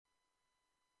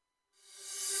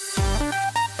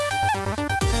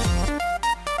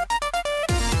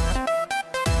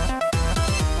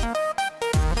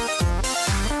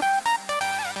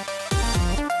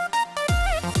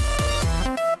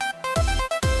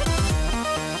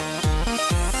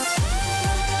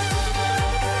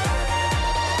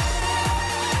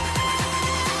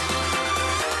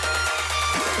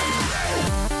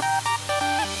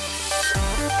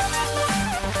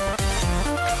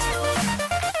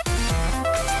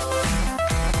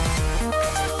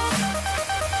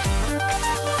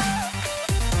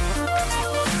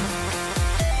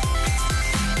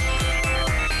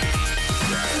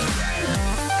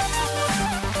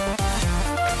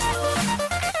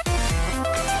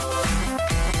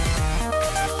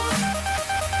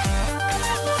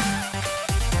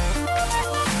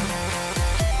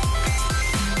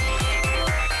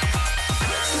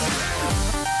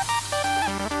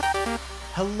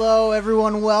Hello,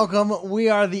 everyone. Welcome. We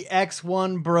are the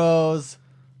X1 Bros.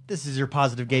 This is your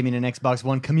positive gaming and Xbox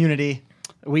One community.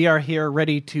 We are here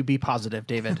ready to be positive,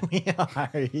 David. We are,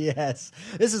 yes.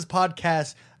 This is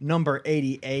podcast number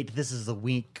 88. This is the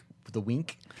wink. The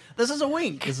wink? This is a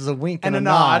wink. This is a wink and and a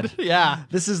nod. Yeah.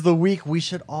 This is the week we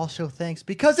should all show thanks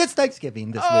because it's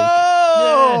Thanksgiving this week.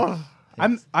 Oh!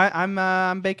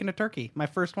 I'm baking a turkey. My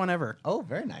first one ever. Oh,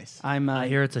 very nice. I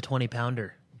hear it's a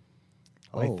 20-pounder.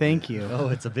 Oh, thank you. Oh,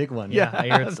 it's a big one. Yeah,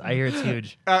 I hear it's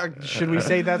huge. Should we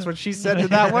say that's what she said to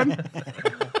that one?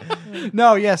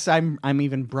 No, yes, I'm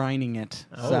even brining it.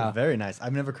 Oh, So. very nice.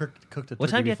 I've never cooked a turkey What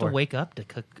time do you have before. to wake up to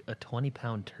cook a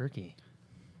 20-pound turkey?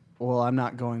 Well, I'm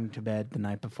not going to bed the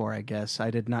night before, I guess. I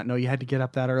did not know you had to get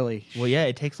up that early. Well, yeah,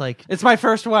 it takes like It's my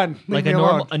first one. like Leave a me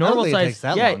normal alone. a normal think it size. takes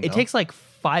that Yeah, long, it though. takes like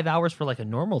 5 hours for like a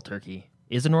normal turkey.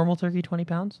 Is a normal turkey 20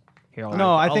 pounds? Here,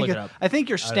 No, I'll look it up. I think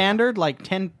your standard like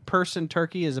 10-person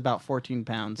turkey is about 14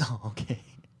 pounds. Oh, okay.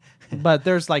 But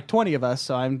there's like 20 of us,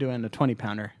 so I'm doing a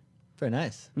 20-pounder. Very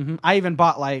nice. I even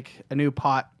bought like a new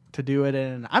pot to do it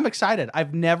in. I'm excited.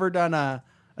 I've never done a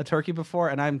turkey before,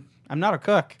 and I'm not a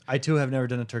cook. I, too, have never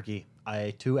done a turkey.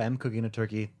 I, too, am cooking a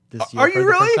turkey this year Are for you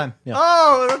the first really? time. Yeah.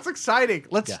 Oh, that's exciting.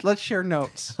 Let's Yeah. share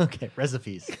notes. Okay,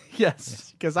 recipes.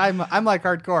 Yes, because I'm like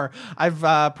hardcore.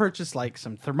 I've purchased like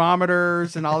some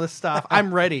thermometers and all this stuff.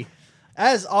 I'm ready.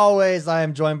 As always, I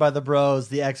am joined by the bros,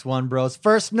 the X1 Bros.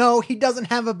 First, no, he doesn't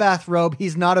have a bathrobe.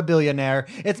 He's not a billionaire.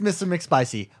 It's Mr.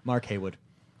 McSpicy, Mark Haywood.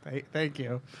 Thank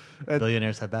you.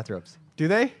 Billionaires have bathrobes. Do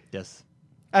they? Yes.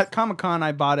 At Comic-Con,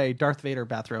 I bought a Darth Vader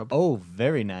bathrobe. Oh,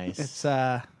 very nice. It's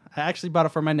I actually bought it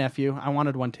for my nephew. I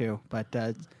wanted one too, but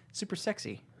it's super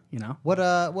sexy. You know. What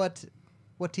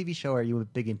TV show are you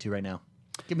big into right now?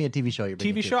 Give me a TV show you're big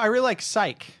into. TV show. I really like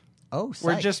Psych. Oh,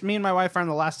 We're Psych. just me and my wife are on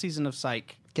the last season of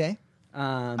Psych. Okay.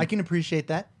 I can appreciate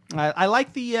that. I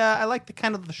like the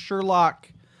kind of the Sherlock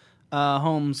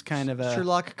Holmes kind of a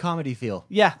Sherlock comedy feel.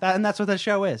 Yeah, and that's what that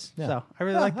show is. Yeah. So I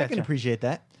really like that. I can show. appreciate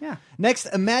that. Yeah. Next,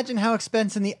 imagine how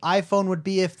expensive the iPhone would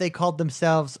be if they called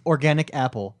themselves Organic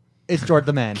Apple. It's Jordan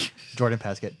the Man, Jordan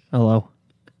Paskett. Hello.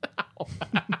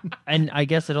 And I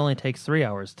guess it only takes 3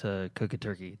 hours to cook a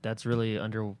turkey. That's really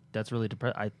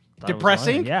depressing.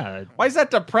 Depressing? Yeah. Why is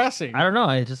that depressing? I don't know.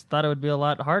 I just thought it would be a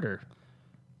lot harder.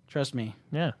 Trust me.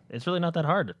 Yeah, it's really not that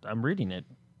hard. I'm reading it.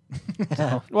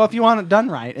 Well, if you want it done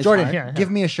right, it's Jordan, hard. Yeah.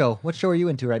 give me a show. What show are you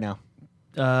into right now?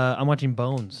 I'm watching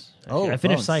Bones. Actually. I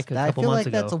finished Bones. Psych a I couple feel months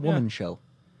like ago. that's a woman show.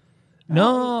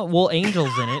 No, well,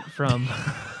 Angel's in it from.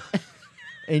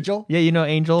 Angel? Yeah, you know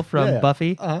Angel from Yeah.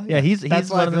 Buffy. Yeah, he's That's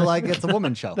why I one of feel the. like it's a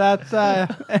woman show. That's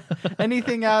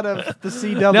anything out of the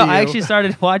CW. No, I actually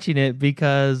started watching it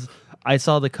because I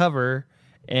saw the cover,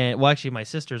 and well, actually, my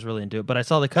sister's really into it. But I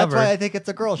saw the That's cover. why I think it's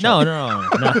a girl show. No.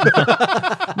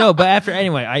 No, but after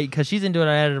anyway, because she's into it,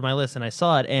 I added it to my list, and I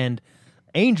saw it, and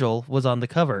Angel was on the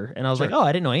cover, and I was Sure. like, oh,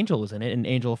 I didn't know Angel was in it, and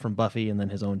Angel from Buffy, and then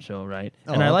his own show, right?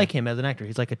 Oh, and I okay. like him as an actor.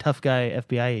 He's like a tough guy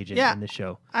FBI agent Yeah. in this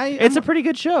show. I'm It's a pretty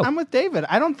good show. I'm with David.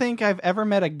 I don't think I've ever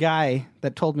met a guy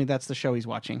that told me that's the show he's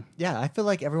watching. Yeah, I feel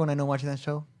like everyone I know watching that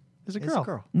show Is a is girl. a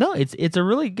girl. No, it's a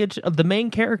really good show. The main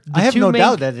character. I have no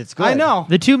doubt that it's good. I know.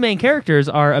 The two main characters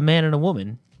are a man and a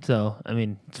woman. So I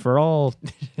mean, it's for all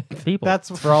people. That's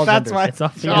for all That's genders. why it's all,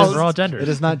 for all genders. It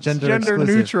is not gender Gender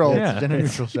exclusive. neutral. It's Yeah. a gender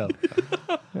neutral show.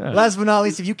 Last but not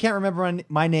least, if you can't remember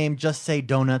my name, just say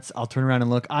donuts. I'll turn around and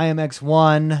look. I am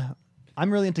X1.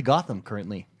 I'm really into Gotham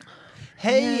currently.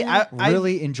 Hey, I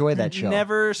Really enjoy that show.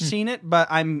 never seen it, but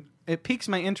it piques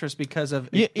my interest because of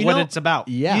You what know- it's about.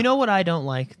 Yeah. You know what I don't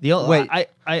like? Wait.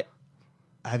 I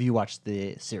Have you watched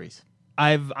the series?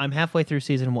 I'm halfway through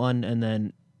season 1, and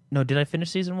then no, did I finish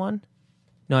season 1?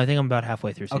 No, I think I'm about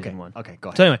halfway through season 1. Okay, go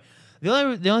ahead. So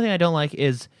anyway, the only thing I don't like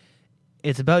is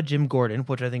it's about Jim Gordon,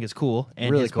 which I think is cool, and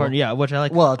Really his cool. partner, yeah, which I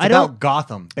like. Well, it's I about don't.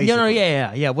 Gotham, basically. No,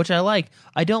 yeah, which I like.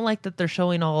 I don't like that they're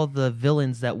showing all the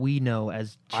villains that we know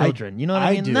as children. You know what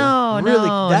I mean? do. No, really,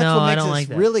 no, that's no, what I makes don't this like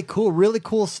that. really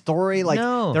cool story. Like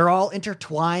No. they're all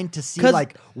intertwined to see 'Cause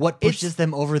like what pushes it's-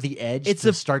 them over the edge it's to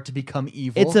a- start to become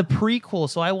evil. It's a prequel,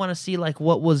 so I want to see like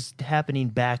what was happening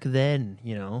back then.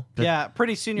 You know? Yeah,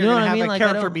 pretty soon You you're know gonna what I have mean? a Like, I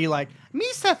character don't- be like,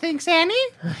 "Misa thinks Annie."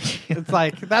 It's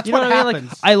like that's You know what what I mean?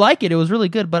 happens. Like, I like it. It was really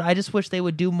good, but I just wish they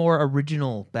would do more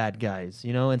original bad guys.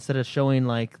 You know, instead of showing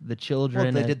like the well,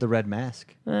 children. they and- did the Red Mask.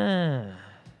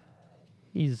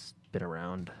 He's been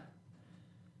around.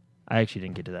 I actually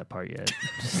didn't get to that part yet.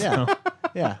 Yeah, So-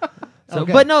 yeah. So,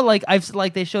 Okay. but no, like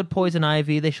they showed Poison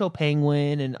Ivy, they show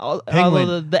Penguin, and Penguin.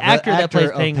 although the actor that plays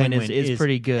of Penguin is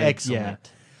pretty good. Excellent.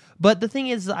 Yeah. But the thing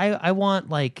is, I want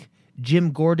like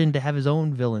Jim Gordon to have his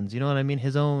own villains. You know what I mean?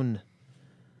 His own.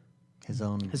 His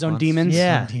own demons?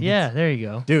 Yeah, Demons. yeah. There you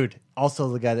go. Dude, also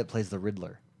the guy that plays the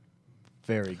Riddler.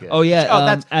 Very good. Oh yeah. Oh,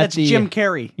 at that's the, Jim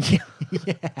Carrey.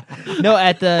 No,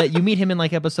 at the you meet him in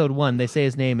like episode 1. They say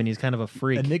his name, and he's kind of a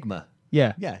freak. Enigma.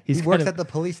 Yeah, Yeah, He's he works kind of, at the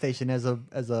police station as a.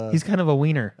 He's kind of a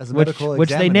wiener, as a which medical they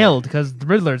examiner. nailed because the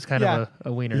Riddler's kind Yeah. of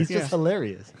a wiener. He's Yeah. just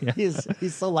hilarious. Yeah.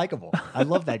 He's so likable. I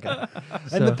love that guy.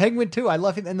 So- And the Penguin too. I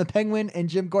love him. And the Penguin and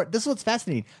Jim Gordon. This is what's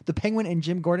fascinating. The Penguin and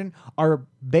Jim Gordon are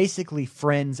basically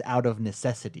friends out of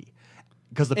necessity.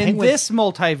 Because the In Penguin this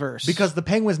multiverse. because the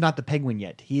Penguin's not the Penguin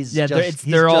yet. He's Yeah, just,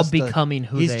 they're all just a- becoming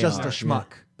who he's they just are. a schmuck,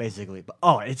 basically. But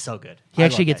it's so good. He I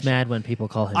actually love gets that show. mad when people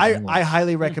call him. I Penguin.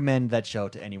 highly recommend that show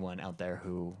to anyone out there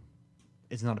who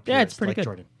is not a purist Yeah, it's pretty like good.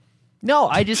 Jordan. No,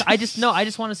 I just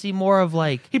want to see more of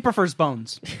like. he prefers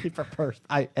Bones. He prefers.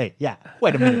 Wait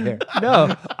a minute here.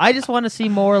 No, I just want to see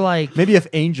more like. Maybe if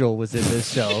Angel was in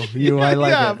this show, you might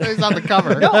like it. he's on the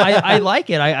cover. No, I like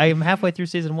it. I'm halfway through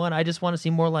season 1. I just want to see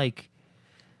more like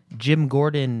Jim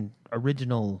Gordon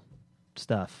original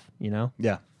stuff. You know,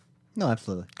 Yeah. No,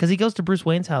 absolutely. because he goes to Bruce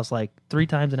Wayne's house like 3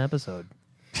 times an episode.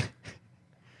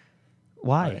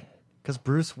 Why? Because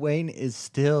Bruce Wayne is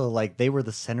still like they were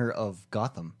the center of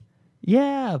Gotham.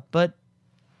 Yeah, but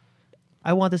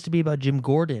I want this to be about Jim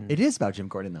Gordon. It is about Jim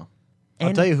Gordon, though. I'll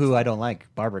And- tell you who I don't like: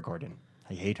 Barbara Gordon.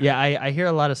 I hate her. Yeah, I hear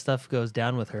a lot of stuff goes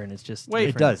down with her, and it's just Wait,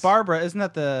 It does. Barbara, isn't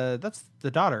that that's the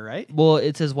daughter, right? Well,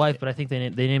 it's his wife, but I think they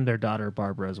named their daughter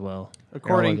Barbara as well.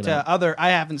 According I'll to look it up. other, I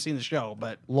haven't seen the show,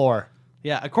 but Lore.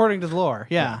 yeah, according to the lore,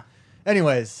 yeah.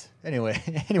 Anyways,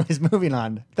 moving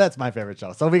on. That's my favorite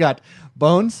show. So we got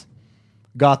Bones,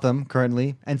 Gotham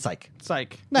currently, and Psych.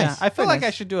 Psych. Nice. Yeah, I feel Very like I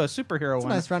nice. should do a superhero one.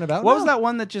 nice roundabout. What was No. that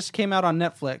one that just came out on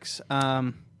Netflix?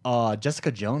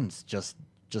 Jessica Jones just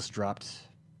dropped.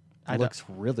 I Looks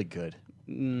really good.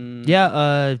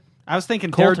 Yeah, I was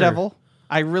thinking Coulter. Daredevil.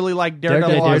 I really like Daredevil,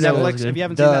 Daredevil on is Netflix. good. If you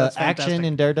haven't seen that, The it's fantastic. action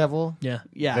in Daredevil. yeah.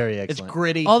 yeah, very it's excellent.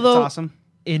 gritty. Although- it's awesome.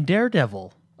 In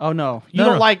Daredevil, Oh no,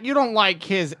 No, no. you don't like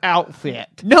his outfit.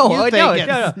 no, You think no, it's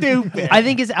no, no. stupid. I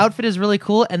think his outfit is really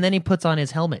cool, and then he puts on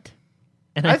his helmet,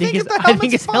 and I think think his the I think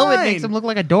helmet's his helmet fine. makes him look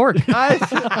like a dork. I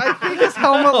think his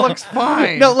helmet looks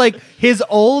fine. No, like his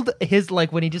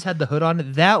like when he just had the hood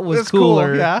on, that was It's cool,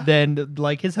 cooler yeah. than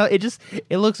like his.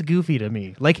 It looks goofy to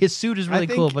me. Like his suit is really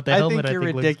cool, but the helmet I think you're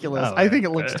looks- ridiculous. oh, I think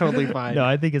it looks totally fine. No,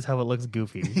 I think his helmet looks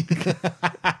goofy.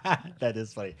 That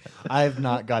is funny. I've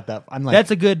not got that. I'm like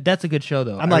That's a good show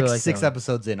though. I'm I like really 6 that one.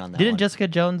 episodes in on that. Didn't one. Jessica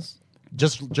Jones?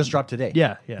 just dropped today.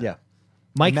 Yeah. Yeah.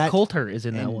 Mike And that- Coulter is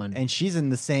in that and, one. and she's in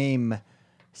the same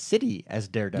city as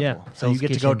Daredevil. Yeah, so you Hell's get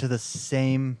to go Kitchen. to the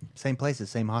same places,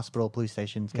 same hospital, police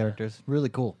stations, characters. Really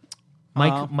cool.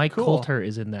 Mike cool. Coulter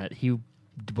is in that. He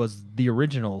was the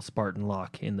original Spartan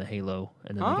Locke in the Halo,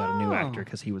 and then they got a new Oh. actor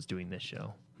because he was doing this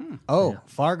show. Oh,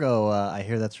 Fargo! I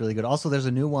hear that's really good. Also, there's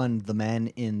a new one, The Man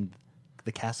in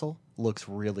the Castle. Looks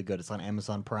really good. It's on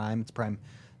Amazon Prime. It's Prime.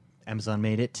 Amazon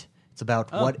made it. It's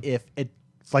about what if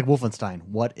it's like Wolfenstein.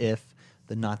 What if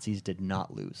the Nazis did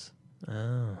not lose?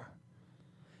 Oh,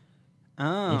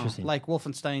 Oh, Interesting. like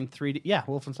Wolfenstein 3D. Yeah,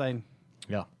 Wolfenstein.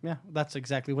 Yeah, Yeah, that's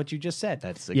exactly what you just said.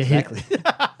 that's Yeah, he- exactly.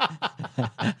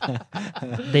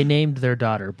 they named their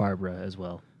daughter Barbara as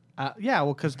well, Yeah,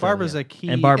 well, because Barbara's a key.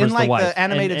 and Barbara's in like the wife. the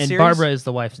animated and series. Barbara is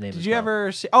the wife's name. Did as you well.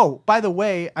 ever see? Oh, by the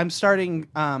way, I'm starting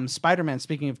Spider-Man.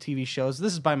 Speaking of TV shows,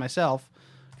 this is by myself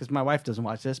because my wife doesn't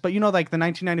watch this. But you know, like the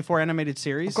 1994 animated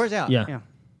series. Of course, yeah. Yeah. Yeah.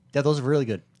 Yeah, those are really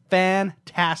good.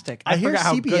 Fantastic. I hear forgot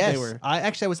how CBS. good they were. I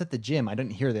was at the gym. I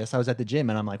didn't hear this. I was at the gym,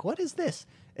 and I'm like, "What is this?"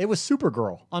 It was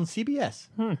Supergirl on CBS.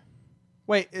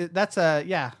 Wait, that's a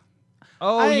yeah.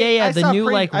 Oh I- yeah, I the saw new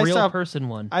like I real saw- person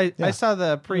one. I Yeah. saw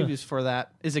the previews for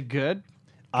that. Is it good?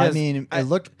 I 'Cause mean, it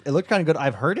looked kind of good.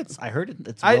 I heard it's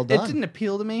it's I well it done. didn't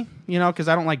appeal to me, because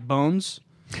I don't like bones.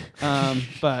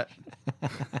 But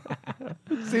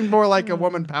it seemed more like a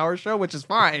woman power show, which is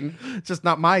fine. It's just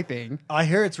not my thing. I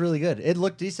hear it's really good. It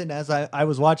looked decent as I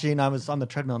was watching. I was on the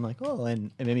treadmill. I'm like, oh, and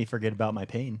it made me forget about my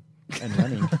pain and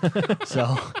running.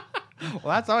 So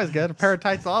Well, that's always good.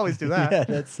 Paratites always do that. yeah,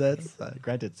 that's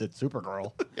granted. It's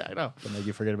Supergirl. Yeah, I know. It'll make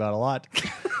you forget about a lot.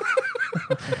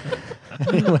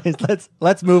 Anyways,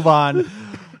 let's move on.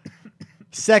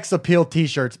 Sex appeal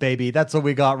T-shirts, baby. That's what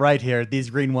we got right here. These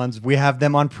green ones. We have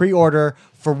them on pre-order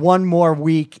for one more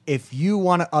week. If you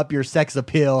want to up your sex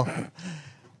appeal,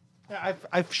 Yeah,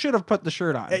 I should have put the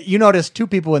shirt on. you notice 2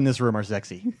 people in this room are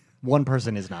sexy. One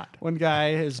person is not, One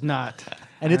guy is not,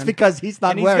 and it's because he's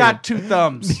not and he's wearing. got 2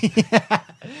 thumbs.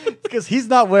 Because he's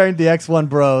not wearing the X1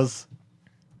 Bros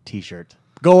T-shirt.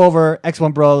 Go over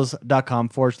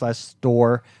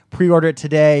x1bros.com/store. Pre-order it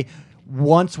today.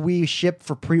 Once we ship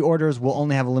for pre-orders, we'll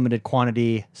only have a limited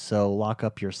quantity, so lock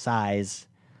up your size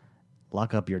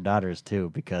lock up your daughters too,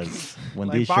 because when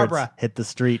Like these Barbara. shirts hit the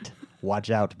street, watch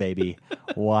out, baby.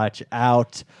 Watch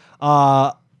out.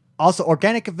 Also,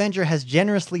 Organic Avenger has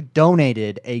generously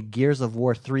donated a Gears of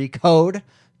War 3 code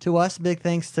to us. Big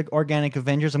thanks to Organic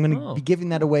Avengers. I'm going to be giving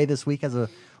that away this week as a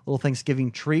little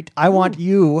Thanksgiving treat. I want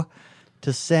you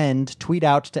to tweet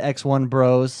out to X1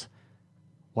 Bros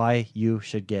why you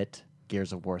should get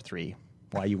Gears of War 3.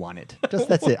 Why you want it. Just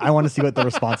that's it. I want to see what the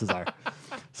responses are.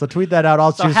 So tweet that out.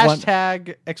 I'll So choose one.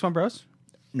 hashtag X1 Bros.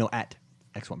 No, at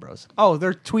X1 Bros. Oh,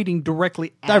 they're tweeting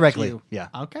directly at Directly, you. yeah.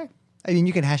 Okay. I mean,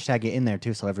 you can hashtag it in there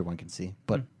too so everyone can see,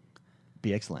 but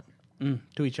be excellent.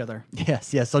 To each other.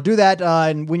 Yes. So do that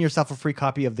and win yourself a free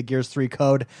copy of the Gears 3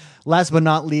 code. Last but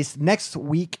not least, next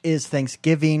week is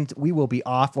Thanksgiving. We will be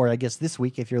off, or I guess this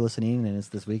week, if you're listening and it's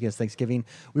this week, it's Thanksgiving.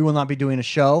 We will not be doing a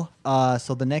show.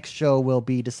 So the next show will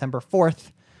be December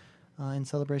 4th in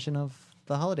celebration of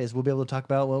the holidays. We'll be able to talk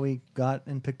about what we got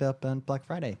and picked up on Black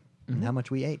Friday and how much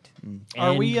we ate. And Are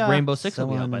And we, Rainbow Six so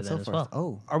will be on out by and then so as forth. well.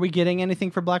 Oh. Are we getting anything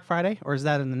for Black Friday, or is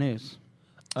that in the news?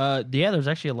 Yeah, there's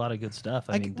actually a lot of good stuff.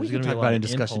 I mean, we there's can going to talk be a about lot it of in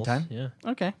discussion impulse. time.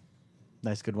 Yeah. Okay.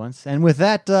 Nice, good ones. And with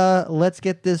that, let's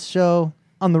get this show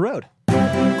on the road.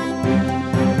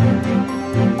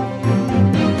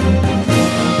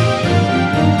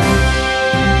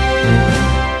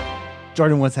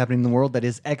 Jordan, what's happening in the world that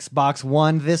is Xbox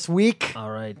One this week?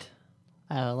 All right.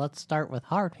 Let's start with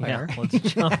hardware.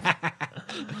 Yeah,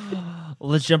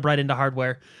 let's jump right into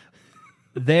hardware.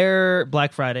 Their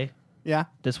Black Friday Yeah.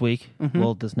 this week,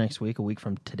 well, this next week, a week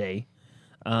from today,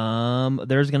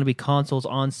 there's going to be consoles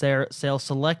on sale.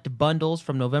 Select bundles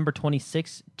from November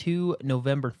 26th to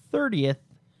November 30th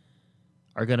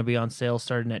are going to be on sale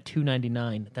starting at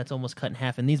 $299. That's almost cut in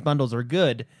half, and these bundles are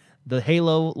good. The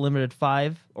Halo Limited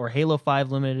 5 or Halo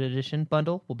 5 Limited Edition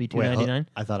bundle will be $299.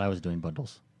 I thought I was doing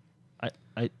bundles.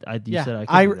 You Yeah. said I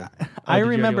I could do that. I did you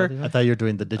already remember want to do I thought you were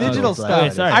doing the digital side. stuff. Okay,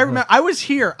 sorry. I remember. I was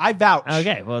here. I vouch.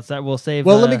 Okay, well, we'll save.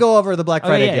 Well, let me go over the Black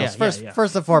Friday yeah, deals. yeah, yeah.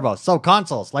 First and foremost, so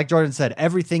consoles, like Jordan said,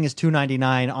 everything is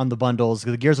 $299 on the bundles.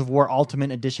 The Gears of War Ultimate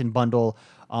Edition bundle,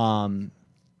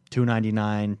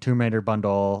 $299, Tomb Raider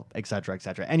bundle, etc.,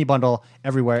 etc. Any bundle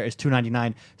everywhere is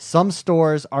 $299. Some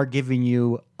stores are giving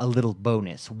you a little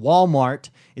bonus. Walmart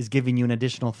is giving you an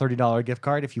additional $30 gift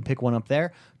card if you pick one up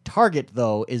there. Target,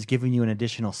 though, is giving you an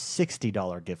additional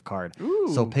 $60 gift card.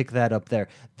 So pick that up there.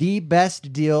 The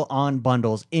best deal on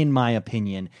bundles, in my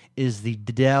opinion, is the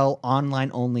Dell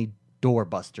online-only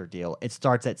Doorbuster deal. It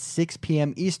starts at 6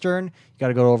 p.m. Eastern. You got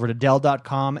to go over to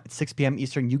Dell.com at 6 p.m.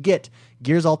 Eastern. You get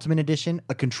Gears Ultimate Edition,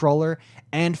 a controller,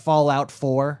 and Fallout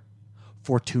 4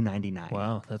 for $299.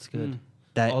 Wow, that's good.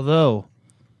 That Although,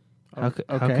 how okay.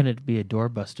 can it be a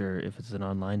doorbuster if it's an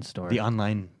online store? the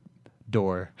online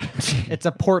door It's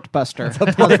a port buster. See,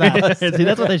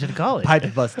 that's what they should call it.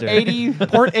 pipe buster. 80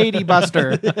 port 80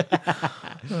 buster.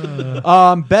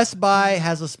 Best Buy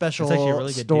has a special It's actually a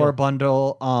really good store deal.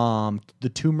 bundle. The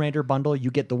Tomb Raider bundle.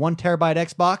 You get the 1 terabyte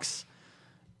Xbox,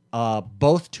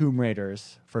 both Tomb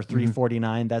Raiders for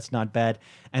 $349. That's not bad.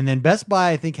 And then Best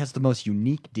Buy, I think, has the most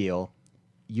unique deal.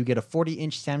 You get a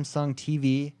 40-inch Samsung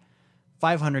TV,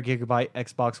 500 gigabyte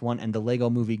Xbox One, and the Lego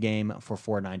Movie game for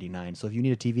 $499. So if you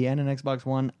need a TV and an Xbox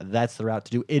One, that's the route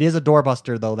to do. It is a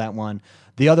doorbuster, though, that one.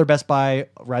 The other Best Buy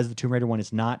Rise of the Tomb Raider one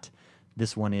is not.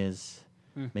 This one is.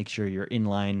 Make sure you're in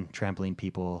line trampling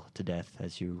people to death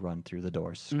as you run through the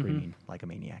doors, screaming like a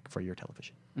maniac for your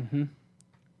television.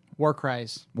 War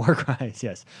cries. War cries,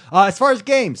 yes. As far as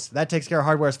games, that takes care of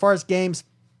hardware. As far as games,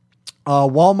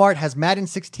 Walmart has Madden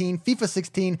 16, FIFA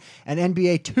 16, and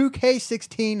NBA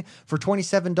 2K16 for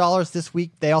 $27 this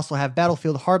week. They also have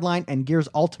Battlefield Hardline and Gears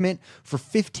Ultimate for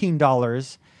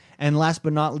 $15. And last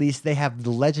but not least, they have the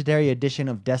Legendary Edition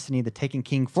of Destiny, The Taken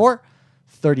King for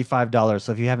 $35.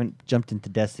 So if you haven't jumped into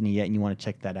Destiny yet and you want to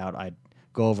check that out, I'd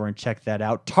go over and check that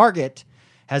out. Target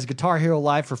has Guitar Hero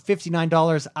Live for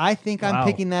 $59. I think I'm Wow.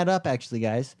 picking that up, actually,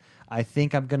 guys. I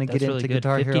think I'm going to That's get really into good.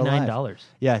 Guitar Hero Live. $59.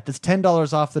 Yeah, that's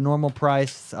 $10 off the normal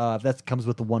price. That comes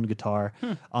with the one guitar.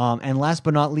 And last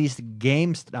but not least,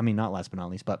 not last but not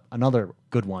least, but another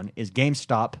good one is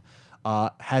GameStop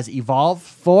has Evolve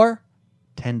for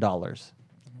 $10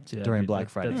 See, that'd during be- Black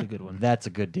Friday. That's a good one. That's a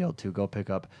good deal too. Go pick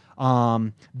up.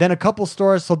 Then a couple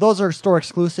stores. So those are store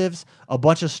exclusives. A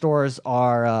bunch of stores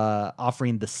are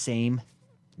offering the same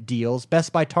deals.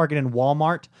 Best Buy, Target, and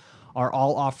Walmart are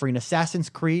all offering Assassin's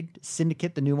Creed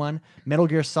Syndicate, the new one, Metal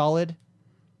Gear Solid.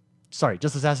 Sorry,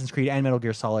 just Assassin's Creed and Metal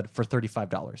Gear Solid for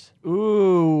 $35.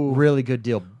 Ooh. Really good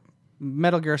deal.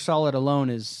 Metal Gear Solid alone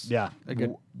is Yeah, a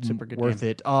good, super good worth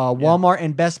game. it. Walmart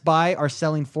and Best Buy are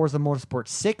selling Forza Motorsport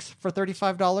 6 for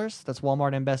 $35. That's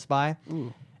Walmart and Best Buy.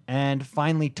 And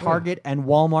finally, Target and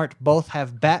Walmart both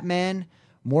have Batman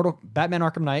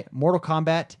Arkham Knight, Mortal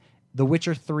Kombat, The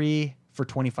Witcher 3 for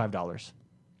 $25.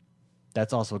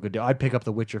 That's also a good deal. I'd pick up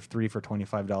The Witcher 3 for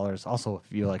 $25. Also,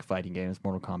 if you like fighting games,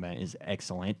 Mortal Kombat is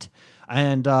excellent.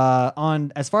 And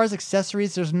on as far as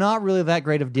accessories, there's not really that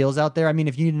great of deals out there. I mean,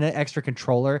 if you need an extra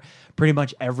controller, pretty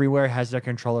much everywhere has their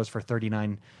controllers for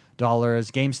 $39.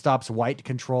 GameStop's white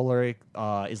controller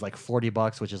is like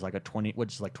 $40, which is like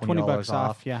 $20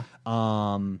 off. Yeah.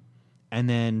 And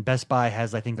then Best Buy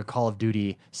has, I think, a Call of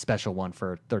Duty special one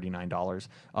for $39.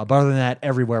 But other than that,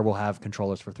 everywhere will have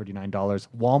controllers for $39.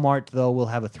 Walmart, though, will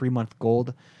have a 3-month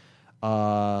gold,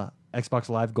 Xbox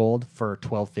Live Gold for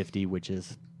 $12.50, which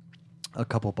is a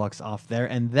couple bucks off there.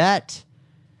 And that,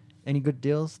 any good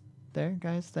deals there,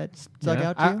 guys? That stuck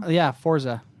out to you? Yeah,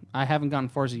 Forza. I haven't gotten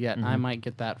Forza yet. I might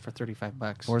get that for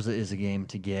 $35. Forza is a game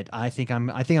to get. I think I'm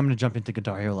going to jump into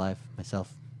Guitar Hero Live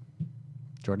myself.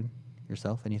 Jordan?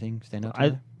 Yourself? Anything stand out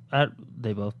to you?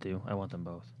 They both do. I want them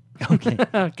both. Okay.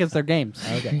 Because they're games.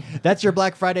 Okay. That's your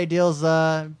Black Friday deals.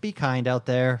 Be kind out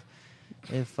there.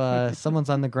 If someone's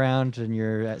on the ground and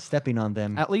you're stepping on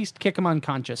them, At least kick them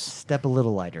unconscious. step a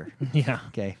little lighter. Yeah.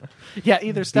 Okay. Yeah,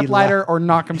 either step Be lighter or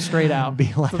knock them straight out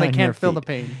Be light so they on your can't feel the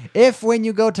feet. pain. If when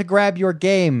you go to grab your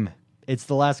game, it's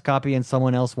the last copy and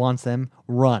someone else wants them,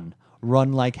 run.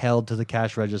 Run like hell to the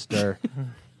cash register.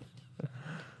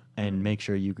 And make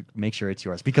sure it's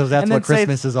yours, because that's And then what say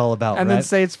Christmas it's- is all about, And right? then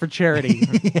say it's for charity.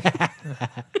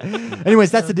 Anyways,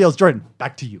 that's the deals. Jordan,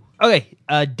 back to you. Okay.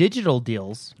 Digital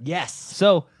deals. Yes.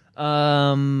 So,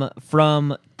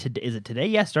 from today, is it today?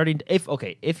 Yeah,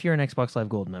 if you're an Xbox Live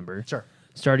Gold member, Sure.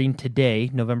 starting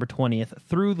today, November 20th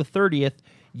through the 30th,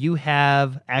 you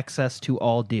have access to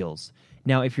all deals.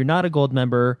 Now, if you're not a Gold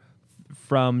member,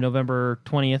 from November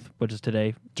 20th, which is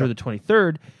today, through the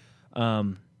 23rd,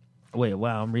 wait,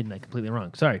 wow, I'm reading that completely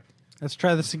wrong. Sorry. Let's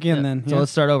try this again then. So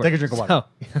let's start over. Take a drink of water.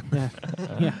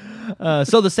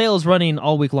 So the sale is running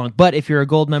all week long. But if you're a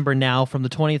Gold member now, from the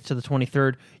 20th to the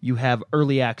 23rd, you have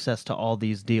early access to all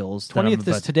these deals. 20th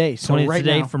is today, so 20th right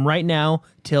today, now. from right now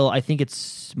till I think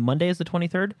it's Monday is the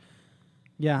 23rd.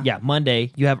 Yeah. Yeah,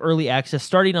 Monday. You have early access.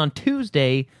 Starting on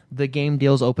Tuesday, the game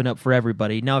deals open up for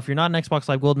everybody. Now, if you're not an Xbox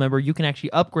Live Gold member, you can actually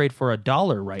upgrade for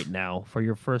 $1 right now for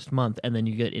your first month, and then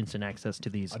you get instant access to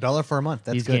these $1 for a month.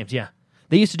 That's these good. games. Yeah,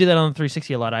 they used to do that on the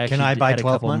 360 a lot. I actually Can I buy had a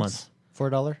 12 couple months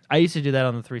for $1? I used to do that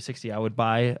on the 360. I would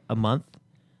buy a month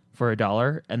for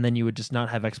 $1, and then you would just not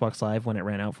have Xbox Live when it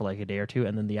ran out for like a day or two,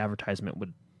 and then the advertisement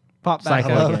would Pop back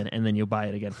cycle up. again, and then you buy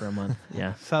it again for a month.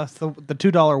 Yeah, So it's the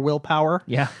 $2 willpower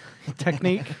yeah.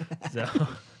 technique. So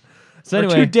Or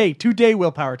anyway, two-day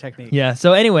willpower technique. yeah.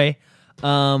 So anyway,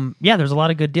 there's a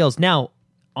lot of good deals. Now,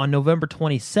 on November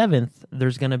 27th,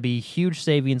 there's going to be huge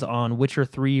savings on Witcher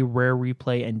 3, Rare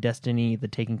Replay, and Destiny: The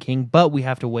Taken King. But we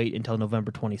have to wait until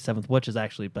November 27th, which is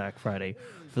actually Black Friday,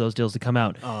 for those deals to come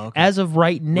out. Oh, okay. As of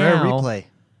right now, Rare replay.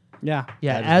 Yeah.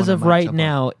 yeah, That is as one I of might right jump on.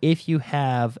 now, if you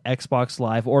have Xbox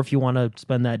Live, or if you want to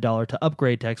spend that $1 to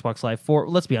upgrade to Xbox Live,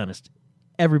 let's be honest,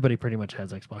 everybody pretty much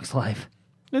has Xbox Live.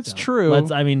 It's true.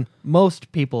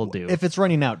 Most people do. If it's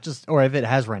running out, or if it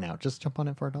has run out, just jump on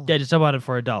it for $1. Yeah, just about it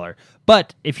for $1.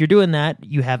 But if you're doing that,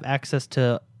 you have access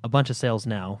to a bunch of sales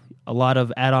now. A lot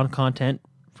of add-on content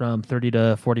from 30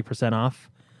 to 40%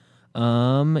 off.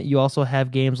 You also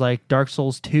have games like Dark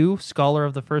Souls 2, Scholar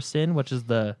of the First Sin, which is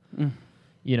the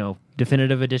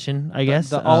definitive edition, I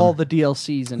guess. all the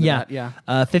DLCs into that. Yeah.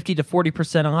 50 to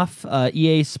 40% off.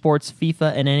 EA Sports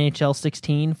FIFA and NHL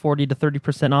 16, 40 to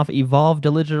 30% off. Evolve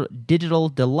Digital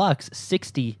Deluxe,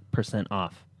 60%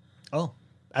 off. Oh,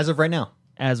 as of right now.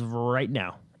 As of right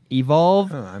now.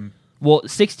 Evolve,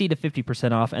 60 to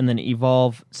 50% off, and then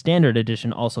Evolve Standard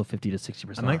Edition, also 50 to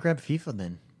 60% I might off. grab FIFA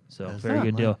then. So, That's very not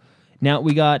good mine. deal. Now,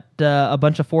 we got a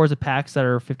bunch of Forza packs that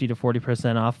are 50 to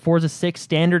 40% off. Forza 6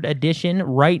 Standard Edition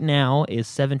right now is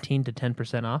 17 to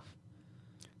 10% off,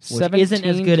 which isn't as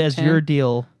 17 good to as 10. your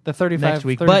deal The 35 next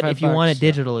week. But if you want it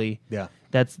bucks. digitally, Yeah.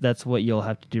 that's what you'll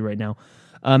have to do right now.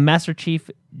 The Master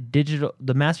Chief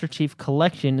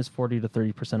Collection is 40 to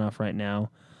 30% off right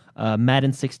now.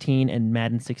 Madden 16 and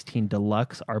Madden 16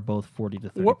 Deluxe are both 40 to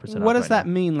 30% off. What does right that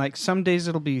now. mean? Like some days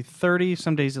it'll be 30,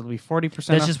 some days it'll be 40%.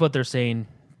 That's off? just what they're saying.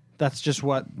 That's just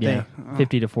what Yeah, they.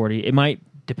 50 to 40. It might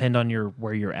depend on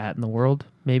where you're at in the world,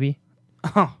 maybe.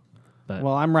 Oh. But-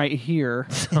 Well, I'm right here.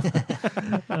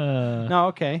 No,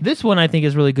 okay. This one I think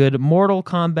is really good. Mortal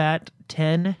Kombat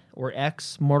 10 or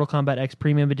X, Mortal Kombat X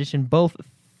Premium Edition, both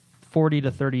 40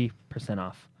 to 30%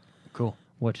 off, Cool.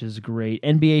 which is great.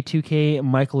 NBA 2K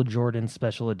Michael Jordan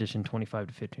Special Edition, 25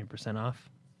 to 15% off.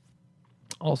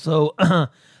 Also,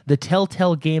 the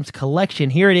Telltale Games collection.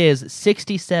 Here it is,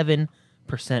 67%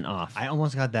 off. I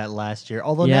almost got that last year.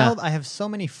 Although Yeah. now I have so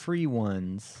many free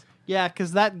ones. Yeah,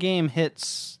 because that game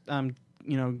hits,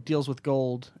 deals with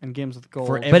gold and games with gold.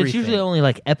 For But it's everything. usually only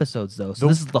like episodes, though. So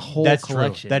this is the whole That's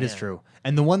collection. true. That is true.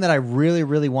 And the one that I really,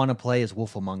 really want to play is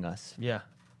Wolf Among Us. Yeah.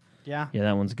 yeah. Yeah,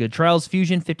 that one's good. Trials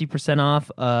Fusion, 50% off.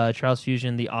 Trials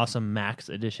Fusion, the Awesome Max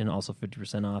Edition, also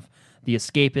 50% off. The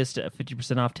Escapist,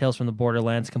 50% off. Tales from the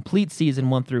Borderlands, complete season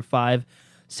 1 through 5,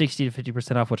 60 to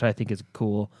 50% off, which I think is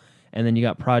cool. And then you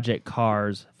got Project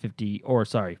Cars, 50 to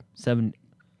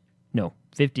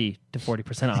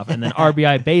 40% off. And then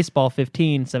RBI Baseball,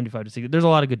 15, 75 to 60. There's a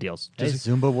lot of good deals. Hey, Just-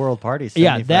 Zumba World Party.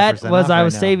 yeah, that 75% was, off I right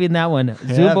was now. saving that one.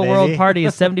 Zumba World baby. Party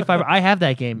is 75. I have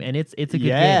that game, and it's a good game.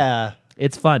 Yeah.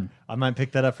 It's fun. I might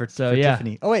pick that up for So, yeah.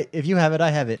 Tiffany. Oh, wait. If you have it,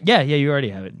 I have it. Yeah, you already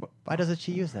have it. Why doesn't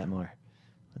she use that more?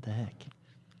 What the heck?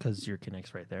 Because your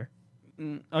Kinect's right there.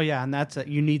 Oh, yeah, and that's it.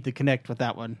 You need the Connect with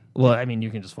that one. Well, I mean, you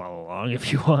can just follow along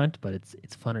if you want, but it's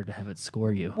funner to have it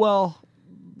score you. Well,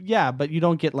 yeah, but you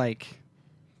don't get,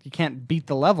 you can't beat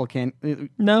the level, can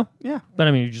No, Yeah. but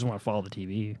I mean, you just want to follow the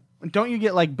TV. Don't you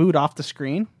get, booed off the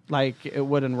screen like it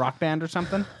would in Rock Band or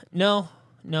something?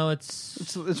 No,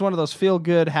 it's It's one of those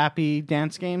feel-good, happy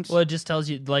dance games. well, it just tells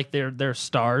you they're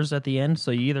stars at the end,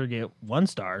 so you either get 1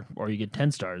 star or you get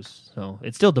 10 stars. So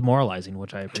it's still demoralizing,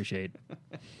 which I appreciate.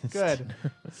 Good.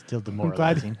 Still glad-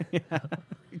 demoralizing.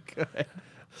 Good.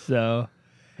 So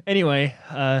anyway,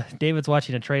 David's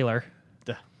watching a trailer.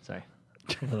 Duh, Sorry.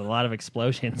 with a lot of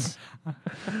explosions.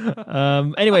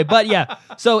 Anyway, but yeah.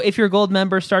 So if you're a gold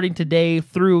member starting today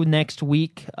through next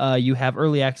week, you have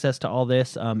early access to all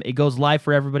this. It goes live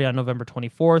for everybody on November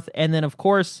 24th. And then, of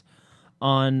course,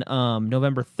 on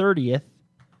November 30th,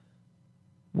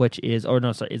 which is,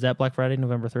 is that Black Friday,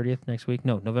 November 30th next week?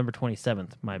 No, November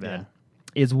 27th, my bad,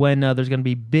 is when there's going to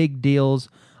be big deals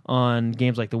on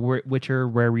games like The Witcher,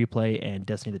 Rare Replay, and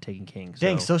Destiny the Taken King.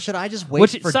 Dang, so should I just wait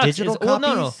Which it for sucks digital is- copies? well,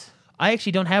 no. I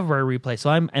actually don't have Rare Replay, so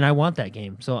I want that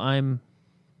game. So I'm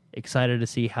excited to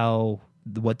see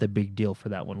what the big deal for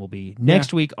that one will be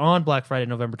next week on Black Friday,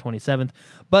 November 27th.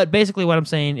 But basically what I'm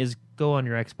saying is go on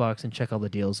your Xbox and check all the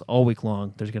deals all week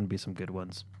long. There's going to be some good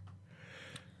ones,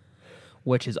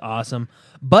 which is awesome.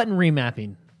 Button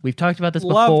remapping. We've talked about this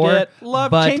before. Loved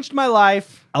but changed my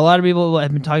life. a lot of people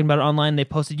have been talking about it online. They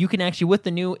posted you can actually, with the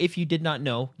new, if you did not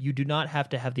know, you do not have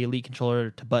to have the Elite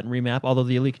controller to button remap, although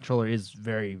the Elite controller is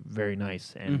very, very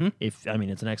nice. And it's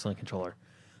an excellent controller.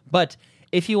 But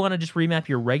if you want to just remap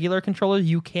your regular controller,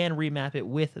 you can remap it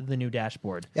with the new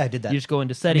dashboard. Yeah, I did that. You just go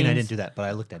into I settings. mean, I didn't do that, but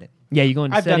I looked at it. Yeah, you go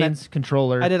into I've done it. settings,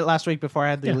 controller. I did it last week before I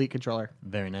had the Yeah. Elite controller.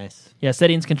 Very nice. Yeah,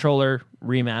 settings, controller,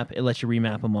 remap. It lets you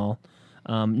remap them all.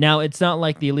 Now, it's not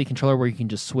like the Elite controller where you can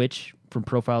just switch from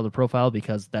profile to profile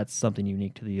because that's something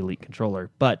unique to the Elite controller.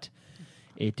 But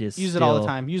it is Use it all the still-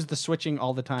 time. Use the switching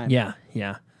all the time. Yeah,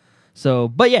 yeah. So,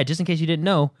 but yeah, just in case you didn't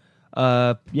know,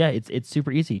 it's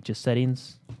super easy. Just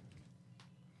settings,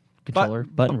 controller,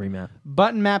 button remap.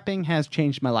 Button mapping has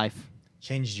changed my life.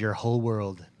 Changed your whole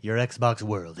world. Your Xbox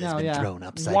world has No, been yeah. thrown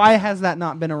upside Why down. has that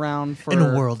not been around for In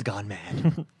a world gone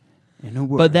mad. In a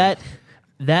world. But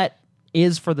that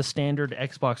is for the standard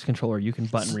Xbox controller. You can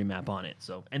button remap on it.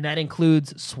 So, and that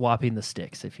includes swapping the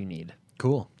sticks if you need.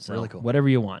 Cool. So, Really cool. Whatever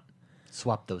you want.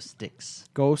 Swap those sticks.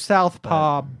 Go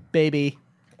Southpaw, baby.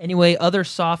 Anyway, other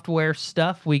software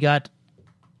stuff. We got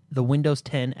the Windows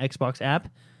 10 Xbox app,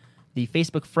 the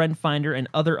Facebook Friend Finder, and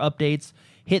other updates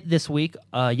hit this week,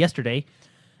 yesterday.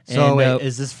 So And, wait,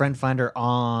 is this Friend Finder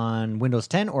on Windows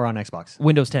 10 or on Xbox?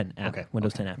 Windows 10 app. Okay,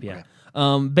 Windows okay, 10 app, yeah.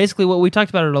 okay. Basically, what we talked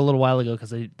about it a little while ago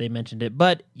because they mentioned it,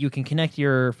 but you can connect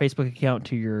your Facebook account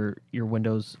to your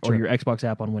Windows or your Xbox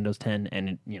app on Windows 10 and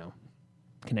it,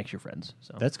 connects your friends.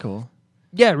 So That's cool.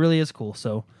 yeah, it really is cool.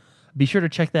 So be sure to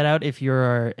check that out if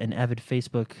you're an avid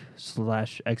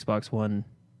Facebook/Xbox One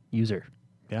user.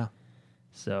 Yeah.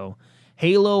 So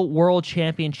Halo World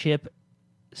Championship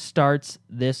starts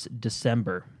this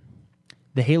December.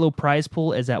 The Halo prize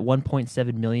pool is at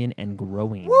 1.7 million and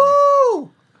growing.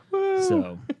 Woo!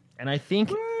 So, and I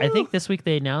think this week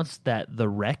they announced that the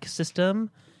rec system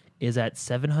is at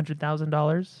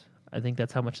 $700,000. I think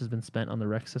that's how much has been spent on the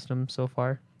rec system so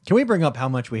far. Can we bring up how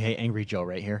much we hate Angry Joe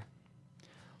right here?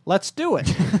 Let's do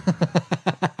it.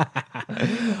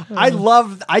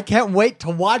 I can't wait to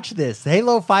watch this.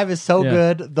 Halo 5 is so Yeah.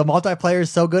 good. The multiplayer is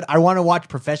so good. I want to watch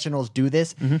professionals do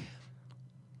this.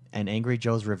 And Angry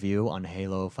Joe's review on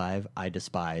Halo 5, I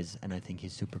despise, and I think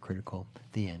he's super critical.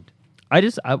 The end. I do.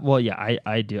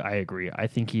 I agree. I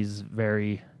think he's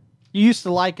very You used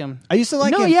to like him. I used to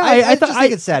like No, him. yeah, I thought- just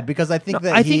think it's sad because I think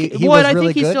that I he think was I really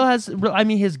think he good. still has. I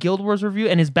mean, his Guild Wars review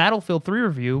and his Battlefield 3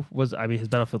 review was. I mean, his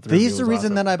Battlefield 3. He's review the was reason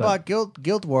awesome, that I but- bought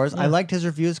Guild Wars. I Yeah. liked his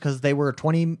reviews because they were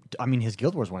 20. I mean, his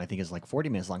Guild Wars one I think is like 40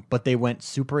 minutes long, but they went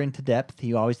super into depth.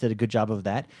 He always did a good job of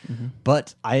that.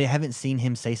 But I haven't seen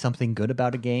him say something good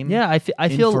about a game. Yeah, I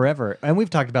in feel forever, and we've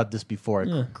talked about this before.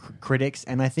 Yeah. Critics,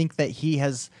 and I think that he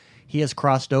has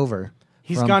crossed over.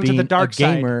 He's from gone to the being dark a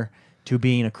side. gamer to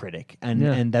being a critic, and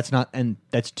Yeah. and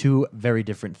that's two very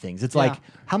different things. It's Yeah. like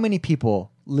how many people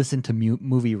listen to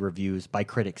movie reviews by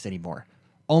critics anymore?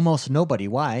 Almost nobody.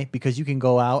 Why? Because you can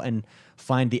go out and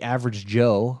find the average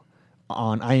Joe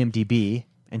on IMDb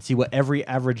and see what every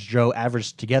average Joe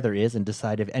averaged together is, and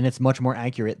decide if, and it's much more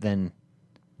accurate than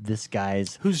this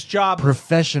guy's Whose job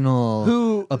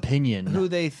professional opinion. who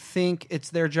they think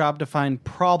it's their job to find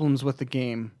problems with the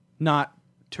game, not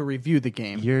to review the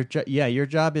game. Your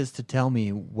job is to tell me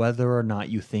whether or not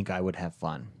you think I would have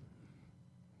fun.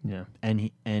 yeah.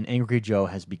 And Angry Joe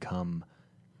has become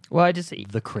Well, I just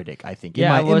the critic, I think.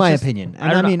 Yeah, in well, my it's just- opinion. I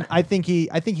And I, don't know. mean, I think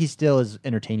he still is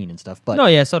entertaining and stuff. But no,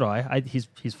 yeah, so do I. He's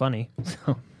funny.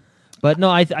 So. But no,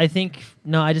 I think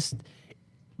no, I just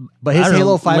but his I don't know,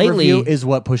 Halo 5 lately- review is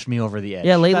what pushed me over the edge.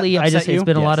 yeah. Lately, That I just upset it's you?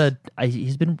 been a lot Yes.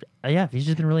 of he's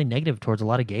just been really negative towards a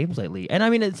lot of games lately. And I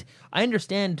mean, I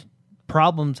understand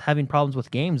having problems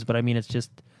with games, but I mean, it's just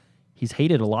he's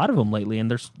hated a lot of them lately, and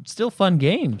there's still fun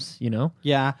games, you know.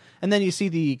 Yeah, and then you see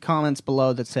the comments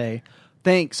below that say,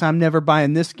 "Thanks, I'm never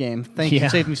buying this game. Thank Yeah. you,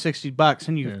 saved me $60,"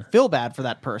 and you feel bad for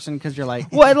that person because you're like,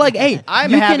 Well, like, hey,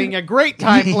 I'm you having can- a great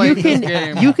time playing you this can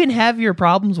game. you can have your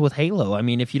problems with Halo. I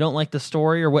mean, if you don't like the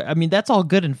story or what, I mean, that's all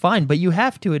good and fine. But you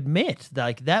have to admit,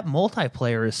 like that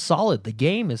multiplayer is solid. The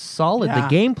game is solid. Yeah.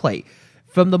 The gameplay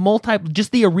from the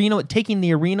just the arena, taking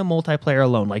the arena multiplayer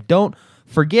alone. Like, don't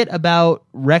forget about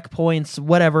rec points,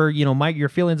 whatever. You know, your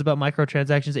feelings about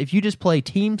microtransactions. If you just play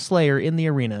Team Slayer in the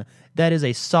arena, that is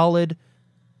a solid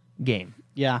game.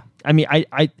 yeah, I mean,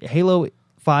 I Halo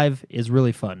 5 is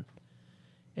really fun,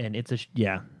 and it's it's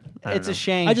a a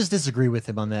shame. I just disagree with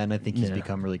him on that, and I think he's Yeah.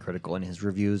 become really critical in his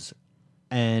reviews.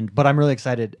 But I'm really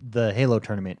excited. The Halo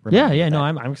tournament. Yeah, reminded me yeah, of no,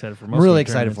 that. I'm excited for most I'm of really the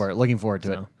excited tournaments. for it. Looking forward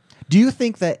to it. So. Do you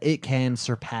think that it can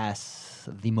surpass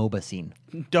the MOBA scene?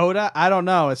 Dota. I don't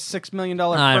know. A $6 million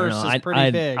I don't purse know. is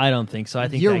pretty big. I don't think so. I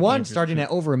think Year that one game's just starting too- at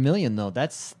over $1 million though.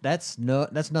 That's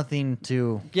nothing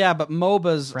to. Yeah, but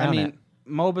MOBAs. I Frown mean, at.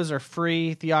 MOBAs are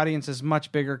free. The audience is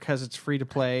much bigger because it's free to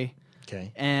play,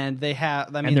 Okay. and they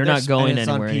have. I mean, And they're not there's going And it's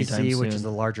on anywhere PC, anytime which soon. is a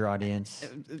larger audience.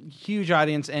 huge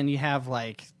audience, and you have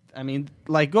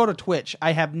go to Twitch.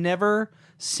 I have never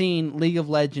seen League of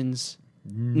Legends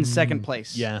in second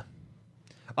place. Yeah.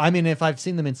 I mean, if I've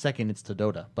seen them in second, it's to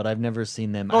Dota, but I've never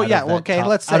seen them. Oh, out yeah, of well, that okay, top-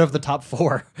 let's say- out of the top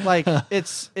 4. like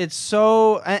it's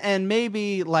so, and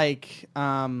maybe like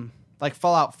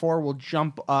Fallout 4 will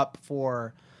jump up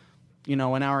for an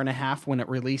hour and a half when it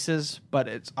releases, but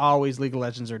it's always League of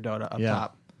Legends or Dota up Yeah.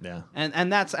 top. Yeah.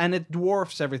 And it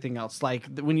dwarfs everything else. Like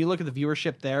when you look at the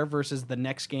viewership there versus the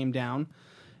next game down,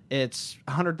 it's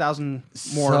 100,000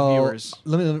 more So, viewers.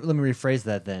 Let me rephrase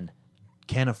that then.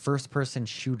 Can a first-person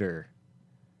shooter,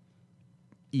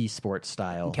 esports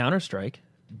style, Counter Strike.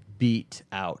 beat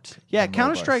out? Yeah, the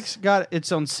Counter MOBAs? Strike's got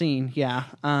its own scene. Yeah.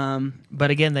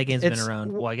 But again, that game's been It's-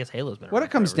 around. Well, I guess Halo's been around. What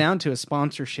it comes forever. down to is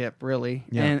sponsorship, really.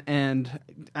 Yeah. And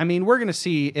I mean, we're going to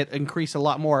see it increase a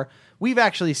lot more. We've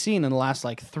actually seen in the last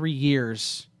 3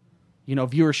 years,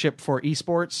 viewership for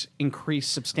esports increase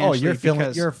Oh, substantially.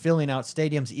 you're filling out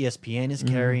stadiums. ESPN is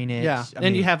carrying it. yeah. I And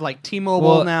mean, you have T-Mobile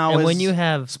Well, now. and as when you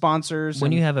have sponsors,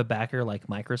 when and- you have a backer like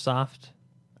Microsoft,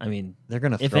 I mean, they're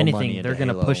gonna. if throw money anything, into they're going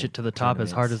to Halo push it to the top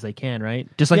as hard tournaments. as they can, right?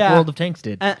 Just like Yeah. World of Tanks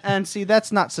did. and see,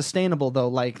 that's not sustainable though.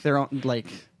 Like their own,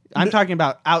 I'm talking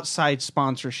about outside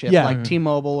sponsorship, Yeah. like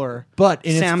T-Mobile or But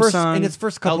in Samsung, its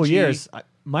first couple LG. years,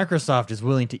 Microsoft is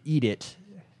willing to eat it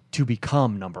to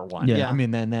become number one. Yeah. I mean,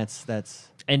 then that's.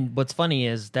 And what's funny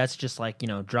is that's just like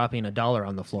dropping $1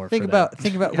 on the floor. Think for about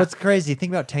them. what's crazy.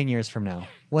 Think about 10 years from now.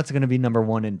 What's going to be number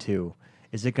 1 and 2?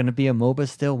 Is it going to be a MOBA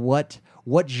still? What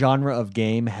genre of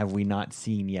game have we not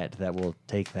seen yet that will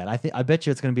take that? I bet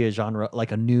you it's going to be a genre,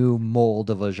 like a new mold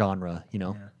of a genre. I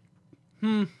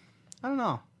don't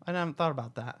know. I haven't thought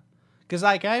about that because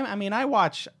I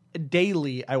watch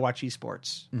daily. I watch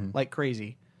esports like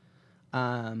crazy.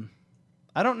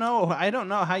 I don't know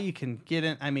how you can get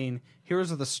in. I mean,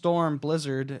 Heroes of the Storm,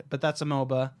 Blizzard, but that's a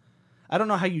MOBA. I don't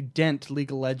know how you dent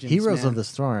League of Legends. Heroes man. of the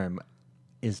Storm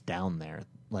is down there.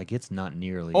 like it's not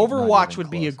nearly. Overwatch not even would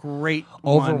be a close. great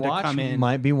one to Overwatch come in.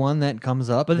 might be one that comes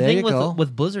up. But the there thing you go.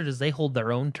 with Blizzard is they hold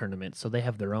their own tournament, so they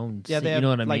have their own. Yeah, they you have, know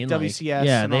what I like, mean? WCS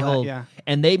yeah, and they all that, hold, yeah.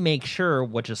 and they make sure,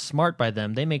 which is smart by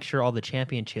them. They make sure all the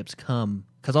championships come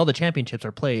because all the championships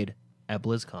are played at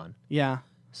BlizzCon. Yeah,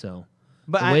 So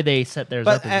but the way they set theirs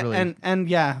up is really and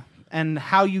yeah, and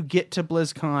how you get to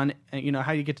BlizzCon,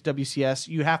 how you get to WCS,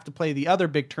 you have to play the other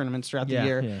big tournaments throughout the Yeah,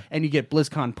 year, yeah. and you get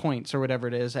BlizzCon points or whatever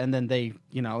it is, and then they,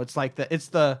 it's like it's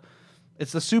the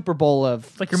Super Bowl of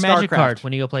It's like your Magic StarCraft. card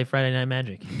when you go play Friday Night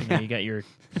Magic. You got your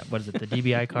what is it, the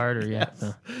DBI card or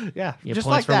so Yeah, you get just points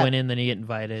like for that. winning, then you get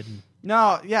invited.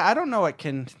 No, yeah, I don't know what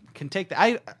can take that.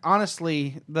 I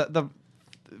honestly, the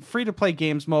free to play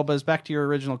games, MOBAs. Back to your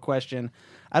original question,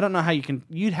 I don't know how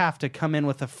you'd have to come in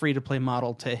with a free to play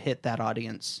model to hit that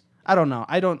audience. I don't know.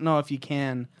 I don't know if you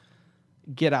can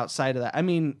get outside of that. I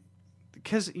mean,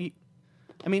 because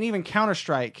even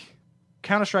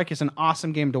Counter-Strike is an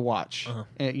awesome game to watch,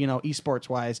 esports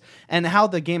wise, and how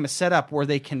the game is set up where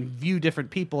they can view different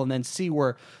people and then see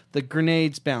where the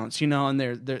grenades bounce, and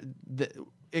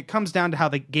it comes down to how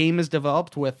the game is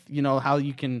developed with, how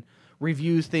you can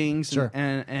review things, Sure.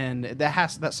 and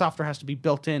that software has to be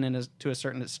built in to a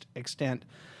certain extent.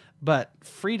 But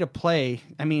free to play,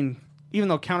 I mean, even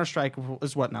though Counter-Strike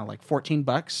is what now, like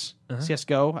 $14,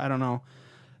 CS:GO, I don't know.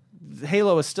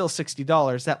 Halo is still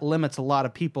 $60. That limits a lot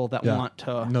of people that want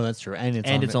to. No, that's true, and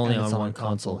it's only on a one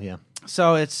console. Yeah,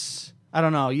 So it's, I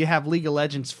don't know. You have League of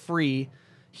Legends free,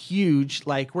 huge.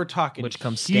 Like we're talking, Which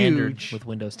comes huge. standard with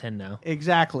Windows 10 now,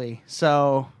 Exactly.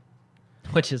 So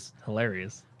which is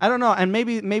hilarious. I don't know, and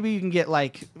maybe you can get,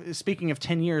 like, speaking of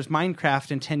 10 years, Minecraft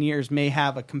in 10 years may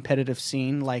have a competitive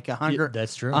scene, like a Hunger.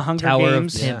 that's true. A Hunger Tower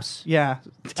Games. of Pimps. Yeah,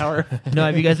 Tower. No,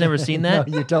 have you guys never seen that?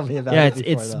 No, you told me about Yeah, it.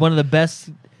 it's one of the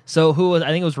best. So I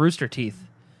think it was Rooster Teeth.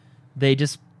 They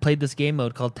just played this game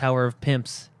mode called Tower of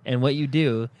Pimps, and what you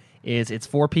do is it's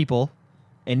 4 people.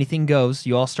 Anything goes.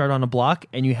 You all start on a block,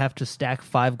 and you have to stack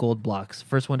 5 gold blocks.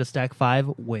 First one to stack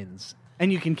 5 wins.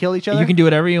 And you can kill each other? You can do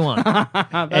whatever you want. That's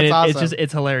and awesome.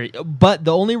 it's hilarious. But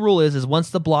the only rule is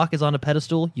once the block is on a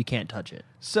pedestal, you can't touch it.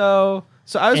 So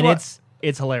I was And wa-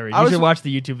 it's hilarious. I You was- should watch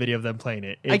the YouTube video of them playing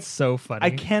it. It's so funny. I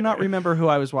cannot remember who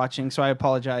I was watching, so I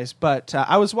apologize. But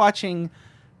I was watching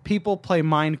people play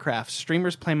Minecraft,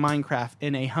 streamers play Minecraft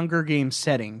in a Hunger Games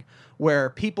setting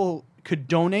where people could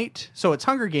donate. So it's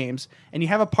Hunger Games, and you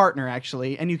have a partner,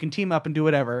 actually, and you can team up and do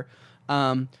whatever.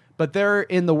 But they're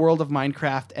in the world of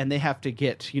Minecraft, and they have to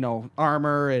get,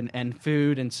 armor and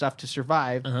food and stuff to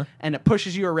survive. And it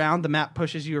pushes you around. The map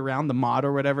pushes you around, the mod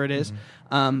or whatever it is.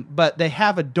 But they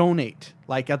have a donate,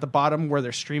 like at the bottom where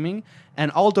they're streaming.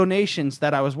 And all donations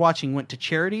that I was watching went to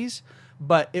charities,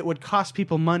 but it would cost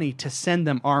people money to send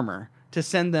them armor, to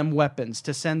send them weapons,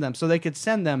 to send them, so they could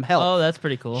send them help. Oh, that's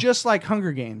pretty cool. Just like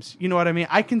Hunger Games. You know what I mean?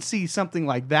 I can see something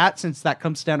like that, since that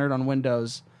comes standard on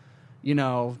Windows.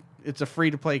 It's a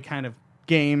free-to-play kind of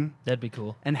game. That'd be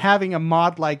cool. And having a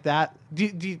mod like that,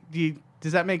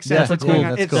 does that make sense? Yeah, What's cool. going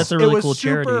on? That's cool. That's a really it was cool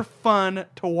super charity. fun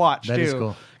to watch, That too. is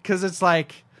cool. Because it's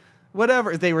like,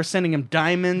 whatever. They were sending him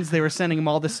diamonds. They were sending him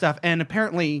all this stuff. And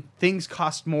apparently things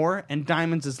cost more, and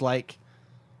diamonds is like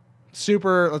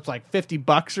super, it's like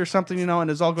 $50 or something, and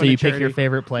it's all going So to you charity. pick your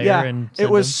favorite player Yeah, and it send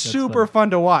was them? That's super fun. fun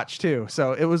to watch, too.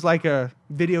 So it was like a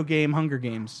video game Hunger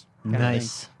Games. kind of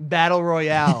Nice. thing. Battle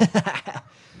Royale.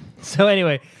 So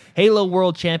anyway, Halo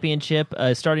World Championship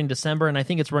is starting December, and I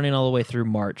think it's running all the way through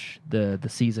March, the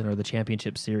season or the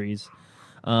championship series.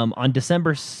 On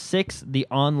December 6th, the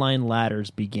online ladders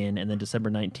begin, and then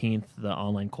December 19th, the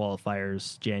online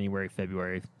qualifiers, January,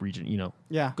 February, region,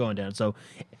 Yeah. going down. So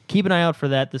keep an eye out for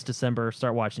that this December.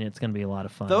 Start watching it. It's going to be a lot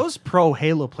of fun. Those pro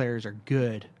Halo players are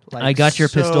good. Like, I got your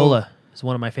so- Pistola. It's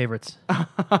one of my favorites.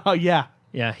 Oh, yeah.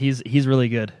 Yeah, he's really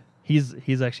good.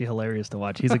 He's actually hilarious to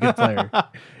watch. He's a good player.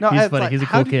 No, He's it's funny. like, He's a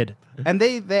how cool do you- kid. And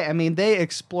they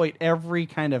exploit every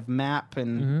kind of map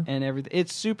and everything.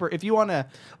 It's super. If you want to,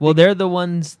 Well, they're the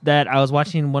ones that I was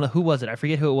watching. Who was it? I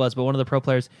forget who it was, but one of the pro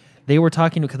players. They were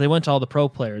talking because they went to all the pro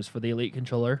players for the Elite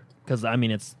controller because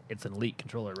it's an Elite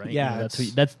controller, right? Yeah,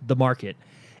 that's the market,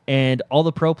 and all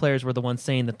the pro players were the ones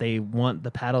saying that they want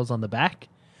the paddles on the back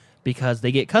because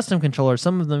they get custom controllers.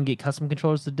 Some of them get custom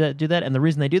controllers to do that, and the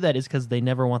reason they do that is because they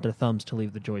never want their thumbs to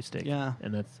leave the joystick. Yeah.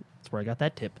 and that's where I got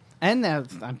that tip. and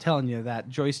I'm telling you that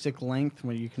joystick length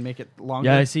when you can make it longer.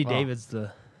 Yeah, I see Oh, David's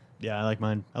the. Yeah, I like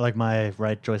mine. I like my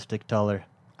right joystick taller.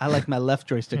 I like my left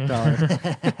joystick taller.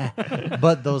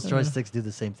 But those joysticks do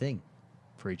the same thing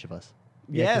for each of us.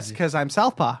 Yes, because I'm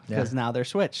Southpaw. Yeah. Because now they're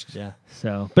switched. Yeah.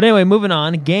 So, but anyway, moving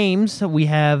on. Games. We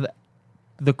have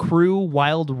The Crew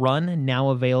Wild Run now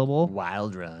available.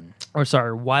 Wild Run.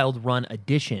 Wild Run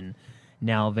Edition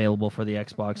now available for the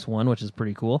Xbox One, which is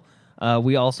pretty cool.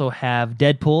 We also have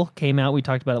Deadpool came out. We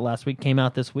talked about it last week. Came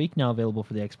out this week. Now available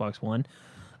for the Xbox One.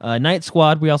 Night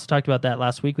Squad. We also talked about that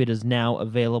last week. It is now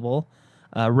available.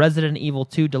 Resident Evil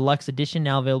 2 Deluxe Edition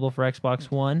now available for Xbox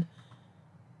One.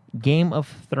 Game of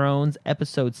Thrones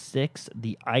Episode 6,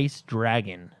 The Ice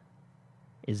Dragon,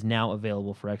 is now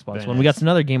available for Xbox Very One. We nice. got some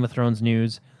other Game of Thrones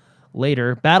news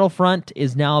later. Battlefront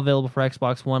is now available for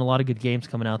Xbox One. A lot of good games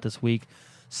coming out this week.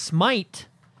 Smite.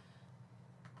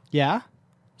 Yeah.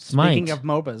 Smite. Speaking of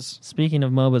MOBAs. Speaking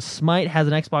of MOBAs, Smite has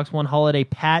an Xbox One holiday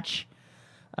patch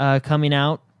coming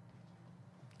out.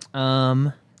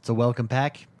 It's a welcome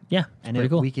pack, Yeah, it's and pretty it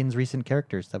cool. weakens recent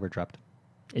characters that were dropped.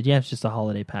 It's just a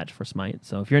holiday patch for Smite.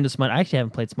 So if you're into Smite, I actually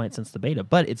haven't played Smite since the beta,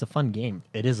 but it's a fun game.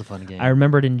 It is a fun game. I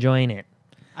remembered enjoying it.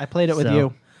 I played it with So,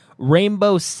 you.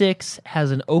 Rainbow Six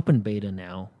has an open beta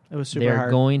now. It was super They're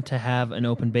hard. going to have an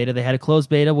open beta. They had a closed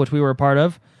beta, which we were a part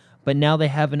of, but now they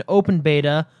have an open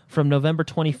beta from November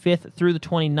 25th through the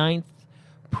 29th.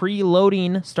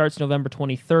 Preloading starts November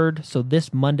 23rd, so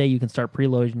this Monday you can start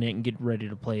preloading it and get ready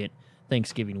to play it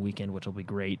Thanksgiving weekend, which will be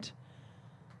great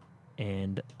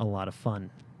and a lot of fun.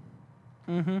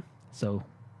 Mm-hmm. So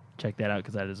check that out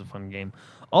because that is a fun game.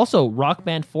 Also, Rock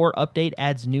Band 4 update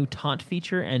adds new taunt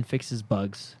feature and fixes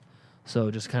bugs.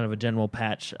 So just kind of a general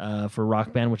patch for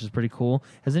Rock Band, which is pretty cool.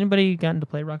 Has anybody gotten to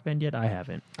play Rock Band yet? I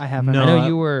haven't. I haven't. No. I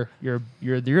know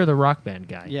you're the Rock Band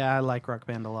guy. Yeah, I like Rock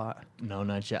Band a lot. No,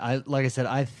 not yet. Like I said,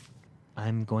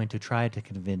 I'm going to try to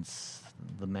convince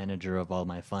the manager of all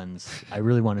my funds. I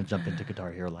really want to jump into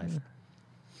Guitar Hero Live.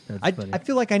 That's funny. I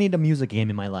feel like I need a music game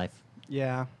in my life,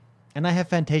 Yeah. and I have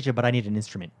Fantasia, but I need an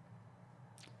instrument.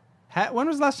 When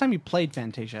was the last time you played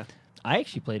Fantasia? I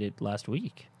actually played it last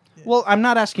week. Well, I'm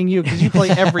not asking you because you play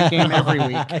every game every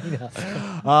week.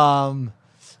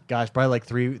 Gosh, probably like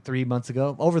three months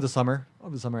ago. Over the summer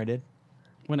I did.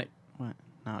 When it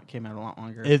no, it came out a lot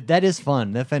longer. That is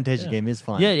fun. That Fantasia game is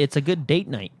fun. Yeah, it's a good date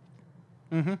night.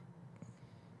 Mm-hmm.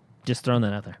 Just throwing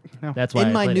that out there. No. That's why In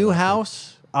I my played it new last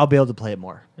house, I'll be able to play it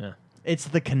more. week. Yeah. It's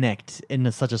the Connect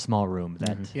in such a small room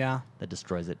that Yeah. that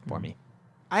destroys it for me.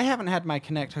 I haven't had my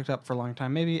Kinect hooked up for a long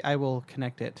time. Maybe I will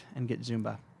connect it and get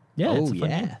Zumba. Yeah, it's Oh a fun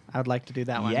game. yeah. I would like to do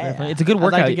that one. Yeah. Fun. It's a good I'd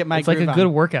workout. like to get my it's like a groove good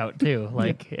on. workout too.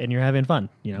 Like, and you're having fun.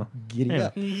 You know. Giddy Yeah.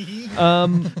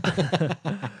 up.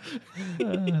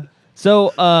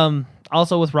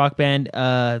 Also with Rock Band,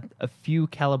 a few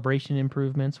calibration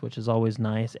improvements, which is always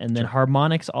nice. And then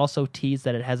Harmonix also teased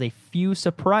that it has a few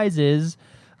surprises,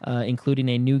 including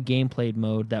a new gameplay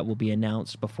mode that will be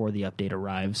announced before the update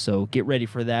arrives. So get ready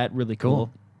for that. Really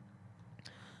cool.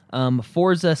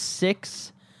 Forza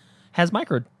 6 has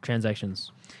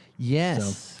microtransactions.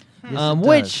 Yes. Yes, it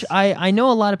Which does. I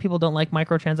know a lot of people don't like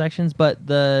microtransactions, but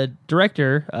the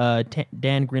director,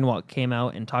 Dan Greenwald, came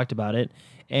out and talked about it.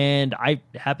 And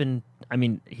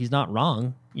he's not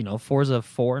wrong. You know, Forza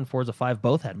 4 and Forza 5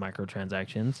 both had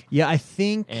microtransactions. Yeah, I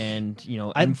think. And, you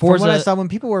know, From and Forza, what I saw, when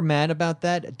people were mad about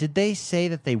that, did they say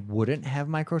that they wouldn't have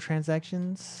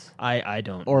microtransactions, I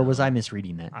don't or know. was I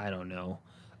misreading that? I don't know.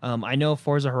 I know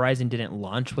Forza Horizon didn't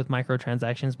launch with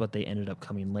microtransactions, but they ended up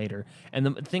coming later. And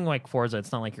the thing like Forza,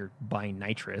 it's not like you're buying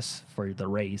nitrous for the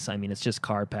race. I mean, it's just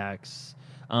car packs.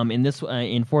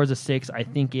 In Forza 6, I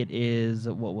think it is,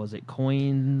 what was it,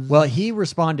 coins? Well, he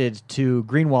responded to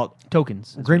Greenwald.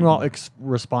 tokens. Greenwald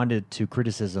responded to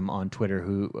criticism on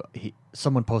Twitter.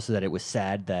 Someone posted that it was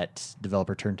sad that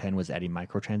developer Turn 10 was adding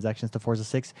microtransactions to Forza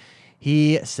 6.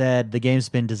 He said the game's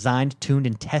been designed, tuned,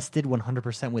 and tested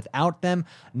 100% without them.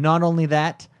 Not only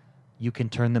that, you can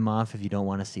turn them off if you don't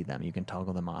want to see them. You can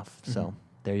toggle them off. So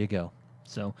there you go.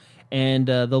 So, and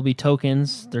there'll be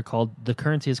tokens. The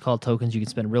currency is called tokens. You can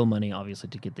spend real money, obviously,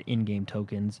 to get the in-game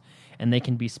tokens, and they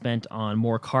can be spent on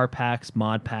more car packs,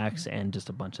 mod packs, and just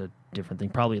a bunch of different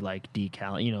things. Probably like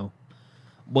decal. You know,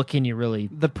 what can you really?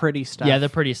 The pretty stuff. Yeah, the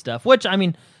pretty stuff. Which, I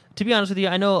mean, to be honest with you,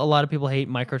 I know a lot of people hate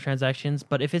microtransactions,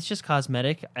 but if it's just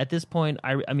cosmetic, at this point,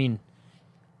 I mean,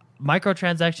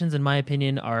 microtransactions, in my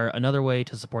opinion, are another way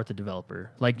to support the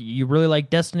developer. Like, you really like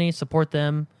Destiny, support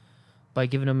them by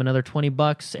giving them another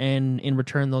 $20, and in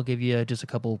return, they'll give you just a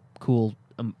couple cool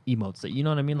emotes. That, you know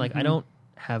what I mean? Like, I don't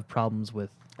have problems with.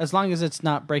 As long as it's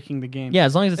not breaking the game. Yeah,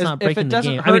 as long as it's If not it breaking the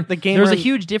doesn't game. hurt I mean, the gamer- there's a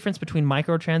huge difference between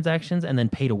microtransactions and then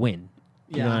pay to win.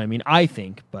 You know Yeah. what I mean? I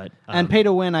think, but And pay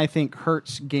to win, I think,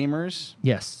 hurts gamers.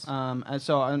 yes, And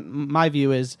so my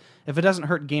view is if it doesn't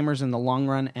hurt gamers in the long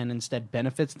run and instead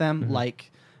benefits them,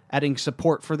 like adding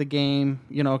support for the game,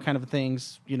 you know, kind of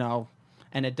things, you know,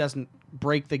 and it doesn't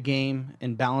break the game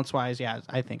and balance wise, yeah,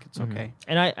 I think it's okay.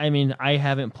 And I mean, I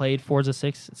haven't played Forza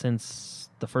 6 since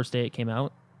the first day it came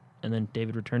out, and then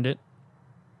David returned it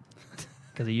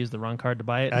because he used the wrong card to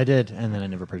buy it. I did, and then I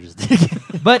never purchased it.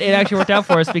 But it actually worked out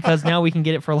for us because now we can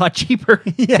get it for a lot cheaper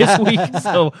this week.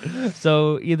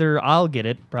 So either I'll get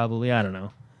it, probably, I don't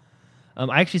know.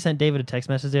 I actually sent David a text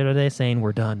message the other day saying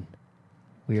we're done.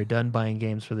 We are done buying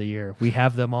games for the year. We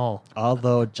have them all.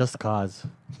 Although Just Cause.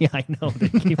 Yeah, I know.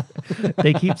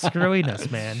 They keep screwing us,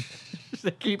 man.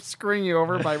 They keep screwing you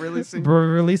over by releasing. We're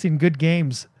releasing good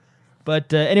games.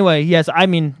 But anyway, yes, I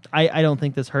mean, I don't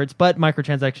think this hurts, but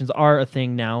microtransactions are a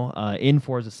thing now in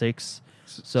Forza 6.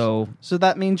 So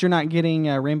that means you're not getting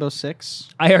Rainbow Six?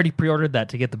 I already pre-ordered that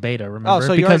to get the beta, remember? Oh,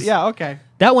 so because yeah, okay.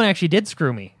 that one actually did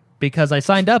screw me because I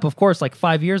signed up, of course, like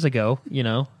 5 years ago,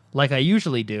 like I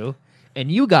usually do,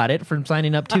 and you got it from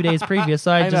signing up 2 days previous,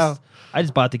 so I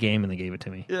just bought the game and they gave it to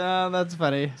me. Yeah, that's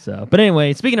funny. So, but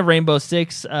anyway, speaking of Rainbow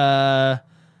Six,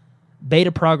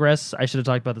 beta progress, I should have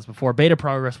talked about this before. Beta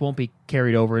progress won't be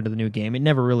carried over into the new game. It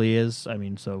never really is. I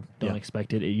mean, so don't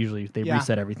expect it. Usually they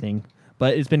reset everything.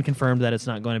 But it's been confirmed that it's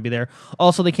not going to be there.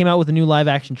 Also, they came out with a new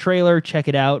live-action trailer. Check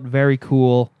it out. Very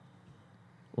cool.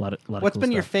 A lot of What's cool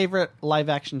been your stuff. favorite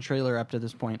live-action trailer up to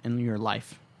this point in your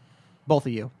life? Both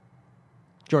of you.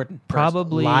 Jordan.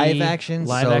 Probably Live action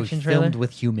trailer. filmed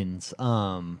with humans.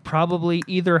 Probably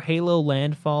either Halo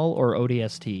Landfall or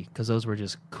ODST, because those were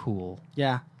just cool.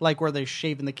 Yeah, like where they're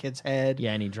shaving the kid's head.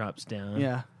 Yeah, and he drops down.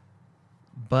 Yeah.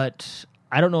 But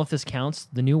I don't know if this counts.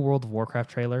 The new World of Warcraft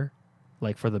trailer,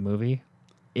 like for the movie,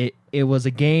 it was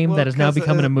a game Well, that is now 'cause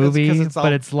becoming a it's movie, 'cause it's all-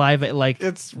 but it's live. Like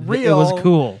It's It real. was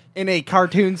cool. In a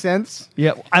cartoon sense.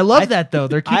 Yeah, I love that though.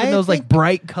 They're keeping I those like think-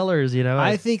 bright colors.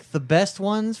 I think the best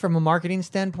ones from a marketing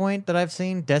standpoint that I've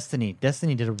seen, Destiny.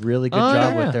 Destiny did a really good Oh,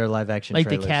 job yeah. with their live action like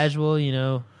trailers. the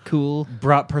casual, cool.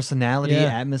 Brought personality,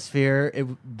 Yeah. atmosphere.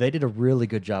 They did a really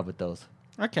good job with those.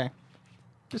 Okay.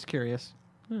 Just curious.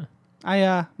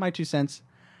 Yeah. My 2 cents.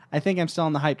 I think I'm still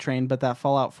on the hype train, but that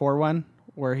Fallout 4 one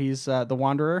where he's the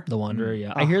Wanderer. The Wanderer.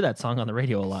 Yeah, I hear that song on the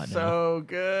radio a lot now. So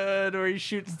good, where he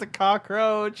shoots the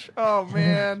cockroach. Oh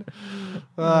man,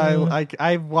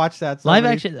 I've watched that. So Live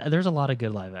many- action. There's a lot of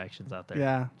good live actions out there.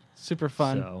 Yeah, super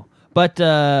fun. So, but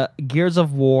Gears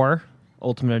of War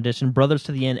Ultimate Edition, Brothers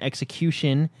to the End,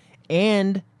 Execution,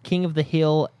 and King of the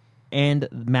Hill and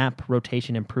map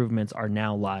rotation improvements are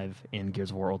now live in Gears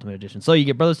of War Ultimate Edition. So you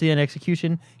get Brothers to the End,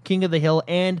 Execution, King of the Hill,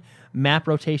 and map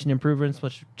rotation improvements,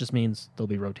 which just means they'll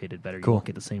be rotated better. You Cool. won't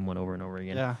get the same one over and over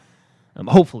again. Yeah,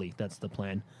 Hopefully, that's the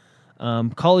plan.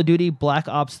 Call of Duty Black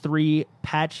Ops 3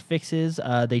 patch fixes.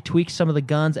 They tweaked some of the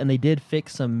guns, and they did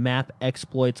fix some map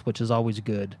exploits, which is always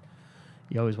good.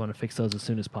 You always want to fix those as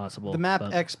soon as possible. the map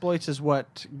but- exploits is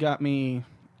what got me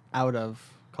out of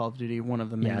Call of Duty. One of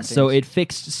the main Yeah, things. so it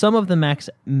fixed some of the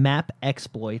map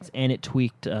exploits, and it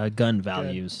tweaked gun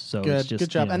values. So good, it's just good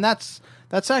job. you know, And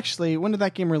that's actually, when did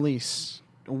that game release?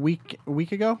 A week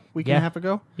ago, and Yeah. a half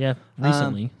ago. yeah,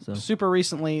 recently. so Super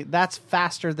recently. That's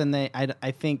faster than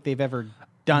I think they've ever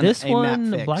done. this a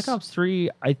one, map fix. Black Ops 3,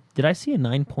 did I see a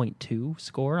 9.2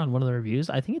 score on one of the reviews?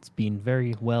 I think it's been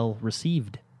very well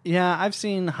received. Yeah, I've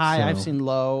seen high. So- I've seen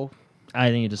low. I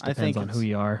think it just I depends think on it's- who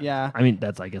you are. yeah. I mean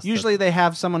that's I guess Usually they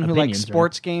have someone who likes opinions, right?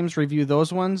 sports games review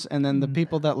those ones, and then the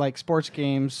people that like sports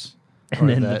games and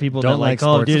then the that people don't that like like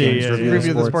Call of sports Duty games yeah,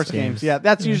 review the sports sports games. games. Yeah,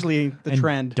 that's usually the And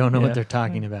trend. Don't know Yeah. what they're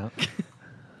talking about.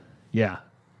 Yeah,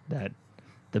 that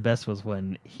the best was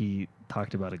when he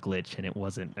talked about a glitch and it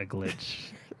wasn't a glitch.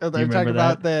 Oh, Do you they're talking remember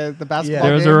about the basketball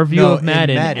There was game? a review No, of in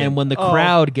Madden, Madden. and when the Oh.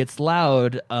 crowd gets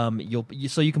loud,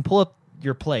 so you can pull up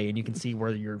your play and you can see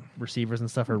where your receivers and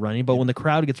stuff are running. But when the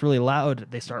crowd gets really loud,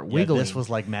 they start wiggling. This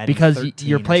was like Madden because 13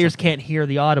 your or players something. can't hear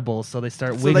the audibles, so they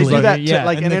start So they wiggling. do that to, yeah,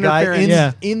 like, And an the guy interference.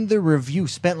 Yeah. in the review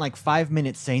spent like 5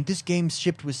 minutes saying this game's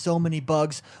shipped with so many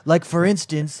bugs. Like for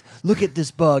instance, look at this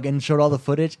bug, and showed all the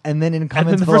footage. And then in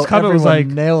comments the below, first comment was everyone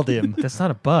like- nailed him. that's not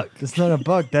a bug. It's not a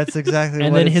bug. That's exactly.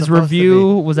 And what then it's his supposed to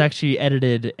review was actually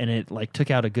edited, and it like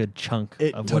took out a good chunk be.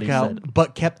 It of what took he out, said.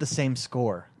 but kept the same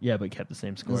score. Yeah, but kept the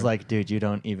same It score. was like, dude, you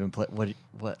don't even play.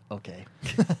 What? Okay.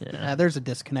 Yeah, there's a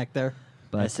disconnect there.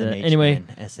 but SMH, anyway,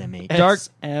 man. SMH. Dark-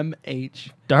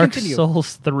 SMH. Dark Continue.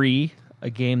 Souls 3,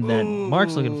 a game that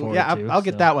Mark's looking forward Yeah, to. I'll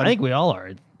get that one. I think we all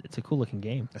are. It's a cool looking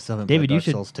game. I still haven't David, played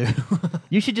you Dark should- Souls 2.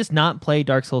 You should just not play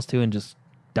Dark Souls 2 and just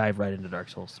dive right into Dark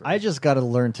Souls 3. I just got to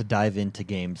learn to dive into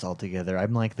games altogether.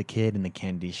 I'm like the kid in the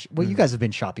candy. Well, you guys have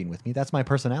been shopping with me. That's my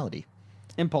personality.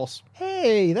 Impulse.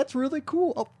 Hey, that's really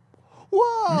cool. Oh,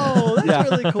 whoa, that's Yeah.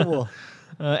 really cool.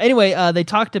 Anyway, they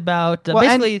talked about Well,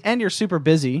 basically. and you're super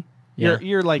busy. Yeah.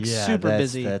 You're like Yeah, super that's,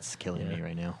 busy. That's killing me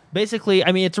right now. Basically,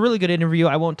 I mean, it's a really good interview.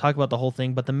 I won't talk about the whole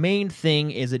thing, but the main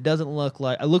thing is it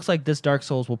looks like this Dark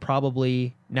Souls will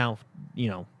probably now,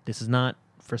 this is not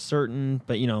for certain,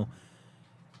 but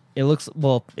it looks it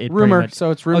Rumor, pretty much,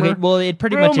 so it's rumor? Okay, well, it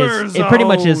pretty Rumor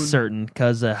much is zone. certain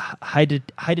because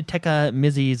Hidetaka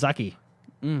Mizuzaki.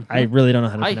 Mhm. I really don't know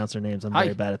how to Hi. pronounce their names. I'm Hi.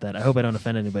 very bad at that. I hope I don't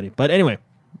offend anybody. But anyway,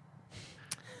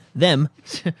 them,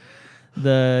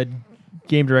 the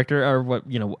game director, or what,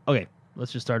 okay,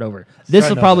 let's just start over. This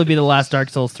will probably be the last Dark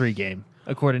Souls 3 game,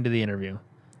 according to the interview.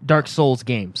 Dark Souls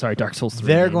game. Sorry, Dark Souls 3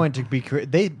 They're game. going to be.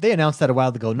 They announced that a while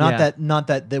ago. Not Yeah.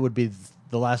 that they would be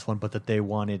the last one, but that they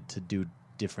wanted to do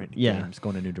different games, go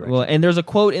in a new direction. Well, and there's a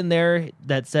quote in there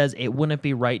that says it wouldn't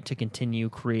be right to continue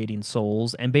creating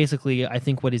Souls. And basically, I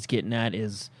think what he's getting at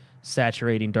is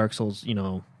saturating Dark Souls,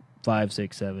 5,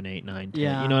 6, 7, 8, 9, 10.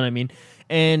 Yeah. You know what I mean?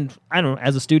 And I don't know,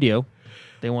 as a studio,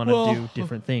 they want to Well, do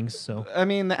different things. So I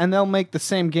mean, and they'll make the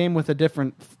same game with a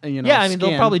different, yeah, I mean, they'll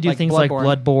skin, probably do things like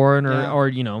Bloodborne Yeah.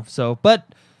 or so. But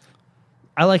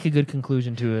I like a good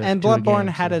conclusion to it. And Bloodborne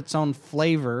had its own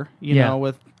flavor, Yeah.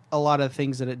 with a lot of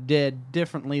things that it did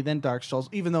differently than Dark Souls,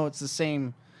 even though it's the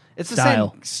same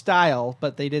Style. same style,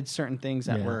 but they did certain things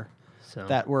that Yeah. were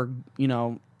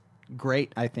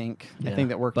great. I think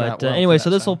that worked but, out. Well anyway, for so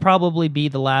that this will style. probably be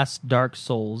the last Dark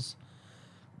Souls,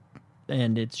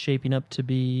 and it's shaping up to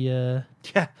be.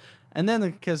 Yeah, and then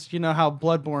because how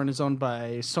Bloodborne is owned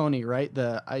by Sony, right?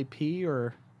 The IP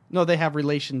or no, they have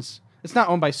relations. It's not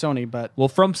owned by Sony, but Well,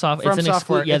 From Software, From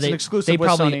Software, it's an exclusive They with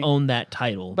probably Sony. own that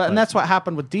title, and that's what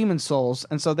happened with Demon Souls,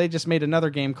 and so they just made another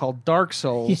game called Dark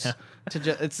Souls. Yeah.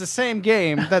 It's the same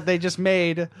game that they just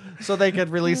made so they could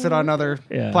release it on other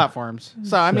Yeah. platforms.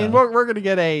 So I mean, we're gonna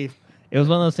get a It was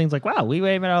one of those things like, wow, we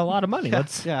made a lot of money.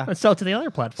 Yeah, Let's sell it to the other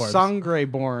platforms.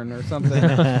 Sangreborn or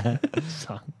something.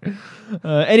 Song.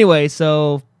 Anyway,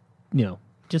 so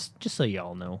just so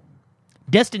y'all know,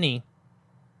 Destiny,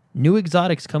 new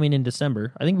exotics coming in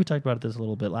December. I think we talked about this a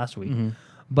little bit last week,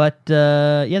 but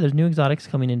there's new exotics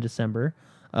coming in December.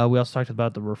 We also talked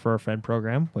about the Refer a Friend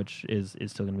program, which is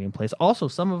still going to be in place. Also,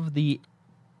 some of the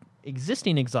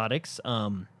existing exotics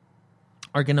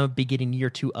are going to be getting year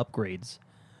 2 upgrades.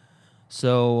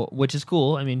 So, which is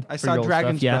cool. I mean, I for saw your old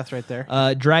Dragon's stuff, yeah. Breath right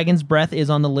there. Dragon's Breath is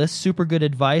on the list. Super good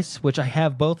advice, which I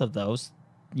have both of those.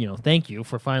 Thank you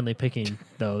for finally picking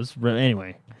those.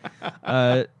 Anyway,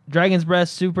 Dragon's Breath,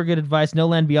 super good advice. No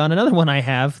Land Beyond, another one I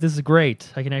have. This is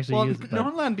great. I can actually use it. No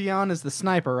Land Beyond is the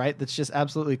sniper, right? That's just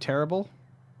absolutely terrible.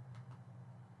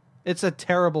 It's a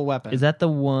terrible weapon. Is that the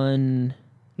one?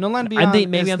 No Land Beyond? I'm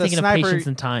thinking is the of sniper, Patience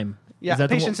and Time. Yeah, Is that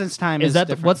the Patience one- and Time Is is that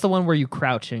different. what's the one where you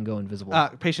crouch and go invisible?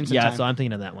 Patience and yeah, Time? so I'm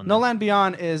thinking of that one. No then. Land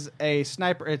Beyond is a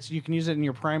sniper. You can use it in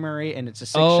your primary, and it's a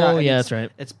 6 Oh, shot. and yeah, it's- that's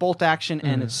right. It's bolt action,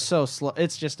 and it's so slow.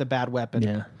 It's just a bad weapon.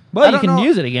 Yeah, I but you don't can know-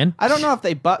 use it again. I don't know if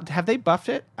they have they buffed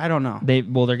it. I don't know.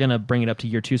 They're gonna bring it up to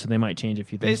year 2, so they might change a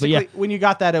few things. Basically, But yeah, when you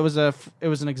got that, it was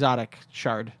an exotic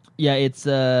shard. yeah, it's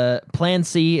Plan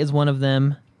C is one of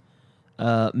them.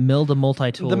 Milda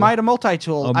multi-tool. The Mida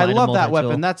multi-tool. Oh, I Mida love that multi-tool.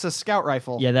 weapon. That's a scout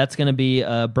rifle. Yeah, that's going to be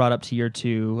brought up to year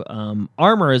 2.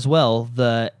 Armor as well.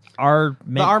 The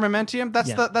Armamentium. That's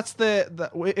Yeah.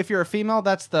 the if you're a female,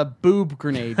 that's the boob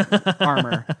grenade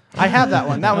armor. I have that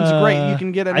one. That one's great. You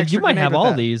can get an extra You might grenade have with all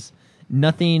that. these.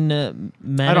 Nothing.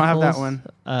 Manacles, I don't have that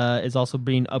one. Is also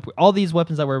being up. All these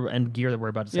weapons and gear that we're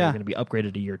about to say Yeah. are going to be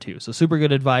upgraded to year 2. So super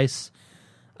good advice.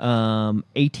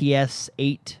 ATS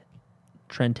 8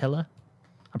 Trentella.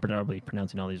 I'm probably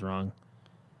pronouncing all these wrong.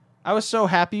 I was so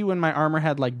happy when my armor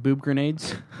had like boob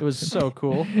grenades. It was so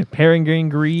cool. Peregrine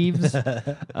Greaves.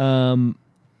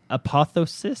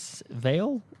 Apotheosis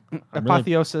Veil.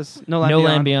 Apotheosis. No No Land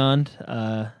Land Beyond.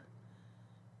 Beyond.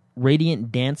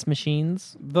 Radiant Dance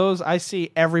Machines. Those I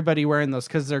see everybody wearing those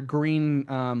because they're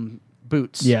green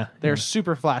boots. Yeah, they're yeah.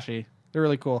 super flashy. They're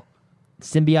really cool.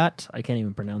 Symbiote. I can't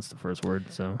even pronounce the first word.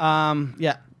 So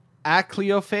Yeah,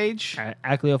 Acleophage,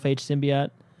 Acleophage Symbiote.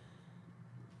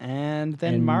 and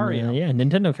then And, Mario. yeah,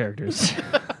 Nintendo characters.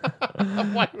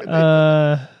 Why would they-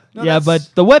 No, yeah, that's-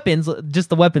 but the weapons, just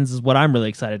the weapons is what I'm really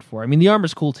excited for. I mean, the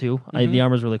armor's cool too. Mm-hmm. The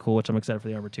armor's really cool, which I'm excited for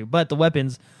the armor too. But the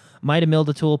weapons, Mida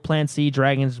Milda Tool, Plan C,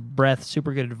 Dragon's Breath,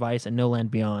 super good advice, and No Land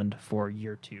Beyond for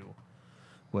year 2.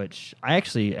 Which I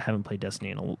actually haven't played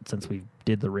Destiny since we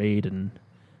did the raid, and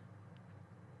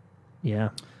yeah,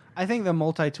 I think the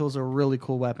multi-tool's a really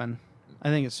cool weapon. I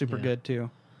think it's super Yeah. good too.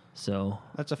 so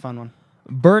That's a fun one.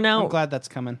 Burnout I'm glad that's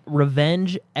coming.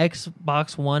 Revenge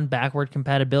Xbox One backward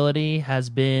compatibility has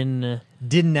been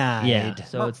Denied. yeah,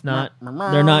 so it's not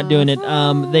they're not doing it.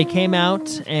 They came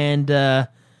out and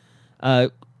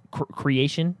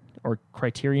Creation or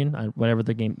Criterion, whatever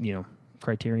the game,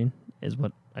 Criterion is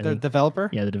what I The think. developer?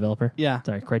 Yeah, the developer. Yeah.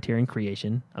 Sorry, Criterion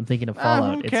Creation. I'm thinking of Ah,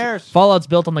 Fallout. who cares? Fallout's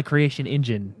built on the Creation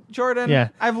engine. Jordan, Yeah.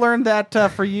 I've learned that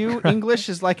for you, English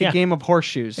is like Yeah. a game of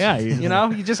horseshoes. Yeah, you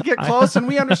know, you just get close and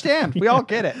we understand. We all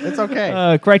get it. It's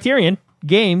okay. Criterion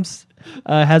Games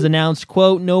has announced,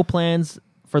 quote, no plans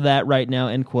for that right now,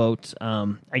 end quote.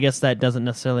 I guess that doesn't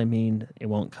necessarily mean it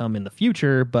won't come in the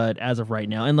future, but as of right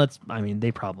now, and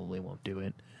they probably won't do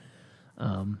it.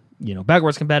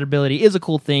 Backwards compatibility is a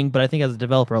cool thing, but I think as a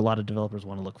developer, a lot of developers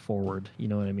want to look forward. You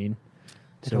know what I mean?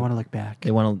 They don't want to look back.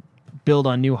 They want to build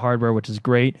on new hardware, which is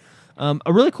great. A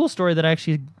really cool story that I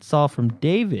actually saw from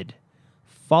David.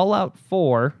 Fallout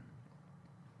 4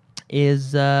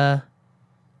 is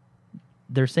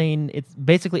they're saying it's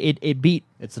basically it beat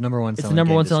It's the number one. it's the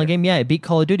number one selling game. Yeah, it beat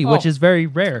Call of Duty, which Oh. is very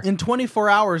rare. In 24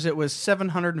 hours, it was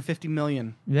 750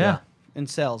 million Yeah. in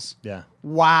sales. Yeah,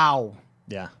 Wow.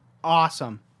 yeah,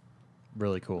 Awesome.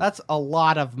 really cool. That's a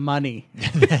lot of money.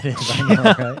 That is, I know,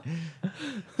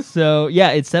 right? So yeah,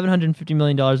 it's $750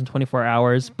 million in 24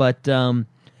 hours. But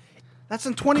That's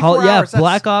in 24 hours. That's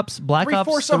Black Ops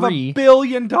three-fourths of $3. $1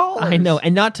 billion. I know,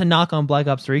 and not to knock on Black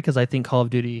Ops 3 because I think Call of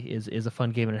Duty is a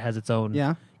fun game and it has its own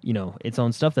its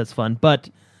own stuff that's fun. But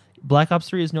Black Ops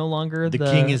 3 is no longer The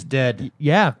king is dead.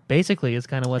 Yeah, basically, it's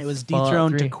kind of what It was Fallout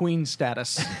dethroned 3. to queen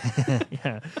status.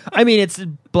 Yeah, I mean, it's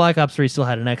Black Ops 3 still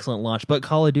had an excellent launch, but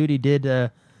Call of Duty did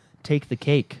take the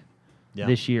cake Yeah.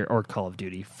 this year, or Call of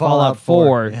Duty, Fallout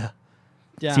 4. Yeah.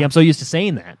 Yeah. See, I'm so used to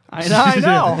saying that. I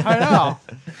know.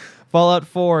 Fallout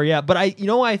 4, yeah, but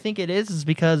why I think it is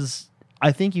because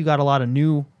I think you got a lot of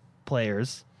new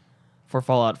players for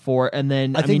Fallout 4, and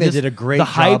then I think they did a great the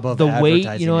hype, job of the weight. You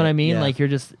advertising know what it, I mean? yeah. Like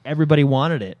everybody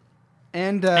wanted it,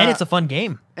 And and it's a fun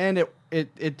game. and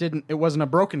it wasn't a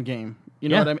broken game. You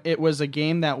know Yeah. what I mean? It was a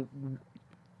game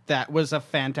that was a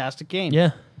fantastic game.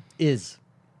 Yeah, Is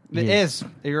It is.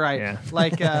 You're right. Yeah.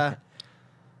 Like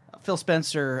Phil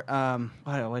Spencer,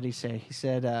 what did he say? He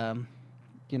said,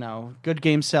 good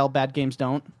games sell, bad games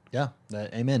don't. yeah.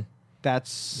 Amen.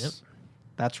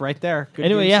 That's right there. Good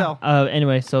anyway, games yeah. sell.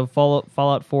 Anyway, so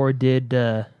Fallout 4 did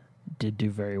do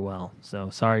very well. So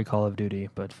sorry, Call of Duty,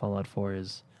 but Fallout 4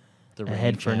 is The ahead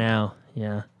reigning for champ. now.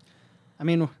 Yeah. I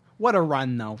mean, what a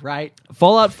run though, right?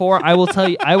 Fallout 4, I will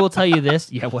tell you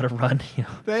this. Yeah, what a run.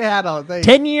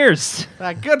 10 years.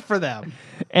 Good for them.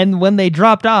 And when they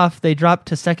dropped off, they dropped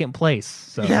to second place.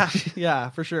 So Yeah,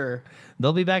 for sure.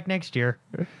 they'll be back next year.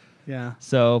 Yeah.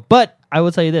 So, but I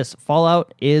will tell you this,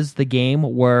 Fallout is the game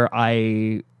where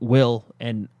I will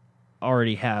and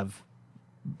already have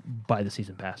buy the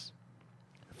season pass.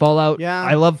 Fallout, Yeah.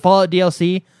 I love Fallout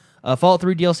DLC. Fallout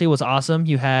 3 DLC was awesome.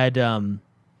 You had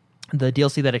the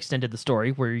DLC that extended the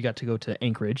story where you got to go to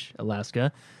Anchorage,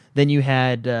 Alaska. Then you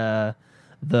had the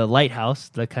lighthouse,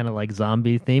 the kind of like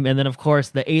zombie theme. And then, of course,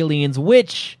 the aliens,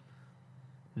 which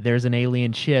there's an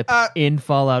alien ship in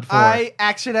Fallout 4. I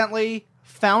accidentally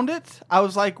found it. I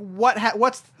was like,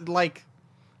 what's like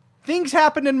things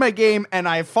happened in my game and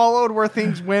I followed where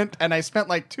things went and I spent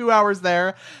like 2 hours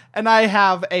there and I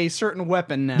have a certain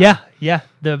weapon now. Yeah,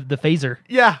 the phaser.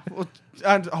 Yeah. Well,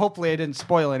 and hopefully I didn't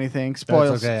spoil anything.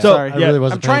 Spoils. okay. So, Sorry. I really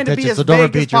wasn't I'm trying to paying be attention, as so don't vague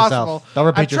as repeat yourself. possible. Don't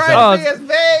repeat I'm yourself. trying to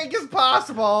be as vague as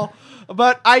possible.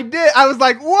 But I did. I was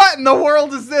like, what in the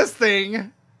world is this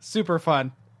thing? Super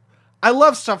fun. I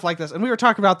love stuff like this. And we were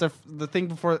talking about the thing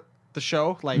before the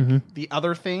show, like the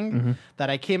other thing that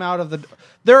I came out of the.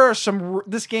 There are some.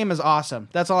 This game is awesome.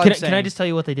 That's all I'm saying. Can I just tell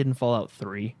you what they did in Fallout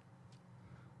 3?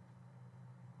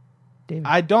 David.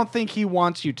 I don't think he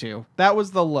wants you to. That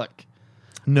was the look.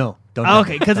 No, don't.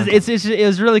 Okay, because it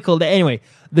was really cool. Anyway,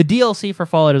 the DLC for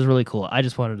Fallout is really cool. I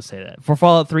just wanted to say that for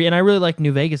Fallout 3, and I really like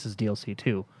New Vegas' DLC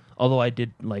too. Although I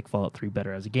did like Fallout 3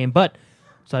 better as a game, but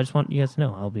so I just want you guys to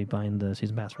know I'll be buying the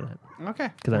season pass for that Okay.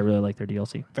 because I really like their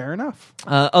DLC. Fair enough.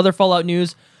 Other Fallout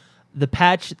news: a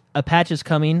patch is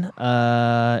coming.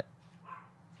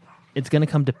 It's going to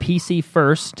come to PC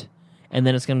first, and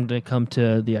then it's going to come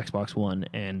to the Xbox One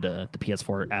and the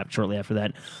PS4 app shortly after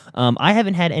that. I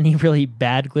haven't had any really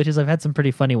bad glitches. I've had some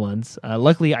pretty funny ones.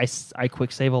 Luckily, I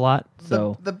quick save a lot,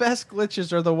 so The best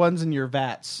glitches are the ones in your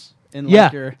VATs. In yeah.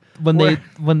 like your,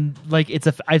 When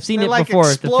I've seen they it like before.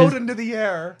 explode into the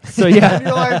air. So yeah. And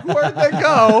you're like, where'd they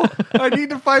go? I need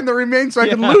to find the remains so I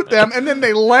can loot them. And then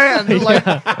they land like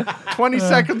 20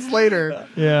 seconds later.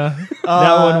 Yeah,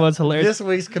 that one was hilarious. This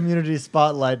week's community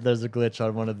spotlight. There's a glitch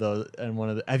on one of those, and one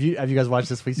of the. Have you guys watched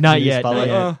this week's Not community yet, spotlight?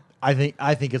 not yet.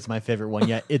 I think it's my favorite one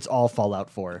yet. It's all Fallout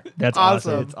 4. That's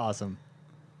Awesome. awesome. It's awesome.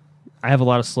 I have a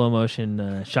lot of slow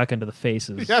motion shotgun to the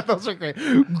faces, Yeah, those are great.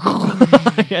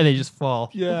 and they just fall.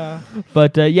 Yeah.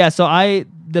 But so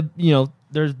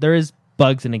there is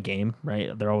bugs in a game,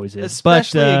 right? There always is,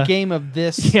 Especially but, a game of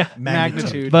this yeah.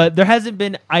 magnitude. But there hasn't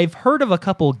been. I've heard of a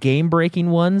couple game-breaking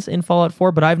ones in Fallout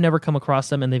 4, but I've never come across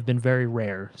them, and they've been very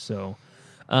rare. So,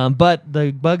 but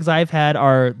the bugs I've had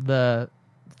are the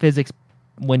physics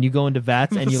when you go into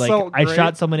VATS and you like. So I great.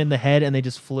 shot someone in the head and they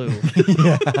just flew.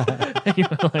 And you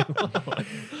were like, whoa.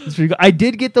 It's pretty good. I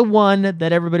did get the one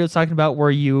that everybody was talking about where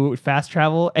you fast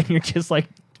travel and you're just like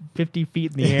 50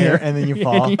 feet in the air, and then you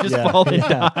fall. and you just Yeah. fall and Yeah.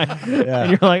 die, Yeah. and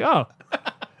you're like, oh.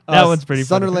 That one's pretty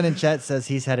funny. Sunderland in chat says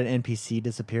he's had an NPC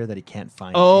disappear that he can't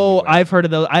find. Oh, anywhere. I've heard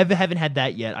of those. I haven't had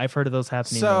that yet. I've heard of those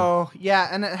happening. though. So yeah,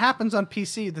 and it happens on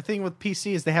PC. The thing with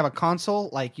PC is they have a console.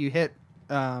 Like you hit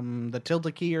the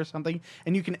tilde key or something,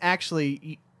 and you can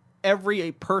actually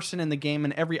every person in the game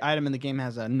and every item in the game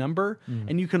has a number,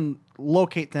 and you can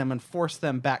locate them and force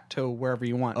them back to wherever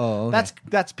you want. Oh, okay.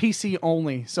 That's PC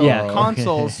only. So Yeah.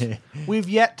 consoles, we've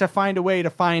yet to find a way to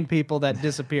find people that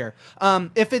disappear.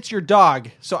 If it's your dog,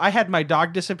 so I had my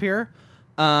dog disappear.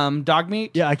 Dog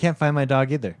meat. Yeah, I can't find my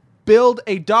dog either. Build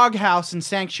a dog house in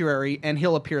Sanctuary, and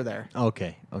he'll appear there.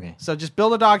 Okay. So just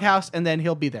build a dog house, and then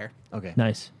he'll be there. Okay.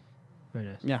 Nice. Very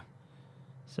nice. Yeah,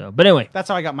 So, but anyway, that's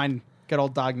how I got mine. Good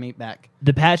old dog meat back.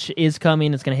 the patch is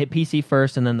coming. It's going to hit PC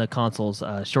first and then the consoles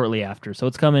shortly after. So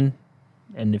it's coming.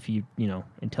 And if you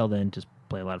until then, just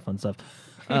play a lot of fun stuff.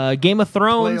 Game of Play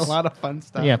Thrones. a lot of fun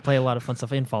stuff. Yeah, play a lot of fun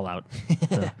stuff in Fallout.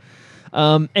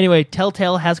 So. Anyway,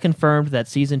 Telltale has confirmed that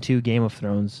Season 2 Game of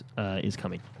Thrones is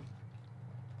coming.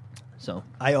 So,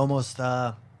 I almost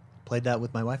played that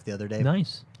with my wife the other day.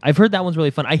 nice. I've heard that one's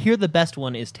really fun. I hear the best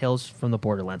one is Tales from the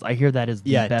Borderlands. I hear that is the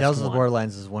Yeah, best Tales of one. the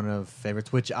Borderlands is one of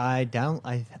favorites, which I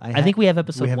think we have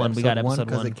episode 1. We got episode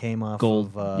because 1. it came off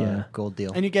Gold, of yeah. Gold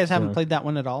Deal. And you guys haven't Yeah. played that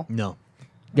one at all? No,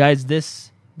 Guys, this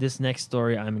next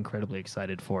story I'm incredibly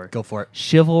excited for. go for it.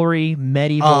 Chivalry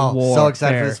Medieval Oh, War so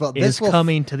excited for this. Well, is this will-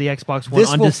 coming to the Xbox One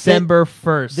this on will December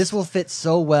 1st. This will fit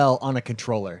so well on a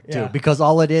controller too, Yeah. because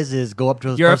all it is go up to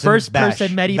a You're person, a first-person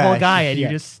bash, medieval bash. guy, and Yeah.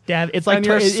 you just stab. It's like And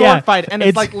you're a tur- sword yeah, fight, and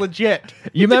it's like legit.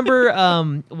 You remember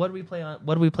what did we play on?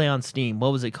 What did we play on Steam?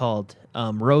 What was it called?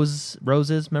 Roses.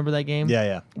 Remember that game?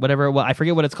 Yeah. Whatever. Well, I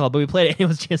forget what it's called, but we played it. And it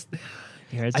was just.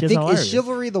 Yeah, it's I just think hilarious. is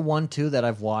Chivalry the one too that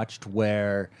I've watched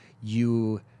where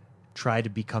you try to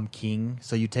become king,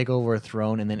 so you take over a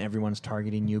throne, and then everyone's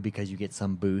targeting you because you get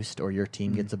some boost or your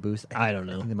team gets a boost. I don't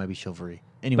know. I think that might be Chivalry.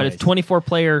 But Anyway, it's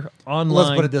 24-player online.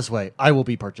 Let's put it this way: I will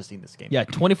be purchasing this game. Yeah,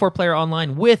 24-player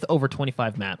online with over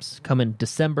 25 maps coming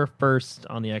December 1st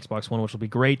on the Xbox One, which will be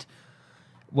great.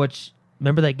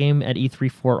 Remember that game at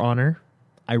E3 For Honor?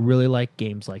 I really like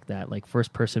games like that, like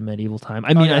first-person medieval time.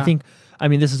 I mean, yeah. I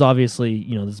mean, this is obviously,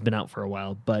 this has been out for a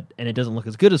while, and it doesn't look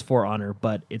as good as For Honor,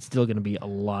 but it's still going to be a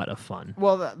lot of fun.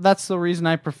 Well, that's the reason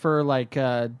I prefer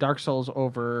Dark Souls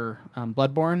over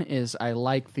Bloodborne. Is I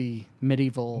like the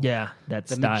medieval, Yeah, that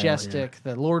the style. majestic,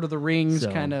 the Lord of the Rings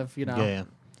So, kind of, Yeah.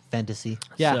 Fantasy,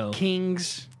 yeah, So-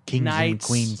 kings, kings knights, and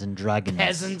queens and dragons,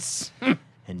 peasants,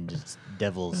 and just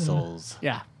devil's souls,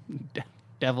 yeah,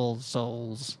 devil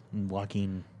souls. and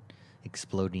walking,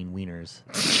 exploding wieners.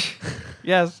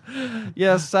 Yes.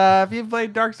 If you've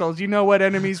played Dark Souls, you know what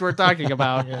enemies we're talking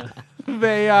about.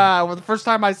 They, well, the first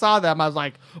time I saw them, I was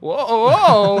like,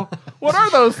 whoa, what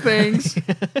are those things?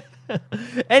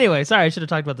 Anyway, sorry, I should have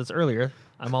talked about this earlier.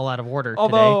 I'm all out of order today.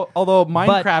 Although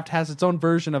Minecraft has its own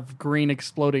version of green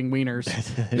exploding wieners.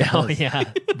 Oh yeah,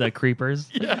 the creepers.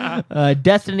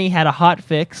 Destiny had a hot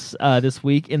fix this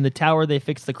week. In the tower, they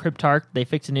fixed the cryptarch. They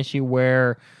fixed an issue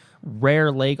where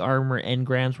rare leg armor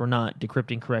engrams were not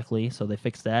decrypting correctly, so they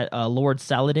fixed that. Lord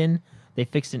Saladin, they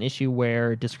fixed an issue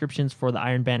where descriptions for the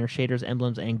Iron Banner shaders,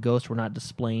 emblems, and ghosts were not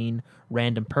displaying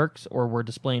random perks, or were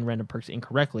displaying random perks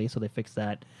incorrectly, so they fixed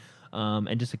that.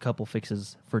 And just a couple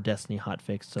fixes for Destiny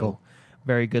hotfix, so Cool.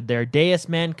 very good there. Deus Ex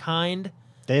Mankind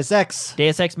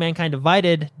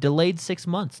Divided delayed 6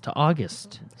 months to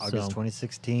August. August So,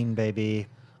 2016, baby.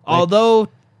 although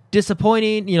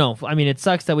disappointing, I mean, it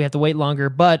sucks that we have to wait longer,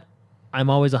 but I'm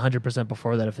always 100%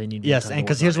 before that if they need. Yes, and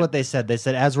because here's what they said. They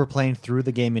said as we're playing through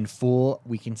the game in full,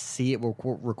 we can see it will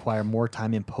require more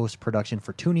time in post-production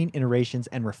for tuning, iterations,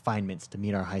 and refinements to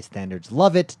meet our high standards.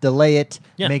 Love it, delay it,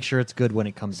 Yeah. make sure it's good when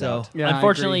it comes So out. Yeah, I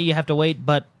unfortunately, agree. you have to wait,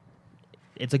 but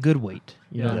it's a good wait.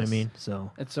 You know what I Yes. mean?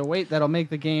 So It's a weight that'll make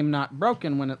the game not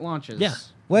broken when it launches. Yeah.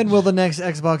 When will the next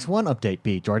Xbox One update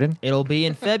be, Jordan? it'll be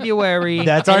in February.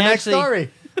 That's our And next actually,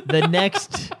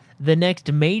 story. the next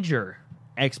major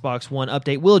Xbox One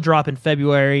update will drop in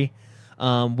February.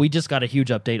 We just got a huge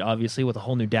update, obviously, with a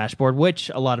whole new dashboard,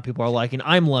 which a lot of people are liking.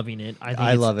 I'm loving it. I think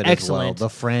I it's love it excellent. as well.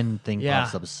 The friend thing Yeah.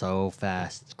 pops up so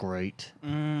fast. It's great.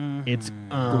 It's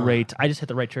great. I just hit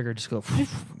the right trigger, just go.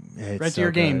 It's Right to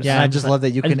your good. games. Yeah, And I I'm just just- love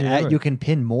that you I can didn't add, remember. you can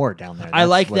pin more down there. I That's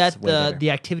like what's that way better.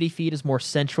 the activity feed is more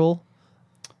central.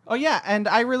 Oh yeah, and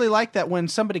I really like that when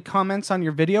somebody comments on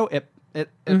your video,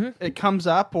 it comes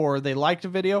up, or they liked a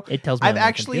video. It tells me I've on my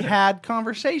actually computer. had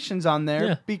conversations on there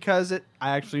Yeah. because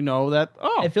I actually know that.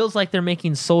 Oh, It feels like they're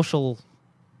making social,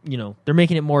 they're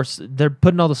making it more. They're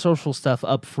putting all the social stuff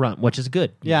up front, which is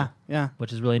good. you yeah, know, yeah.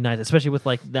 which is really nice, especially with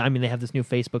they have this new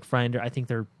Facebook Finder. I think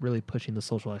they're really pushing the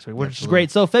social aspect, which is Absolutely.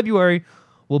 great. So February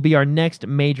will be our next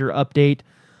major update.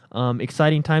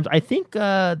 Exciting times. I think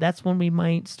that's when we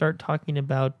might start talking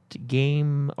about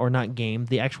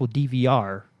the actual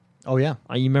DVR. Oh yeah.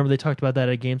 You remember they talked about that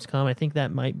at Gamescom? I think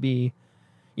that might be,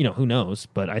 who knows?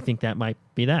 But I think that might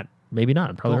be that. Maybe not.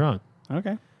 I'm probably Cool. wrong.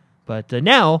 Okay. But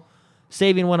now,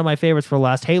 saving one of my favorites for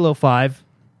last, Halo 5.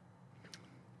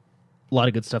 A lot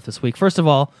of good stuff this week. First of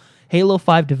all, Halo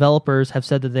 5 developers have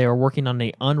said that they are working on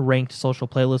an unranked social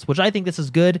playlist, which I think this is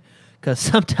good because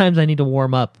sometimes I need to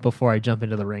warm up before I jump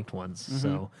into the ranked ones.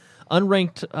 So,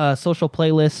 unranked social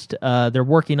playlist, they're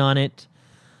working on it.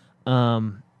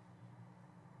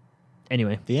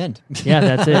 Anyway, The end. yeah,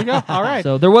 that's it. All right.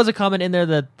 So there was a comment in there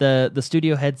that the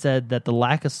studio head said that the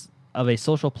lack of a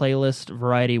social playlist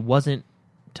variety wasn't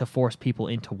to force people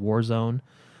into Warzone,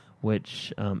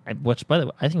 which by the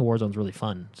way, I think Warzone's really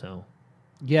fun.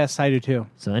 Yes, I do too.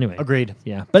 So anyway, Agreed.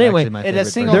 yeah. But anyway, Actually, my It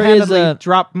has favorite There is single-handedly a-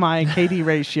 dropped my KD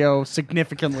ratio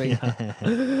significantly.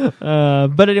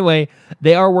 but anyway,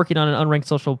 they are working on an unranked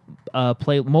social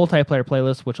multiplayer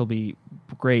playlist, which will be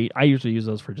great. I usually use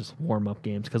those for just warm up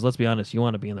games because let's be honest, you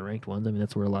want to be in the ranked ones. I mean,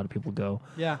 that's where a lot of people go.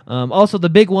 Yeah. Also, the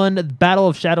big one, the Battle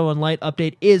of Shadow and Light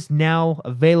update is now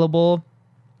available.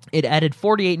 It added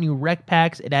 48 new rec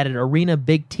packs. It added Arena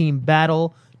Big Team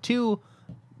Battle to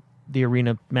the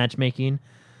Arena matchmaking.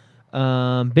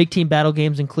 Big Team Battle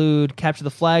games include Capture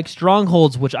the Flag,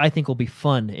 Strongholds, which I think will be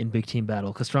fun in Big Team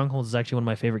Battle because Strongholds is actually one of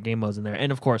my favorite game modes in there. And,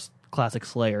 of course, Classic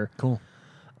Slayer. Cool.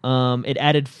 It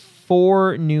added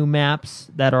 4 new maps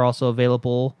that are also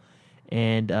available,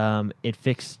 and it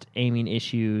fixed aiming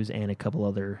issues and a couple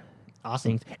other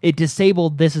Awesome. things. It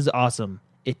disabled. This is awesome.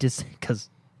 Because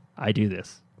I do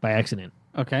this by accident.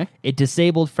 Okay. It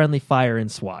disabled friendly fire in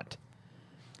SWAT.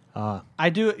 I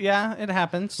do. Yeah, it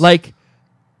happens. Like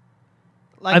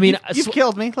Like, I mean, you've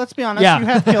killed me. Let's be honest. Yeah. You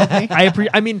have killed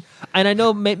me. I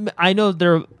know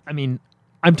there. I mean,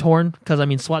 I'm torn because I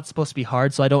mean SWAT's supposed to be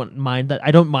hard, so I don't mind that. I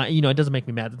don't mind. It doesn't make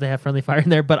me mad that they have friendly fire in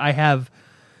there, but I have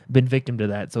been victim to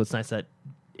that, so it's nice that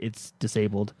it's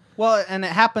disabled. Well, and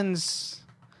it happens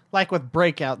like with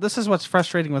Breakout. This is what's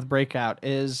frustrating with Breakout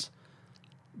is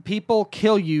people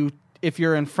kill you if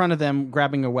you're in front of them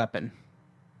grabbing a weapon.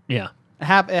 Yeah.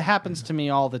 It happens to me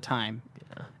all the time.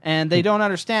 And they don't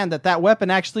understand that weapon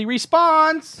actually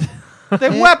respawns. The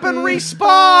weapon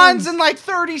respawns in like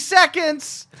 30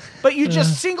 seconds. But you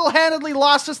just single-handedly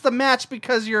lost us the match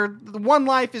because your one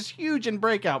life is huge in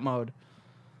Breakout mode.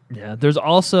 Yeah, there's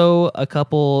also a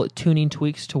couple tuning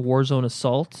tweaks to Warzone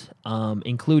Assault,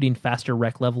 including faster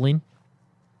rec leveling.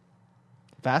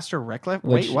 Faster rec level?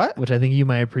 Which, Wait, what? Which I think you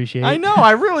might appreciate. I know.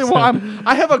 I really want.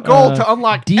 I have a goal to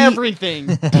unlock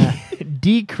everything.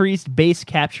 Decreased base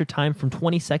capture time from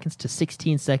 20 seconds to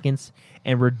 16 seconds,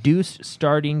 and reduced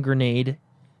starting grenade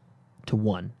to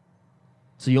 1.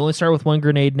 So you only start with 1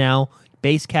 grenade now.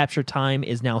 Base capture time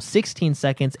is now 16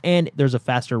 seconds, and there's a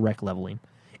faster rec leveling.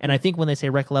 And I think when they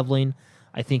say rec leveling,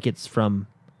 I think it's from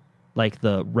like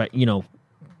the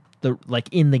like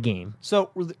in the game.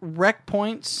 So rec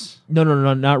points, No,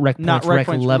 not rec points. not Rec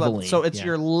points. leveling. So it's Yeah.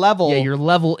 your level. Yeah, your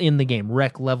level in the game.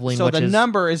 Rec leveling. so which the is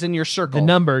number is in your circle. the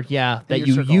number, yeah, that your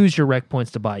you circle. use your rec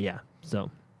points to buy. Yeah. So,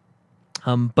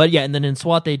 but yeah, and then in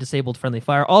SWAT they disabled friendly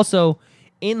fire. Also,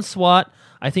 in SWAT,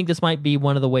 I think this might be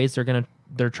one of the ways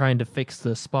they're trying to fix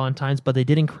the spawn times, but they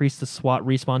did increase the SWAT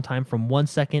respawn time from 1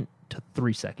 second to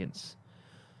 3 seconds.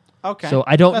 Okay. So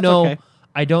I don't That's know. okay.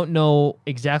 I don't know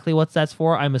exactly what that's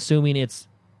for. I'm assuming it's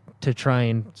to try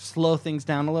and Slow things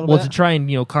down a little to bit. try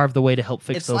and carve the way to help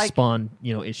fix It's those like spawn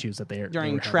issues that they are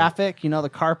During they were having. traffic, the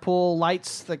carpool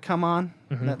lights that come on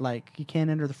that like you can't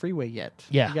enter the freeway yet.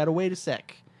 Yeah. You got to wait a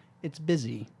sec. It's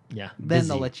busy. Yeah. Then Busy.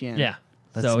 they'll let you in. Yeah.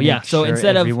 Let's So make yeah. So sure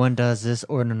instead of everyone does this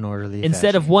or in an orderly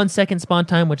Instead of fashion. 1 second spawn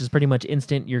time, which is pretty much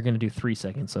instant, you're going to do 3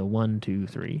 seconds. So 1, 2,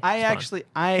 3.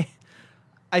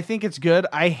 I think it's good.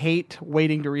 I hate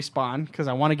waiting to respawn because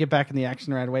I want to get back in the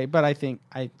action right away. But I think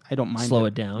I don't mind. Slow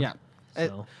it down. Yeah.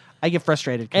 So. I get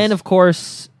frustrated. And of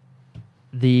course,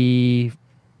 the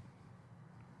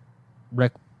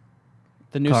rec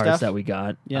the new cards stuff that we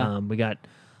got. Yeah. We got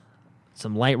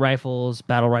some light rifles,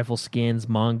 battle rifle skins,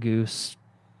 mongoose,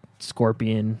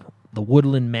 scorpion, the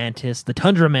Woodland Mantis, the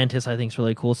Tundra Mantis. I think is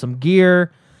really cool. Some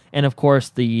gear, and of course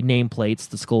the nameplates,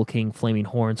 the Skull King Flaming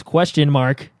Horns. Question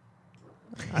mark.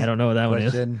 I don't know what that one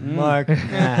is. Question mark.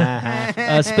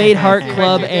 Spade, Heart,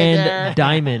 Club, and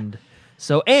Diamond.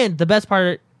 So, and the best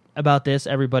part about this,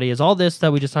 everybody, is all this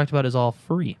that we just talked about is all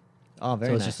free. Oh, very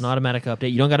So nice. it's just an automatic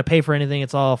update. You don't got to pay for anything.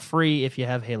 It's all free if you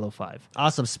have Halo 5.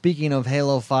 Awesome. Speaking of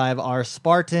Halo 5, our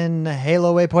Spartan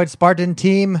Halo Waypoint Spartan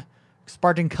team,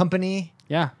 Spartan company,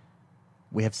 Yeah.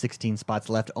 we have 16 spots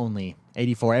left only.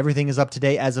 84. Everything is up to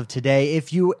date as of today.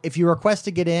 If you request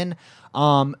to get in,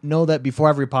 know that before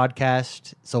every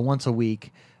podcast, so once a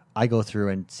week, I go through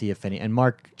and see if any, and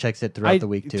Mark checks it throughout the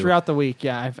week too. Throughout the week,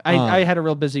 yeah. I had a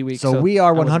real busy week. So we are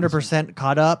I wasn't listening. 100%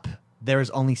 caught up. There's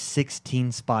only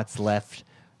 16 spots left.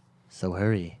 So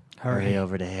hurry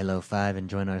over to Halo 5 and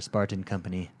join our Spartan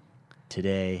company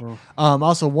today.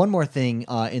 Also, one more thing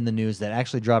in the news that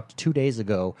actually dropped 2 days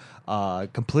ago,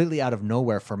 completely out of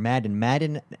nowhere for Madden.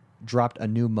 Madden dropped a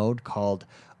new mode called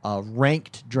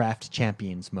Ranked Draft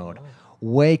Champions mode.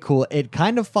 Way cool. It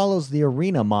kind of follows the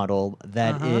arena model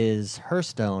that is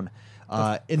Hearthstone.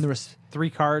 In the 3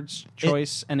 cards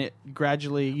choice, and it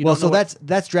gradually.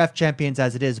 That's draft champions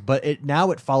as it is, but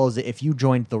now it follows it. If you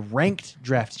joined the ranked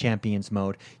draft champions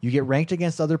mode, you get ranked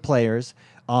against other players.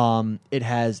 It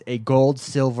has a gold,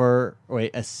 silver,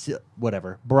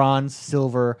 bronze,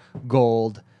 silver,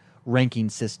 gold ranking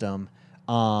system.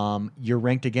 You're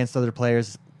ranked against other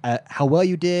players, how well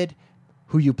you did,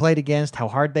 who you played against, how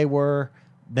hard they were,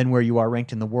 then where you are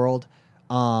ranked in the world.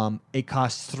 It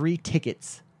costs 3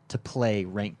 tickets to play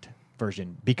ranked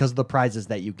version because of the prizes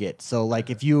that you get. So like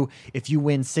if you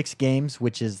win 6 games,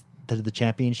 which is the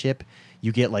championship,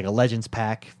 you get like a Legends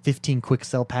pack, 15 quick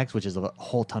sell packs, which is a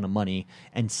whole ton of money,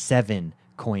 and 7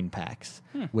 coin packs,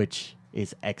 which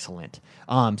is excellent.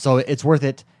 So it's worth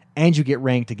it, and you get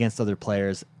ranked against other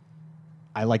players.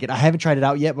 I like it. I haven't tried it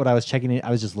out yet, but I was checking it.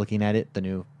 I was just looking at it. The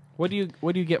new. What do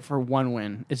you get for 1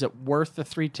 win? Is it worth the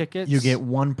 3 tickets? You get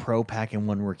 1 pro pack and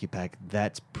 1 rookie pack.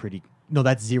 That's pretty. No,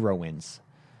 that's 0 wins.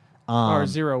 Or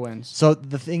 0 wins. So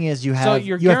the thing is, you have So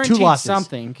you you're have 2 guaranteed losses.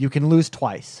 something. You can lose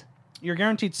twice. You're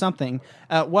guaranteed something.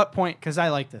 At what point? Because I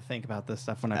like to think about this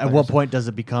stuff when I. At play what this. point does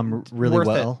it become really Worth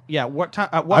well? It. Yeah. What time?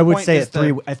 At what I would point say is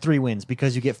at 3 wins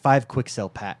because you get 5 quick sell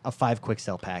pack, a 5 quick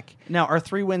sell pack. Now, are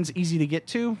 3 wins easy to get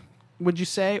to? Would you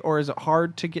say, or is it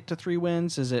hard to get to 3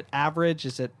 wins? Is it average?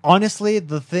 Is it Honestly,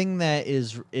 the thing that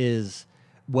is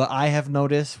what I have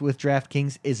noticed with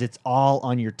DraftKings is it's all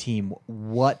on your team.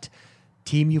 What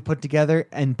team you put together,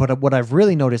 but what I've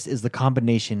really noticed is the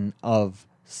combination of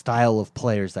style of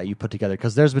players that you put together.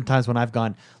 Because there's been times when I've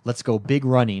gone, let's go big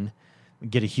running,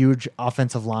 get a huge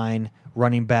offensive line,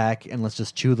 running back, and let's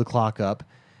just chew the clock up.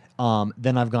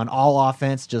 Then I've gone all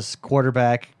offense, just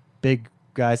quarterback, big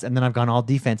guys, and then I've gone all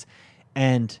defense.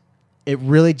 And it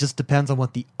really just depends on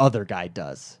what the other guy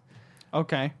does.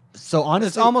 okay? So honestly,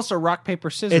 It's almost a rock paper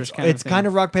scissors. it's kind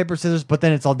of rock paper scissors, but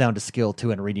then it's all down to skill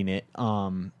too and reading it,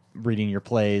 reading your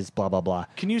plays, blah blah blah.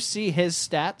 Can you see his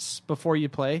stats before you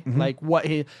play? Like what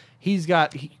he's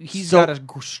got? He's So- got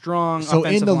a strong. So in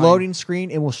offensive the line. loading screen,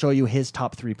 it will show you his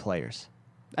top 3 players,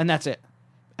 and that's it.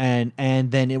 and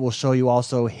then it will show you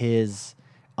also his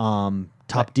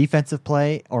top defensive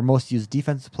play, or most used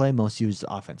defensive play, most used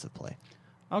offensive play.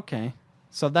 Okay,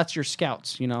 so that's your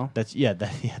scouts. You know, That's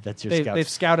that's your scouts. they've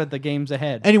scouted the games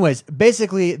ahead. Anyways,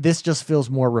 basically, this just feels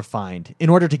more refined. In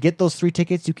order to get those 3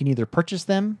 tickets, you can either purchase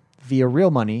them via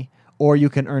real money, or you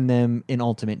can earn them in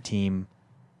Ultimate Team,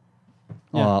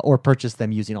 Yeah. or purchase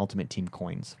them using Ultimate Team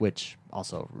coins, which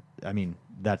also, I mean,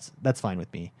 that's fine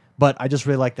with me. But I just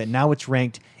really like that now it's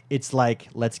ranked. It's like,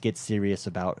 let's get serious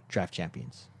about draft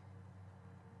champions.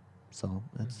 So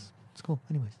it's cool.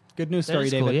 Anyways. Good news That story,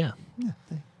 is David. cool, yeah.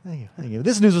 Thank you.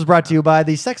 This news was brought to you by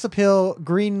the Sex Appeal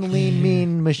Green Lean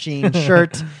Mean Machine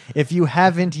shirt. If you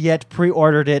haven't yet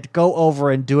pre-ordered it, go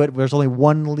over and do it. There's only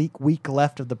 1 week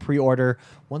left of the pre-order.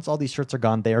 Once all these shirts are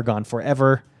gone, they are gone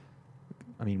forever.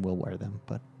 I mean, we'll wear them,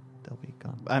 but they'll be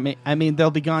gone. I mean, they'll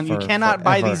be gone. You cannot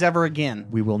buy these ever again.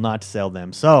 We will not sell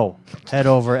them. So head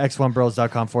over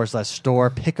x1bros.com/store.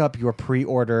 Pick up your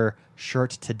pre-order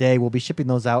shirt today. We'll be shipping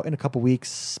those out in a couple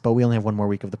weeks, but we only have 1 more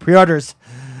week of the pre-orders.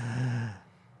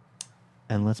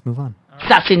 And let's move on.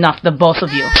 That's enough, the both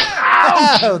of you.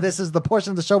 Oh, this is the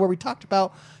portion of the show where we talk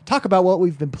about what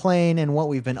we've been playing and what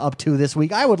we've been up to this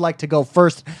week. I would like to go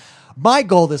first. My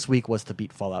goal this week was to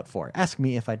beat Fallout 4. Ask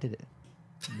me if I did it.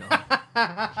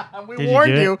 We Did you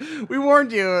warned do you. We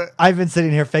warned you. I've been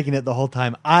sitting here faking it the whole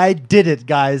time. I did it,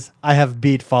 guys. I have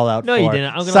beat Fallout 4. No, you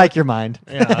didn't. I'm gonna Psych your mind.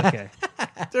 Yeah, okay.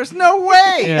 There's no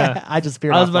way. Yeah. I just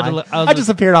appeared I was about to offline. look- I was I just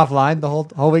appeared offline the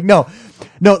whole week. No,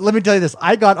 let me tell you this.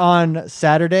 I got on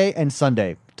Saturday and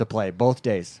Sunday to play both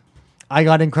days. I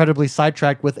got incredibly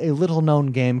sidetracked with a little-known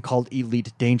game called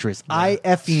Elite Dangerous. I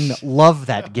effing love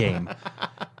that game.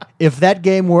 If that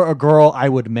game were a girl, I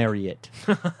would marry it.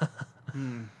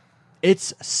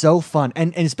 It's so fun.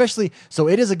 And especially, so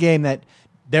it is a game that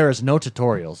there is no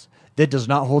tutorials. That does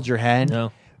not hold your hand.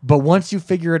 No. But once you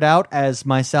figure it out, as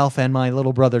myself and my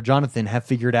little brother Jonathan have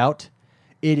figured out,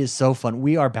 it is so fun.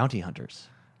 We are bounty hunters.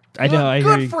 I know. I hear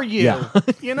Good you. for you. Yeah.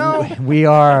 You know. We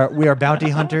are bounty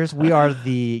hunters. We are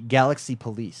the Galaxy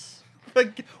Police.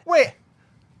 Wait.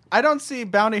 I don't see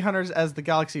bounty hunters as the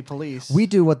Galaxy Police. We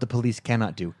do what the police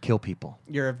cannot do: kill people.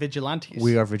 You're a vigilantes.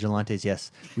 We are vigilantes. Yes,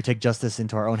 we take justice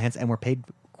into our own hands, and we're paid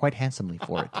quite handsomely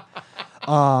for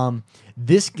it.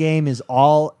 This game is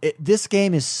this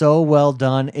game is so well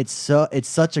done. It's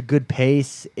such a good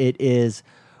pace. It is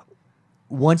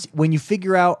when you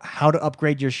figure out how to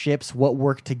upgrade your ships, what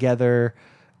work together,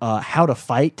 how to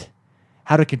fight,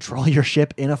 how to control your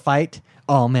ship in a fight.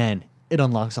 Oh man, it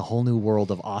unlocks a whole new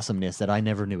world of awesomeness that I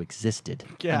never knew existed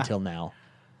until now.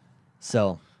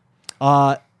 So,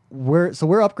 we're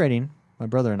upgrading, my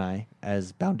brother and I,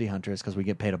 as bounty hunters because we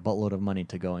get paid a buttload of money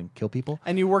to go and kill people.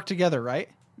 And you work together, right?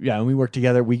 Yeah, and we work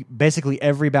together. We basically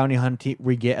every bounty hunt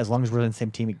we get, as long as we're in the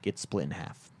same team, it gets split in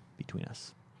half between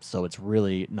us. So it's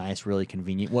really nice, really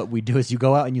convenient. What we do is you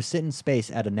go out and you sit in space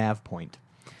at a nav point.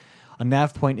 A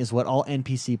nav point is what all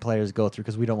NPC players go through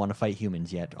because we don't want to fight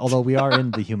humans yet. Although we are in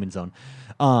the human zone.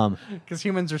 Because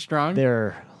humans are strong.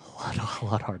 They're a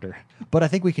lot harder. But I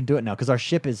think we can do it now because our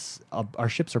ships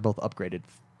are both upgraded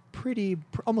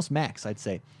almost max, I'd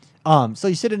say. So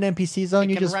you sit in an NPC zone,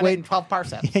 you can just run wait it in 12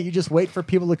 parsecs. Yeah, you just wait for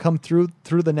people to come through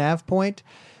the nav point.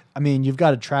 I mean, you've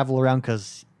got to travel around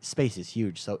because space is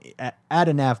huge. So at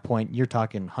a nav point, you're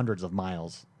talking hundreds of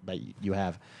miles that you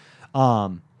have.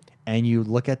 And you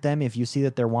look at them. If you see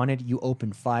that they're wanted, you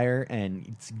open fire, and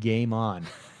it's game on.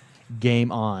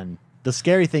 Game on. The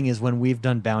scary thing is when we've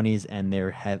done bounties and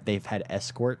they've had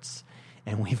escorts,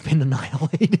 and we've been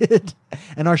annihilated.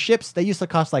 And our ships, they used to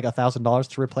cost like $1,000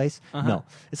 to replace. No,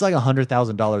 it's like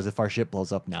 $100,000 if our ship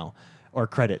blows up now, or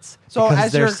credits. So because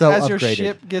as they're so your upgraded.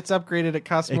 ship gets upgraded, it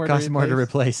costs more. It costs more to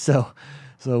replace. So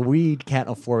we can't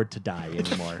afford to die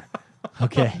anymore.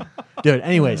 Okay, dude.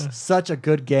 Anyways, such a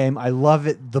good game. I love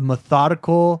it. The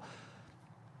methodical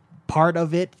part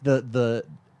of it, the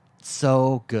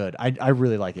so good. I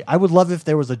really like it. I would love if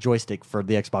there was a joystick for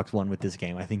the Xbox One with this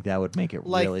game. I think that would make it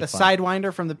Like really the fun.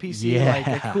 Sidewinder from the PC, like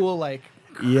a Yeah. cool like.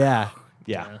 Yeah.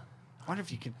 I wonder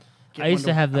if you could. Get I used one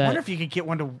to have I that- wonder if you could get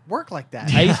one to work like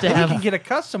that. I used to Maybe have you can get a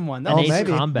custom one. an Oh, Ace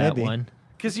maybe, Combat maybe. one.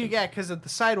 Because the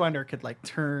Sidewinder could like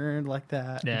turn like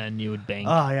that. Yeah, and you would bang.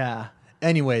 Oh yeah.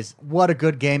 Anyways, what a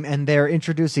good game, and they're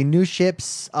introducing new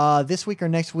ships this week or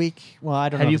next week. Well, I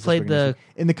don't know. Have if you it's this week played or next week.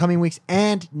 In the coming weeks?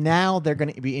 And now they're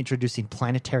going to be introducing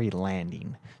planetary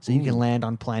landing, so you can land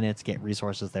on planets, get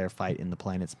resources there, fight in the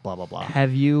planets, blah blah blah.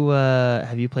 Have you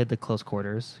played the close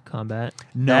quarters combat?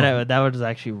 No. that was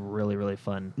actually really really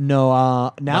fun. No,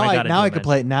 now When I got into I it, could man.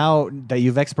 play it. Now that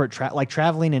you've like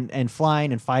traveling and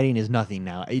flying and fighting is nothing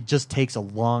now. It just takes a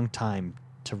long time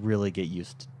to really get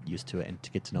used to it and to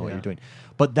get to know what Yeah. you're doing.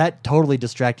 But that totally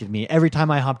distracted me. Every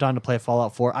time I hopped on to play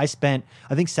Fallout 4, I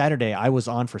think Saturday I was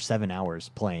on for 7 hours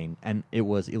playing, and it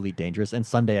was Elite Dangerous. And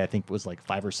Sunday I think was like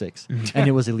 5 or 6, and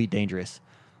it was Elite Dangerous.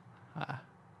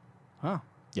 Huh.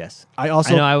 Yes, I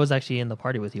also I know I was actually in the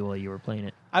party with you while you were playing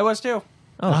it. I was too.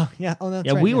 yeah. Oh, that's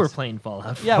Yeah, right, we were yes. playing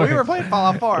Fallout. Yeah, 4. we were playing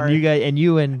Fallout 4. And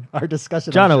you and Our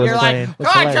discussion. Jono was You're playing.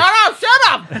 like, God, shut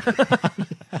up!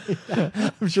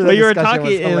 I'm sure But that you were discussion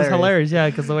talking. It was hilarious. Yeah,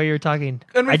 because the way you were talking.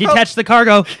 And we I felt- detached the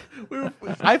cargo.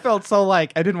 I felt so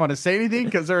like I didn't want to say anything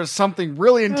because there was something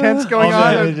really intense going Oh, on.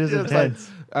 man, and it is it's like, intense.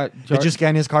 Jar- Did you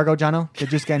scan his cargo, Jono?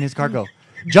 Did you scan his cargo?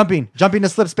 Jumping to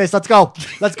slip space. Let's go.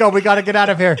 We got to get out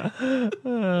of here.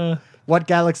 What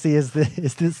galaxy is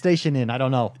this station in? I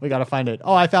don't know. We got to find it.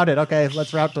 Oh, I found it. Okay,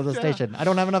 let's route to the station. I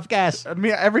don't have enough gas. I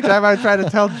mean, every time I try to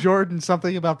tell Jordan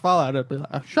something about Fallout, I'd be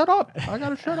like, "Shut up! I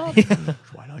gotta shut up."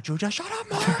 Why don't you just shut up,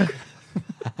 Mark?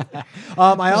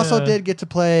 I also did get to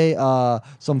play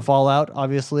some Fallout,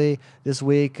 obviously, this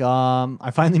week.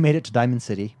 I finally made it to Diamond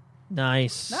City.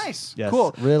 Nice. Nice, Yes,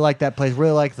 cool. really like that place.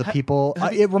 Really like the people.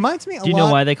 It reminds me a lot. Do you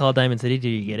know why they call it Diamond City? Do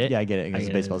you get it? Yeah, I get it. It's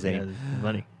a baseball stadium.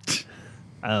 Funny.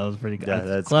 That was pretty good. Yeah,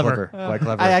 that's clever. clever. Quite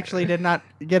clever. I actually did not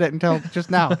get it until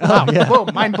just now. Wow. yeah. Boom,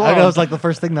 mind I blown. know, it was like the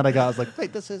first thing that I got. I was like,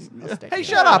 wait, this is a steak. Hey,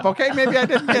 shut up, okay? Maybe I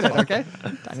didn't get it, okay?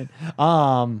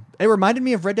 It reminded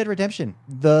me of Red Dead Redemption.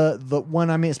 The one,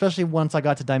 I mean, especially once I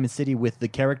got to Diamond City with the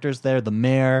characters there, the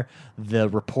mayor, the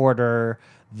reporter,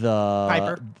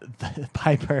 the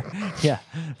Piper, yeah,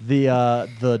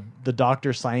 the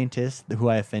doctor scientist who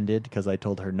I offended because I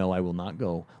told her no, I will not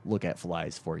go look at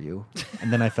flies for you,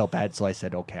 and then I felt bad, so I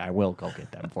said okay, I will go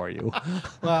get them for you.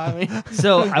 Well, I mean,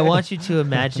 So I want you to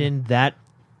imagine that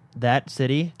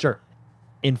city Sure.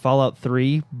 in Fallout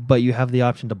 3, but you have the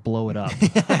option to blow it up.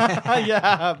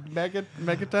 yeah,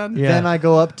 Megaton. Yeah. Then I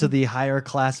go up to the higher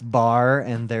class bar,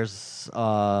 and there's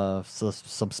some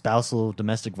spousal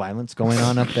domestic violence going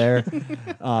on up there.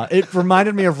 It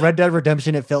reminded me of Red Dead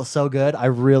Redemption. It felt so good. I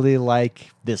really like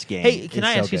this game. Hey, can It's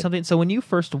I so ask you good. something? So when you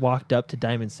first walked up to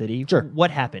Diamond City, Sure.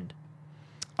 what happened?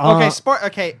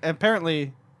 Okay,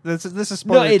 apparently this is No,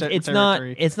 spoiler it's not.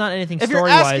 territory. It's not anything If you're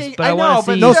story wise. asking, But I I want know,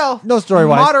 to but see. no, No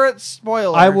story-wise. Moderate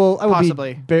spoiler. I will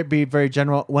possibly. be very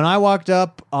general. When I walked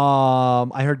up,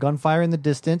 I heard gunfire in the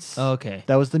distance. Okay.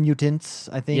 That was the mutants,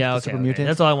 I think. Yeah. the Okay. super okay. mutants.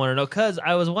 That's all I want to know because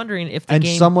I was wondering if the and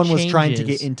game someone was trying to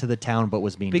get changes. into the town but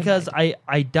was being Because denied.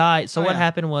 I died. So Oh, what yeah.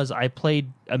 happened was I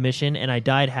played a mission and I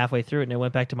died halfway through it, and I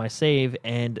went back to my save,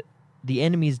 and the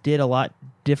enemies did a lot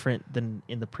different than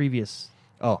in the previous.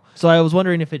 Oh, So I was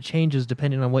wondering if it changes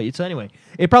depending on what you. So anyway,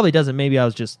 it probably doesn't. Maybe I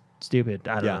was just stupid.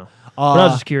 I don't Yeah. know. But I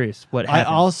was Uh, just curious what I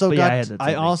happened. also But yeah, got had that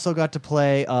something. also got to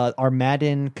play our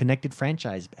Madden Connected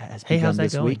franchise has Hey, begun how's that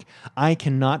this going? week. I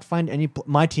cannot find any.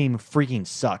 My team freaking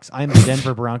sucks. I'm the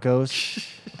Denver Broncos,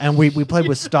 and we played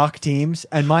with stock teams.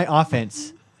 And my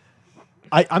offense,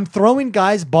 I'm throwing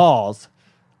guys balls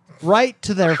right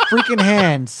to their freaking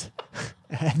hands,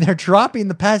 and they're dropping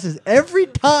the passes every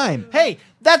time. Hey,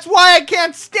 that's why I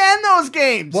can't stand those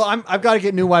games. Well, I've got to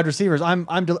get new wide receivers.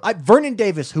 Vernon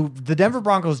Davis, who the Denver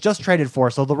Broncos just traded for,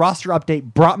 so the roster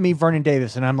update brought me Vernon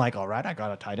Davis, and I'm like, all right, I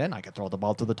got a tight end. I can throw the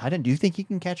ball to the tight end. Do you think he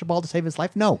can catch a ball to save his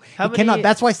life? No, How he cannot. many-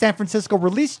 That's why San Francisco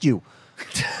released you.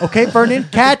 Okay, Vernon,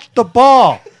 catch the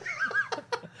ball.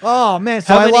 Oh man,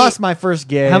 so How I many- lost my first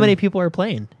game. How many people are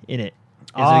playing in it?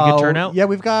 Is it a good turnout? Yeah,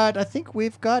 I think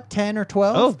we've got 10 or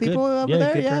 12 Oh, good. people over Yeah,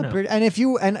 there. good Yeah, turnout. pretty- and if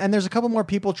you and there's a couple more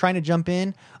people trying to jump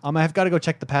in. I've got to go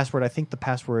check the password. I think the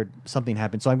password something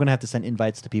happened, so I'm going to have to send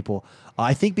invites to people.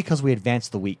 I think because we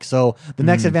advanced the week, so the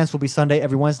next advance will be Sunday,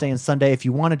 every Wednesday and Sunday. If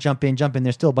you want to jump in, jump in.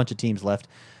 There's still a bunch of teams left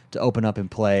to open up and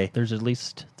play. There's at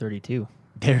least 32.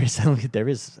 There is only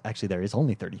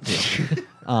 32.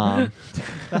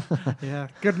 yeah,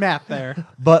 good math there.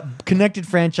 But Connected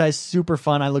franchise, super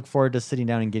fun. I look forward to sitting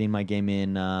down and getting my game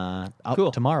in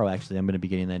Cool. tomorrow. Actually, I'm going to be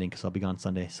getting that in because I'll be gone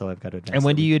Sunday, so I've got to advance. And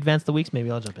when the do week. you advance the weeks? Maybe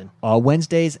I'll jump in.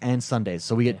 Wednesdays and Sundays.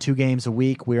 So we get 2 games a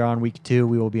week. We're on week 2.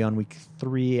 We will be on week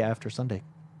 3 after Sunday.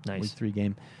 Nice. Week 3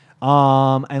 game.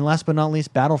 And last but not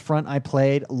least, Battlefront. I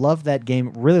played. Loved that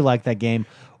game. Really liked that game.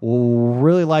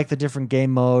 Really liked the different game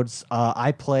modes.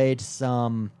 I played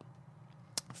some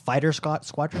fighter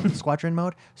squadron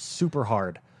mode. Super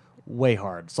hard. Way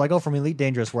hard. So I go from Elite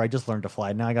Dangerous, where I just learned to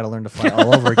fly. Now I got to learn to fly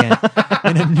all over again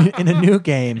in a new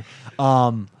game.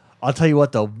 I'll tell you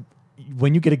what, though.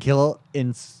 When you get a kill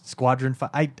in Squadron,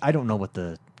 I don't know what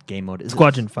the game mode is.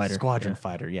 Squadron Fighter. Squadron Yeah.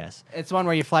 Fighter. Yes. It's one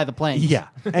where you fly the plane. Yeah.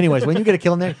 Anyways, when you get a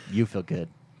kill in there, you feel good.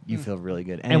 You feel really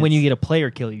good. And when you it's- get a player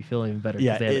kill, you feel even better.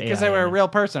 Yeah, they have it- because AI they were a in it. real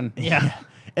person. Yeah.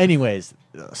 Anyways,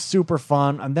 super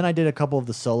fun. And then I did a couple of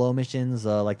the solo missions,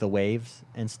 like the waves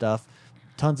and stuff.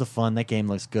 Tons of fun. That game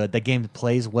looks good. That game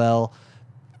plays well.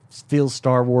 Feels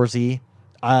Star Wars-y.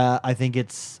 I think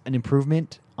it's an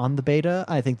improvement on the beta.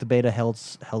 I think the beta held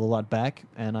a lot back,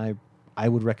 and I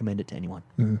would recommend it to anyone.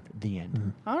 The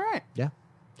end. All right. Yeah.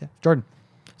 Jordan.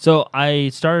 So I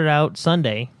started out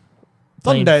Sunday.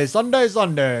 playing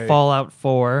Sunday. Fallout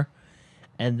 4,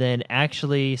 and then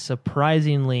actually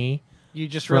surprisingly, You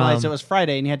just realized From- it was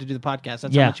Friday and you had to do the podcast.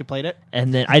 That's Yeah. how much you played it.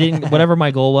 and then I didn't. Whatever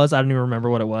my goal was, I don't even remember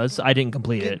what it was. I didn't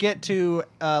complete it. Get to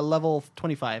level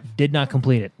 25. Did not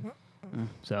complete it.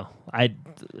 So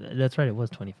that's right. It was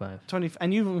 25. 20,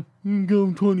 and you can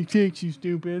go 26, you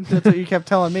stupid. That's what you kept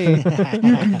telling me. You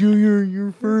can do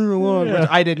your further along, which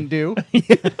I didn't do.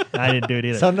 I didn't do it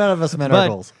either. So none of us met our But-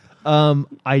 goals.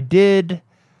 I did.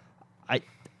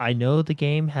 I know the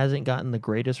game hasn't gotten the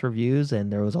greatest reviews,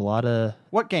 and there was a lot of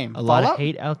What game? lot Fallout? of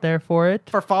hate out there for it.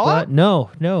 For Fallout? But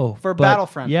no. For But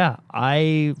Battlefront? Yeah,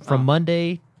 from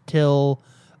Monday till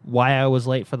why I was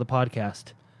late for the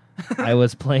podcast, I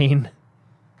was playing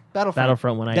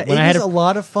Battlefront when I It had is a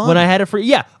lot of fun. when I had it for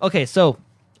okay. So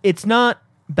it's not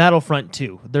Battlefront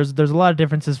 2. There's a lot of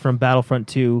differences from Battlefront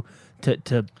 2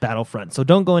 to Battlefront. So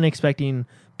don't go in expecting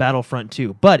Battlefront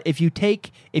 2. But if you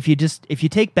take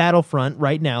Battlefront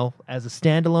right now as a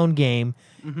standalone game,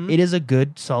 it is a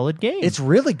good, solid game. It's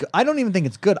really good. I don't even think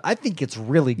it's good. I think it's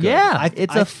really good. Yeah,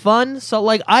 it's a fun. So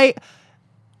like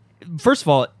first of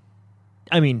all,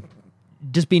 I mean,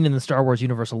 just being in the Star Wars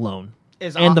universe alone, the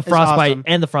Frostbite awesome.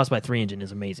 and the Frostbite 3 engine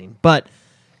is amazing. But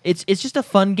it's just a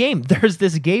fun game. There's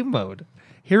this game mode,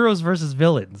 Heroes versus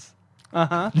Villains.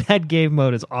 That game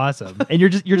mode is awesome, and you're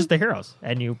just the heroes,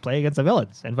 and you play against the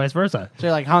villains, and vice versa. So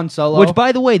you're like Han Solo. Which,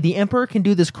 by the way, the Emperor can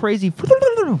do this crazy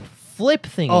flip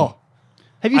thingy. Oh,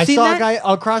 have you I seen saw that? a guy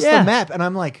across Yeah. the map, and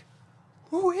I'm like,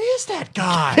 who is that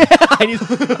guy? And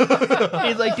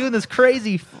he's like doing this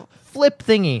crazy flip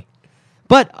thingy.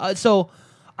 But so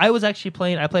I was actually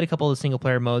playing. I played a couple of the single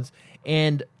player modes,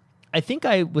 and I think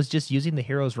I was just using the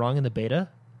heroes wrong in the beta,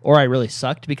 or I really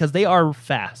sucked because they are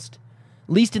fast.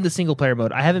 At least in the single player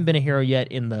mode. I haven't been a hero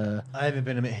yet in the. I haven't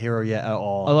been a hero yet at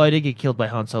all. Although I did get killed by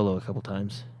Han Solo a couple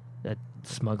times. That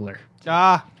smuggler.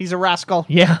 He's a rascal.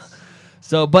 Yeah.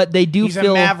 So, but they do He's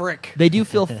feel a maverick. They do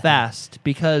feel fast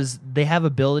because they have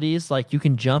abilities like you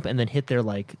can jump and then hit their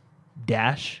like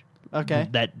dash. Okay.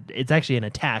 That it's actually an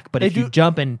attack, but They if you do-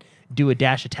 jump and do a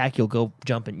dash attack, you'll go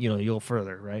jump and you'll go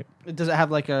further, right? Does it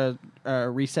have like a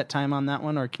reset time on that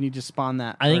one, or can you just spawn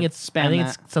that? I think or it's spam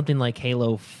that? it's something like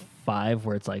Halo 5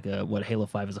 where it's like Halo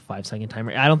 5 is a 5-second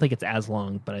timer. I don't think it's as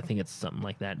long, but I think it's something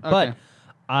like that. Okay.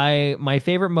 But my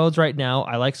favorite modes right now,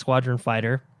 I like Squadron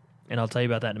Fighter, and I'll tell you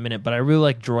about that in a minute, but I really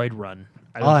like Droid Run.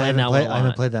 I've been I playing haven't that one a played. I haven't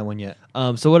lot. played that one yet.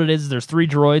 So what it is, there's 3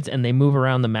 droids, and they move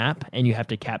around the map, and you have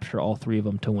to capture all 3 of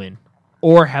them to win,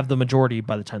 or have the majority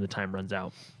by the time the time runs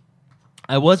out.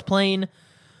 I was playing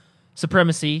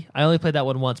Supremacy. I only played that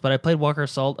one once, but I played Walker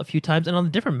Assault a few times, and on the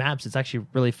different maps, it's actually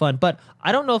really fun. But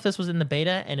I don't know if this was in the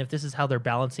beta, and if this is how they're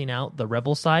balancing out the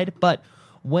Rebel side, but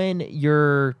when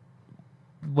you're,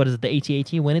 the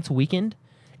AT-AT, when it's weakened,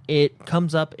 it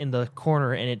comes up in the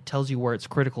corner, and it tells you where its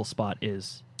critical spot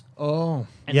is. Oh,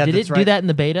 And yeah, did that's it right. do that in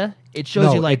the beta? It shows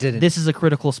No, you it like didn't. this is a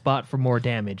critical spot for more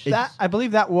damage. That I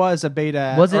believe that was a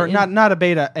beta. Was it or in- not a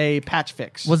beta, a patch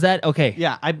fix. Was that okay?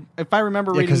 Yeah, if I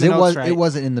remember Yeah, reading because the it notes was right, it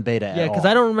wasn't in the beta. Yeah, because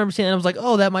I don't remember seeing it. I was like,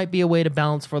 oh, that might be a way to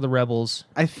balance for the rebels.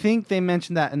 I think they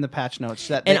mentioned that in the patch notes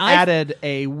that they And I- added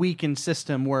a weakened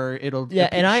system where it'll Yeah,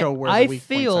 and show where I the weak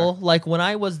feel points like when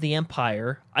I was the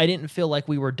Empire, I didn't feel like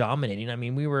we were dominating. I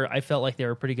mean, I felt like they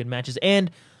were pretty good matches.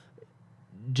 And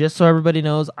just so everybody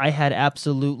knows, I had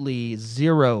absolutely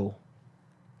 0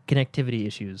 connectivity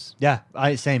issues. Yeah,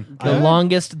 same. The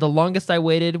longest I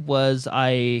waited was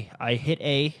I hit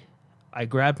A, I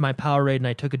grabbed my Powerade and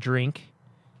I took a drink,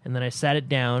 and then I sat it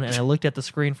down and I looked at the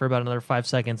screen for about another 5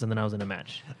 seconds, and then I was in a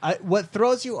match. What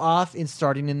throws you off in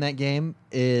starting in that game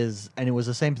is, and it was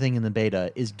the same thing in the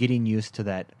beta, is getting used to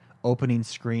that opening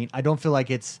screen. I don't feel like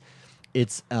it's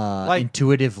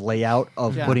intuitive layout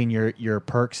of Yeah. putting your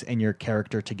perks and your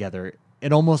character together.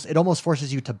 It almost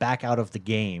forces you to back out of the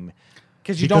game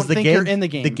because you don't think you're in the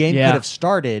game. The game Yeah. could have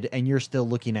started and you're still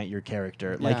looking at your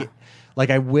character. Yeah.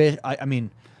 I wish. I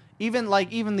mean,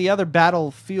 even the other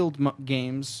Battlefield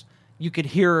games, you could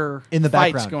hear in the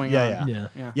fights background going yeah, on. Yeah.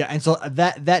 Yeah. Yeah, and so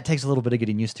that takes a little bit of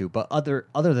getting used to. But other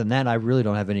than that, I really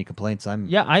don't have any complaints.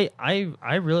 Yeah,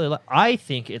 I really I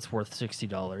think it's worth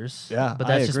 $60. Yeah, but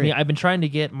I that's just agree. me. I've been trying to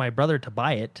get my brother to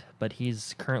buy it, but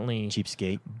he's currently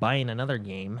cheapskate. buying another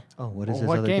game. Oh, what Well, is this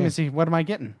what other game is he? What am I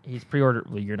getting? He's pre-ordered.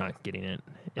 Well, you're not getting it.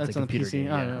 It's That's a on the computer PC. game.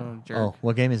 Oh, yeah. no, jerk. Oh,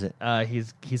 what game is it?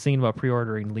 He's thinking about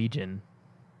pre-ordering Legion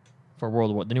for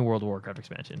the new World of Warcraft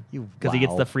expansion because he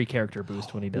gets Wow. the free character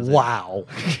boost when he does it. Wow.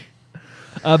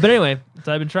 But anyway,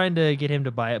 so I've been trying to get him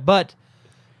to buy it, but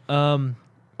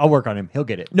I'll work on him. He'll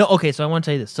get it. no. Okay, so I want to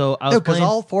tell you this. So I was Because playing.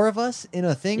 all 4 of us in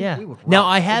a thing. Yeah. We would Now,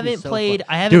 rock. I That'd be haven't so played- fun.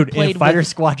 I haven't Dude, played in Fighter with-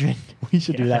 Squadron. We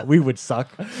should do that. We would suck,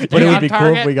 but Are it you would on be cool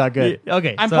target? if we got good.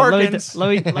 Okay, I'm so let me,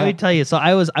 Porkins. let me tell you. So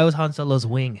I was Han Solo's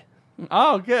wing.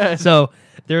 Oh, good. So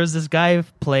there was this guy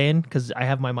playing because I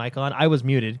have my mic on. I was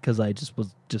muted because I just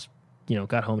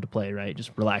got home to play, right,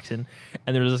 just relaxing.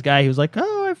 And there was this guy who was like,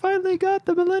 "Oh, I finally got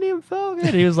the Millennium Falcon."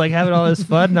 And he was like having all this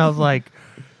fun, and I was like,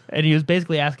 and he was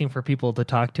basically asking for people to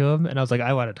talk to him, and I was like,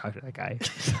 I want to talk to that guy.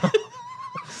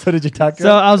 So did you talk to So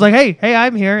him? I was like, hey,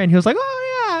 I'm here, and he was like,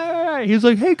 oh yeah, all right. He was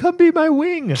like, hey, come be my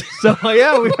wing. So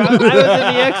yeah, I was in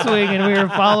the X-wing, and we were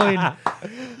following.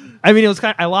 I mean, it was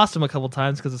I lost him a couple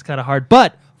times because it's kind of hard,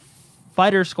 but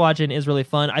Fighter Squadron is really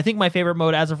fun. I think my favorite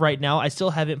mode as of right now, I still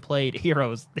haven't played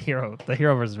Heroes. The hero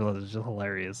versus villain is just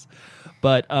hilarious,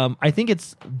 but I think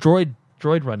it's Droid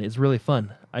Run is really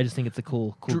fun. I just think it's a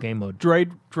cool game mode.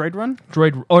 Droid Run?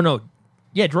 Droid. Oh no,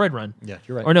 yeah, Droid Run. Yeah,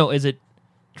 you're right. Or no, is it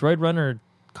Droid Run or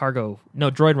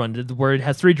Droid Run, where it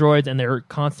has 3 droids and they're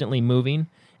constantly moving,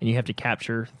 and you have to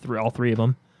capture all 3 of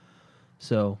them.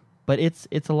 So, but it's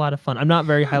a lot of fun. I'm not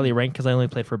very highly ranked because I only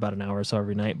played for about an hour or so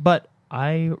every night, but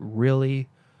I'm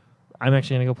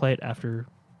actually gonna go play it after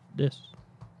this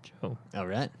show. All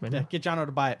right. Right Yeah, now. get Jono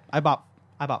to buy it. I bought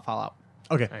Fallout.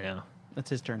 Okay. I know. That's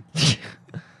his turn.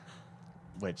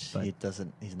 Which But-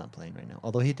 he's not playing right now.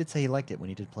 Although he did say he liked it when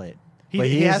he did play it. He, But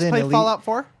he is has in played Elite- Fallout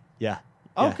 4? Yeah.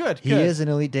 Oh, Yeah. good, He good. is in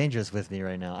Elite Dangerous with me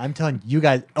right now. I'm telling you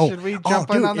guys. Oh, Should we jump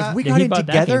in dude, on that? If we Yeah, got he in bought that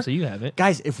together, game, so you have it.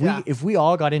 guys. Yeah. If we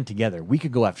all got in together, we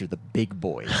could go after the big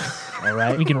boys. All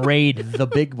right, We can raid. the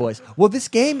big boys. Well, this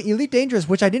game, Elite Dangerous,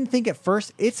 which I didn't think at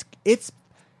first, it's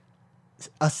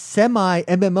a semi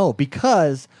MMO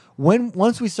because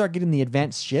once we start getting the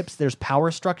advanced ships, there's power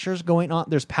structures going on.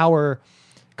 There's power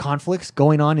conflicts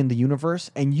going on in the universe,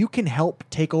 and you can help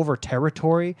take over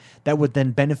territory that would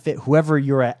then benefit whoever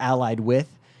you're allied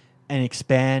with, and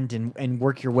expand and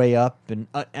work your way up, and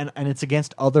it's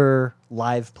against other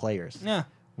live players. Yeah.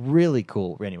 Really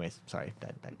cool. Anyways, sorry,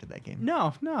 back to that game.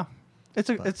 No.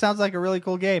 It sounds like a really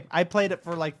cool game. I played it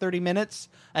for like 30 minutes.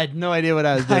 I had no idea what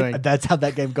I was doing. That's how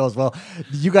that game goes. Well,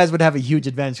 you guys would have a huge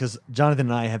advantage because Jonathan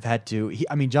and I have had to.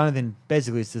 Jonathan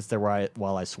basically sits there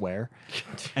while I swear,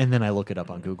 and then I look it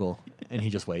up on Google, and he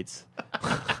just waits.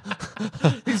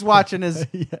 He's watching his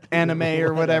Yeah. anime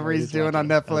or whatever he's doing on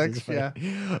watching. Netflix. That's Yeah.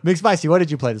 funny. McSpicy, what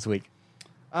did you play this week?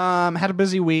 Had a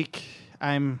busy week.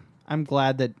 I'm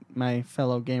glad that my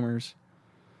fellow gamers,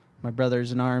 my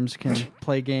brothers in arms, can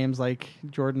play games like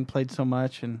Jordan played so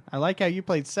much, and I like how you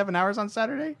played 7 hours on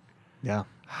Saturday. Yeah.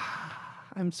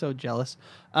 I'm so jealous.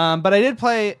 But I did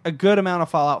play a good amount of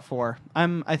Fallout 4.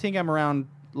 I think I'm around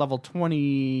level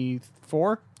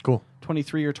 24, Cool.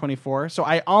 23 or 24. So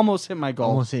I almost hit my goal.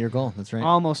 Almost hit your goal. That's right.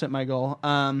 Almost hit my goal.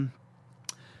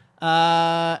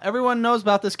 Everyone knows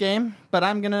about this game, but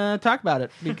I'm gonna talk about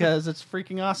it because it's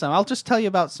freaking awesome. I'll just tell you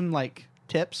about some like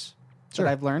tips Sure.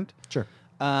 that I've learned. Sure.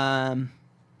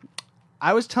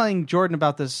 I was telling Jordan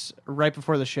about this right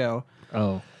before the show.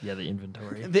 Oh, yeah, the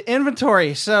inventory. The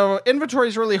inventory. So inventory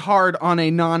is really hard on a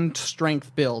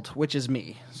non-strength build, which is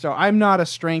me. So I'm not a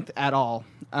strength at all.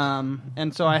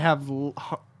 And so I have.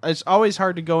 It's always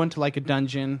hard to go into like a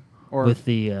dungeon or With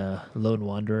the Lone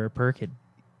Wanderer perk, it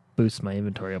boosts my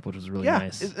inventory up, which was really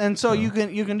nice. And so you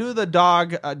can do the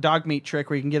dog meat trick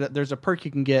where you can get it. There's a perk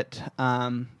you can get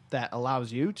that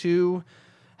allows you to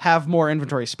have more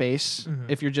inventory space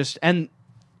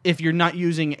if you're not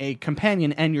using a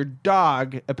companion, and your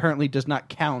dog apparently does not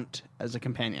count as a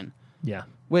companion. Yeah.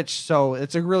 So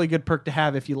it's a really good perk to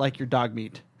have if you like your dog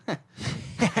meat.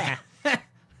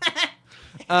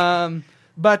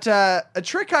 But a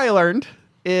trick I learned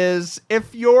is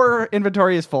if your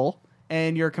inventory is full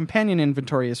and your companion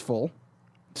inventory is full,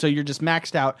 so you're just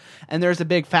maxed out, and there's a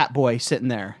big fat boy sitting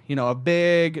there, a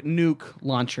big nuke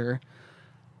launcher,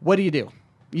 what do?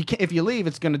 If you leave,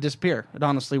 it's going to disappear. It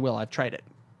honestly will. I've tried it.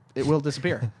 It will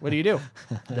disappear. What do you do?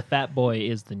 The fat boy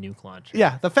is the nuke launcher.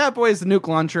 Yeah, the fat boy is the nuke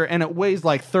launcher, and it weighs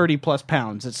like 30 plus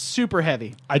pounds. It's super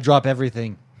heavy. I drop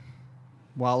everything.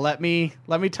 Well, let me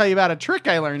tell you about a trick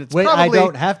I learned. It's Wait, probably... I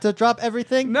don't have to drop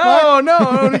everything? No,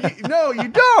 no, you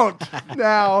don't.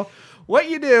 Now, what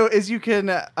you do is you can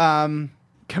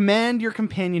command your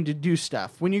companion to do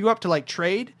stuff. When you go up to like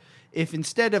trade, if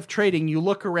instead of trading you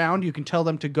look around, you can tell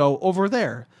them to go over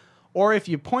there. Or if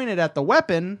you point it at the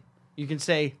weapon, you can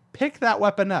say, pick that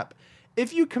weapon up.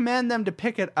 If you command them to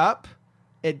pick it up,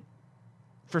 it,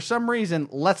 for some reason,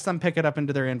 lets them pick it up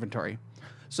into their inventory.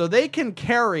 So they can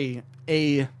carry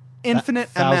a infinite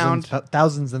amount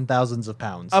thousands and thousands of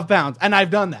pounds. of pounds. And I've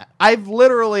done that. I've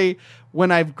literally,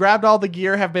 when I've grabbed all the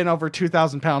gear, have been over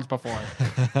 2,000 pounds before.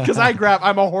 Because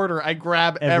I'm a hoarder. I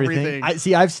grab everything.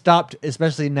 I've stopped,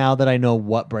 especially now that I know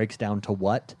what breaks down to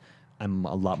what. I'm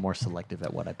a lot more selective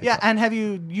at what I pick up. and have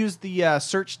you used the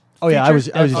search Oh, yeah, I was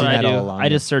feature? using What I that do, all along. I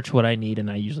just search what I need, and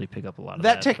I usually pick up a lot of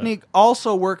That that. technique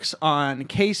also works on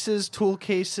cases, tool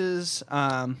cases,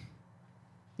 and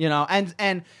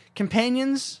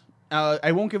companions.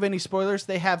 I won't give any spoilers.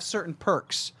 They have certain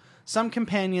perks. Some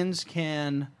companions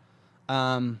can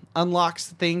unlock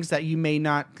things that you may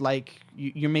not like.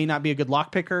 You may not be a good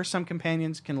lock picker. Some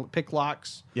companions can pick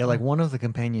locks. Yeah, like one of the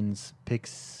companions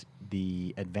picks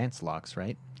the advanced locks,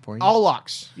 right? For you? All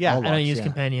locks. Yeah. All I don't locks, use yeah. You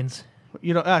companions.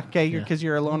 don't. Okay, because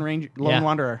you're a lone Yeah.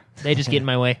 wanderer. They just get in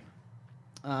my way.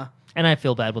 Uh, And I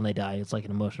feel bad when they die. It's like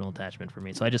an emotional attachment for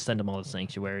me. So I just send them all to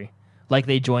Sanctuary. Like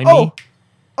they join me.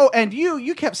 And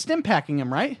you kept stim packing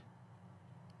him, right?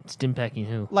 Stim packing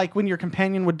who? Like when your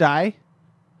companion would die.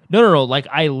 No. Like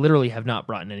I literally have not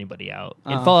brought anybody out.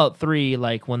 In Uh-huh. Fallout 3,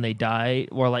 like when they die,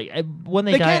 or like when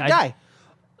they They die, can't die.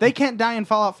 They can't die in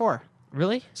Fallout 4.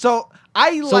 Really? So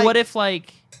So what if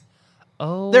like?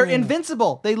 Oh, they're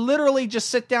invincible? They literally just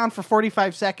sit down for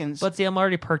 45 seconds. But see, I'm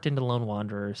already perked into Lone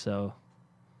Wanderer, so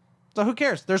So who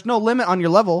cares? There's no limit on your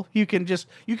level. You can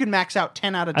max out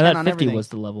 10 out of 10 I thought on 50 everything. was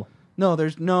the level. No,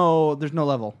 there's no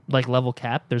level. Like level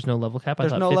cap? There's no level cap.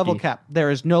 There's I thought no 50. level cap.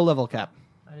 There is no level cap.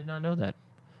 I did not know that.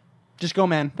 Just go,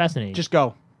 man. Fascinating. Just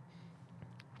go.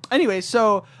 Anyway,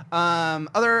 so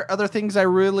other things I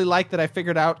really like that I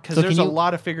figured out because So there's can a you-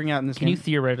 lot of figuring out in this Can you game.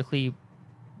 theoretically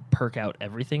perk out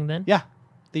everything then? Yeah,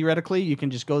 theoretically, you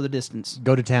can just go the distance.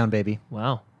 Go to town, baby.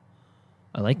 Wow,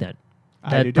 I like that. I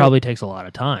That do too. probably takes a lot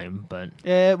of time, but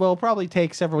It will probably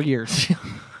take several years.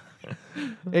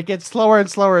 It gets slower and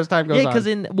slower as time goes yeah, on. because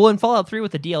in Fallout 3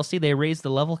 with the DLC they raised the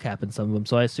level cap in some of them,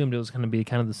 so I assumed it was going to be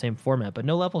kind of the same format, but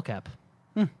no level cap.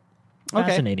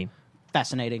 Fascinating.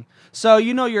 Fascinating. So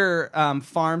you know your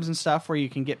farms and stuff where you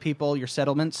can get people, your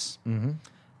settlements.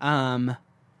 Mm-hmm.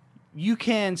 You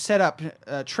can set up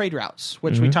trade routes,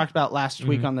 which we talked about last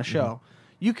week on the show.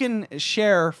 You can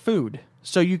share food,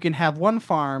 so you can have one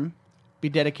farm be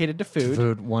dedicated to food,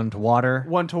 Food, one to water.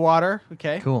 one to water.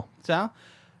 Okay, Cool. So,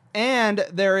 and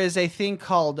there is a thing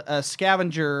called a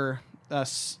scavenger.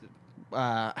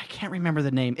 I can't remember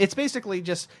the name. It's basically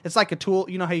just it's like a tool.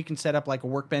 You know how you can set up like a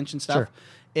workbench and stuff. Sure.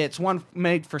 It's one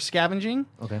made for scavenging.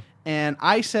 Okay. And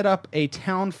I set up a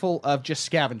town full of just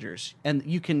scavengers, and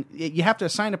you have to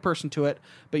assign a person to it,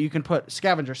 but you can put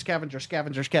scavenger station,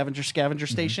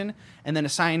 and then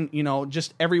assign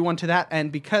just everyone to that.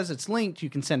 And because it's linked, you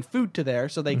can send food to there,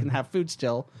 so they can have food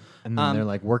still. And then they're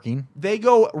like working. They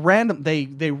go random. They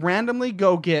randomly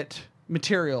go get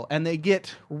material, and they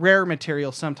get rare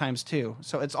material sometimes too.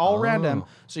 So it's all random.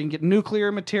 So you can get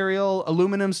nuclear material.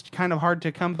 Aluminum's kind of hard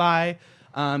to come by.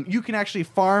 You can actually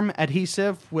farm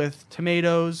adhesive with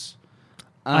tomatoes.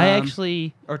 I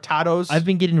or tatos. I've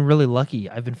been getting really lucky.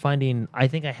 I've been finding. I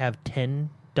think I have 10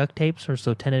 duct tapes or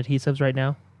so, 10 adhesives right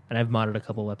now, and I've modded a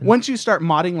couple weapons. Once you start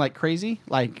modding like crazy,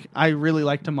 like I really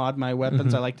like to mod my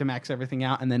weapons. I like to max everything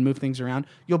out and then move things around.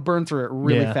 You'll burn through it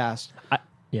really Yeah. fast.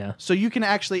 Yeah. So you can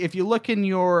actually, if you look in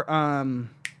your,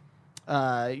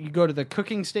 you go to the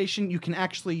cooking station, you can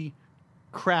actually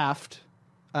craft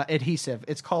adhesive.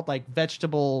 It's called like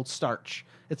vegetable starch.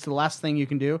 It's the last thing you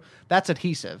can do. That's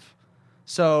adhesive.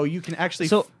 So you can actually.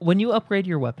 So when you upgrade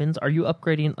your weapons, are you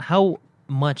upgrading? How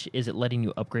much is it letting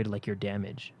you upgrade like your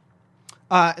damage?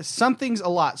 Some things a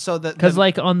lot. So Because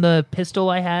like on the pistol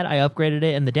I had, I upgraded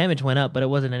it and the damage went up, but it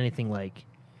wasn't anything like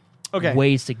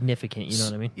way significant. You know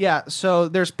what I mean? Yeah, so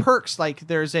there's perks, like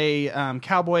there's a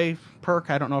cowboy perk.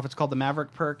 I don't know if it's called the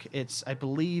Maverick perk. It's, I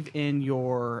believe, in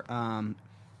your...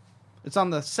 it's on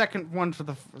the second one for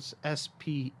the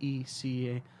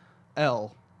SPECAL.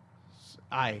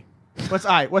 I. What's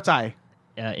I? What's I?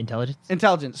 Intelligence.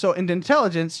 Intelligence. So in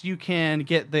intelligence, you can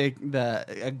get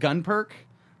a gun perk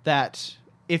that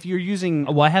if you're using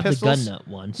Well, I have pistols, the gun nut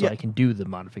one, so Yeah. I can do the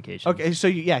modification. Okay, so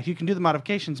you can do the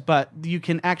modifications, but you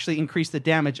can actually increase the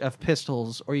damage of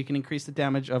pistols, or you can increase the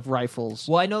damage of rifles.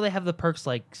 Well, I know they have the perks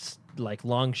like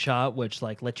long shot, which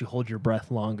like let you hold your breath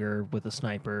longer with a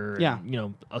sniper. Yeah.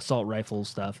 And, assault rifle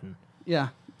stuff. And Yeah.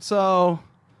 So.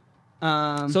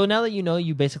 so now that you know,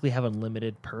 you basically have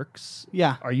unlimited perks.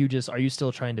 Yeah. Are you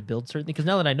still trying to build certain things? Because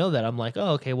now that I know that, I'm like,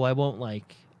 oh, okay. Well, I won't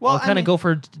like. Well, I'll I kind mean- of go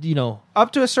for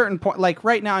Up to a certain point, like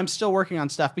right now, I'm still working on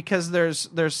stuff because there's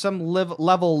some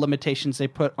level limitations they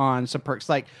put on some perks.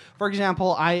 Like, for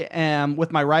example, I am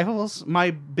with my rifles.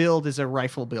 My build is a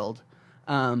rifle build,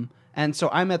 and so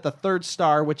I'm at the 3rd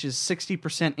star, which is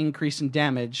 60% increase in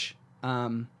damage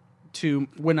to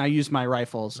when I use my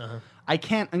rifles. I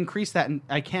can't increase that, and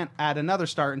I can't add another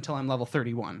star until I'm level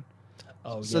 31.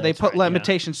 Oh, So they put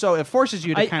limitations, so it forces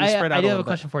you to kind of spread out I do a have little a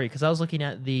question for you because I was looking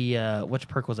at the which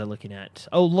perk was I looking at?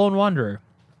 Oh, Lone Wanderer.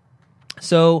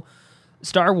 So,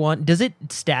 Star 1, does it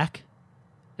stack?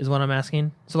 Is what I'm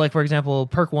asking. So, like for example,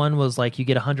 perk 1 was like you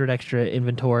get 100 extra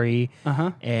inventory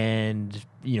and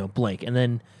blank, and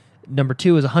then number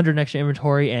 2 is 100 extra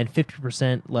inventory and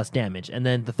 50% less damage, and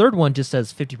then the third one just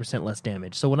says 50% less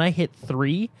damage. So when I hit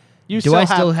 3. You do I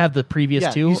still have the previous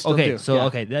Yeah, 2? you still Okay, do, so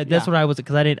yeah. that's Yeah. what I was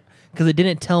because it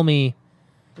didn't tell me.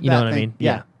 You know That what I thing. mean?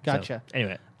 Yeah, So, gotcha.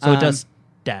 anyway, so it does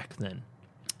stack then,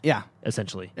 Yeah,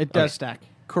 essentially. it does Okay. stack.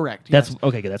 Correct. That's yes.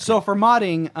 okay. Good. That's So good. for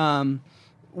modding,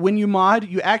 when you mod,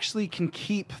 you actually can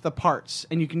keep the parts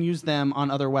and you can use them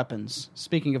on other weapons.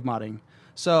 Speaking of modding,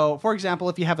 so for example,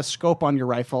 if you have a scope on your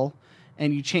rifle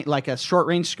and you change like a short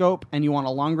range scope and you want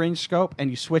a long range scope and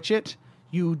you switch it,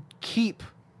 you keep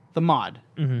the mod.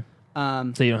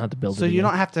 So you don't have to build it. So you again.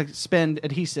 don't have to spend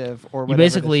adhesive or You whatever. it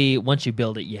is. basically once you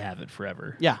build it, you have it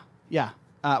forever. Yeah.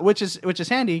 which is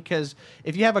handy because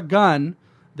if you have a gun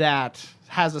that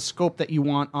has a scope that you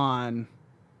want on,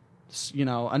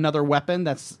 another weapon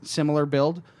that's similar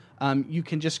build, you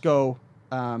can just go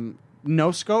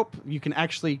no scope. You can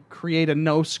actually create a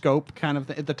no scope kind of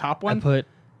the top one.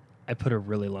 I put a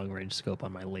really long range scope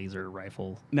on my laser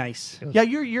rifle. Nice. Yeah,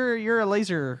 you're a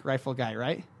laser rifle guy,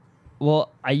 right?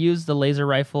 Well, I use the laser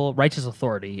rifle. Righteous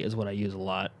Authority is what I use a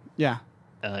lot. Yeah.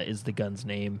 Is the gun's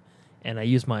name, and I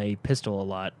use my pistol a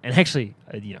lot. And actually,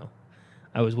 I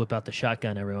always whip out the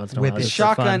shotgun every once in a while. The just for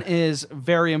shotgun fun. is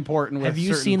very important. Have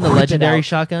you seen the legendary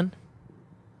shotgun?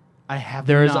 I have.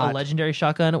 There is not. a legendary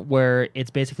shotgun where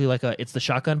it's basically it's the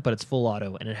shotgun, but it's full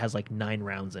auto, and it has like 9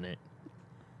 rounds in it.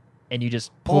 And you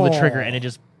just pull the trigger, and it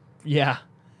just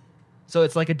So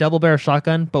it's like a double barrel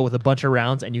shotgun, but with a bunch of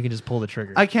rounds, and you can just pull the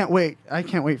trigger. I can't wait. I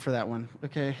can't wait for that one.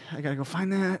 Okay, I gotta go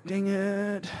find that. Dang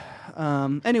it.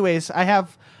 Anyways, I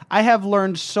have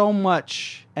learned so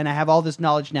much, and I have all this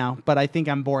knowledge now. But I think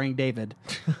I'm boring David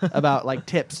about like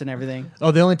tips and everything.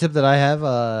 Oh, the only tip that I have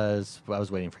is I was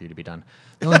waiting for you to be done.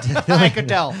 The only tip, I could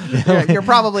tell. You're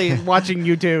probably watching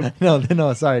YouTube.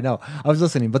 No, sorry, no. I was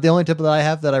listening. But the only tip that I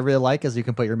have that I really like is you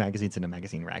can put your magazines in a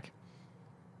magazine rack.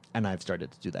 And I've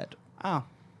started to do that. Oh,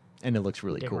 And it looks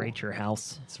really cool. Decorate your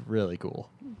house. It's really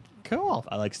cool. cool.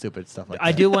 I like stupid stuff like that.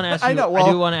 I do want to ask. I know, I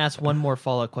well- do want to ask one more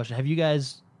follow up question. Have you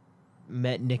guys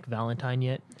met Nick Valentine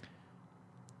yet?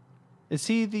 Is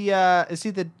he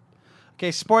the?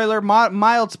 Okay, spoiler.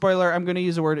 Mild spoiler. I'm going to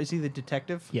use a word. Is he the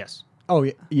detective? Yes. Oh,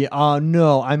 yeah.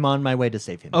 No, I'm on my way to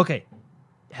save him. Okay.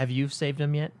 Have you saved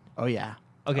him yet? Oh yeah.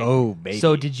 Okay. Oh, baby.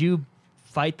 So did you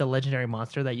fight the legendary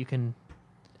monster that you can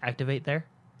activate there?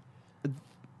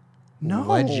 No.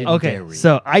 Legendary. Okay.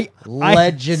 So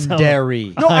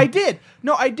Legendary. No, I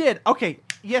did. Okay.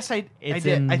 Yes, I It's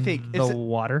did. in I think. the Is it-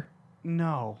 water.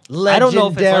 no. I don't know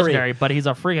if it's Legendary. legendary, but he's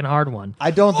a freaking hard one. I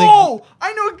don't think. Oh,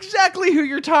 I know exactly who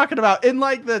you're talking about. In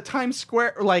like the Times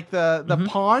Square, like the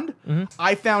pond,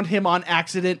 I found him on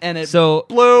accident, and it So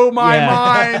blew my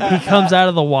yeah. mind. He comes out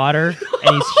of the water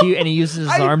and he's cute, and he uses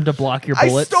his arm to block your I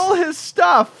bullets. stole his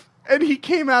stuff, and he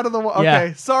came out of the water. Yeah.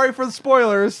 Okay, sorry for the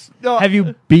spoilers. No, Have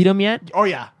you beat him yet? Oh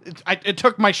yeah, it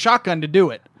took my shotgun to do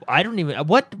it. I don't even.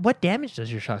 What damage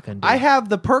does your shotgun do? I have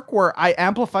the perk where I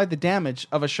amplify the damage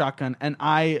of a shotgun, and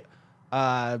I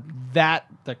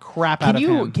the crap out of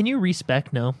him. Can you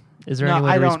respec? No. Is there No, any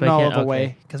way I to don't respec know yet? of a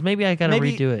way. Because maybe I gotta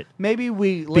redo it. Maybe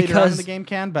we later on in Because- the game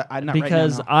can, but not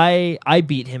Because right now. No. I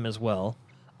beat him as well.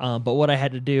 But what I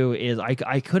had to do is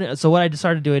I couldn't. So what I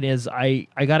started doing is I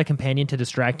got a companion to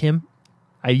distract him.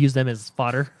 I used them as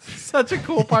fodder. Such a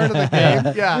cool part of the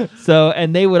game. Yeah. So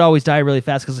and they would always die really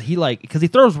fast because he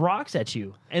throws rocks at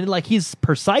you and like he's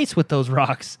precise with those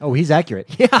rocks. Oh, he's accurate.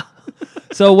 Yeah.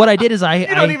 So what I did is You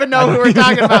don't even know who we're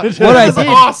talking about. What I This is did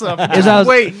awesome. is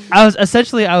Wait.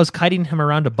 I was kiting him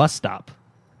around a bus stop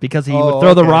because he would Oh,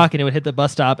 throw the okay. rock and it would hit the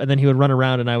bus stop and then he would run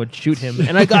around and I would shoot him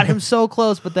and I got him so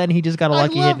close but then he just got a I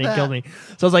lucky hit love and he that. killed me.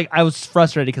 So I was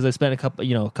frustrated because I spent a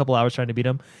couple hours trying to beat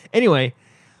him. Anyway,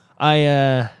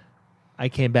 I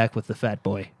came back with the fat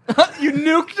boy. You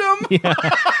nuked him? Yeah.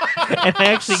 And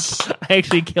I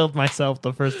actually killed myself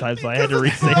the first time, so I had to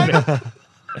resave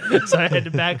it. So I had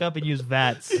to back up and use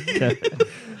VATS. So I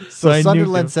nuked him.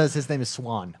 Sunderland says his name is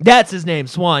Swan. That's his name,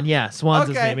 Swan. Yeah, Swan's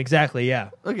his Okay. name. Exactly, yeah.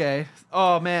 Okay.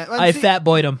 Oh, man. I fat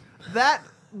boyed him.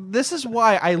 This is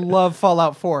why I love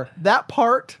Fallout 4. That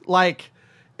part, like,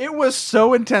 it was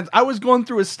so intense. I was going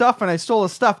through his stuff and I stole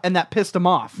his stuff and that pissed him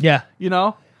off. Yeah. You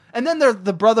know? And then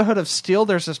the Brotherhood of Steel,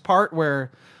 there's this part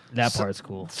where That part's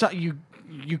cool. so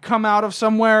you come out of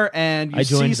somewhere and I you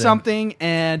joined see them. something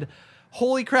and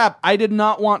holy crap, I did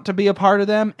not want to be a part of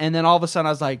them. And then all of a sudden I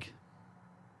was like,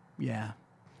 yeah,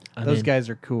 those in. guys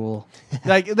are cool.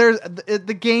 Like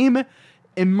the game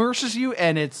immerses you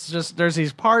and it's just, there's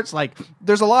these parts like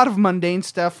there's a lot of mundane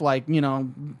stuff like,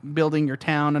 building your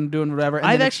town and doing whatever. And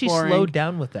I've then actually exploring. slowed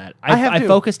down with that. I have I too.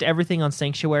 focused everything on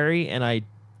Sanctuary, and I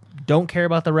don't care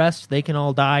about the rest. They can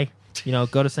all die. Go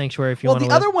to Sanctuary if you Well, want to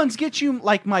the other ones get you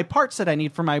like my parts that I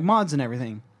need for my mods and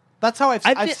everything. That's how I've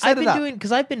I've set been it up. doing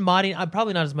because I've been modding. I'm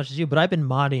probably not as much as you, but I've been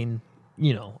modding.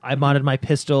 I modded my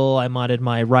pistol. I modded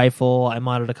my rifle. I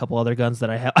modded a couple other guns that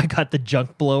I have. I got the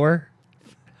junk blower.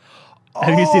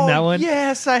 Have you seen that one?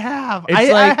 Yes, I have. It's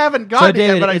I like- haven't so gotten it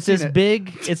David, yet, but I've it's seen this it.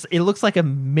 big. It looks like a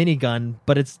minigun,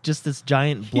 but it's just this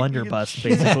giant blunderbuss,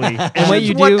 basically. And what Shoots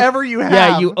you do, whatever you yeah,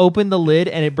 have. you open the lid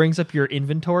and it brings up your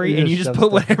inventory, You and you just just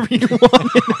shove put stuff whatever you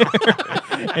want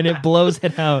in there, and it blows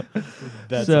it out.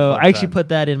 That's So a fun I actually time. put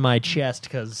that in my chest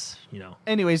because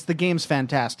Anyways, the game's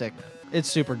fantastic. It's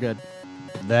super good.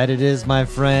 That it is, my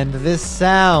friend. This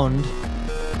sound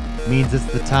means it's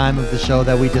the time of the show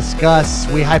that we discuss,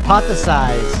 we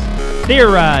hypothesize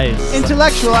Theorize.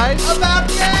 Intellectualize. about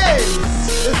games.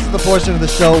 This is the portion of the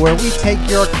show where we take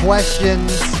your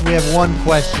questions. We have one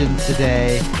question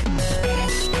today.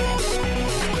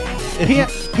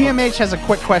 PMH has a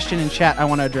quick question in chat I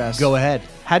want to address. Go ahead.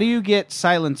 How do you get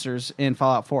silencers in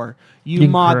Fallout 4? You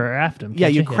can craft them. Yeah,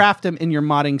 can't you craft them in your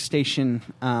modding station.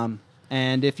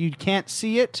 And if you can't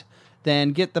see it,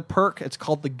 then get the perk. It's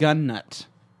called the Gun Nut.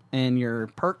 And your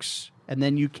perks, and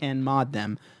then you can mod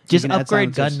them. You Just can add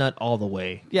upgrade silencers. Gun Nut all the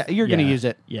way. Yeah, you're going to Yeah, use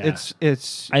it. yeah.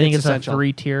 It's. I think it's essential. a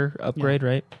 3-tier upgrade,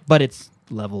 right? But it's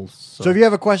levels. So if you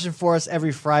have a question for us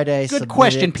every Friday, Good submit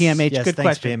question, it. PMH. Yes, Good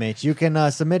thanks, question. PMH. You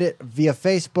can submit it via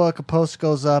Facebook. A post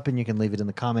goes up, and you can leave it in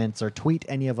the comments or tweet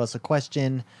any of us a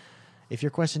question. If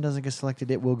your question doesn't get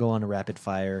selected, it will go on to rapid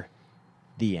fire.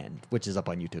 The end, which is up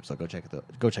on YouTube. So go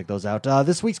check those out.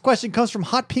 This week's question comes from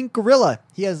Hot Pink Gorilla.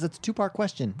 It's a 2-part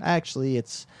question. Actually,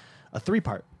 it's a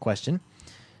 3-part question.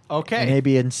 Okay. And A,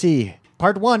 B, and C.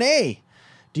 Part 1, A.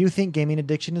 Do you think gaming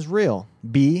addiction is real?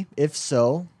 B, if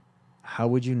so, how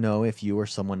would you know if you or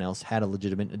someone else had a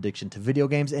legitimate addiction to video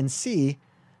games? And C,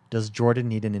 does Jordan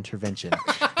need an intervention?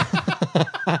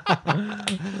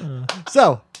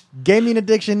 So, gaming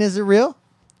addiction, is it real?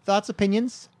 Thoughts,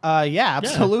 opinions? Yeah,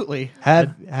 absolutely.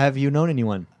 Have you known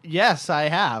anyone? Yes, I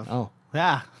have. Oh.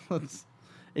 Yeah.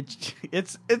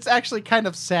 It's actually kind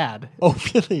of sad. Oh,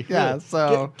 really? Yeah, Really?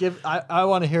 so- I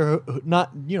want to hear who,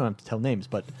 not, you don't have to tell names,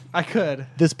 but I could.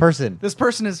 this person. This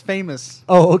person is famous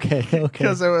Oh, okay. Okay.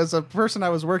 because it was a person I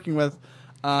was working with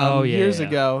years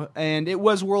ago, and it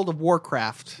was World of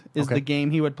Warcraft is Okay. the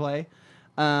game he would play.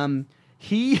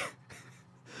 He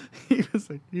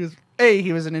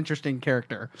he was an interesting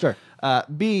character. Sure.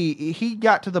 B, he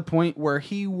got to the point where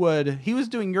he was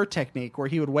doing your technique where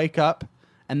he would wake up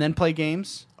and then play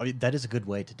games. Oh, that is a good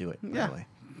way to do it, by Yeah. the way.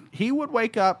 He would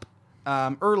wake up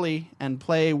early and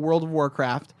play World of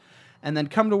Warcraft and then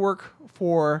come to work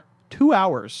for 2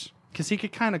 hours because he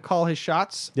could kind of call his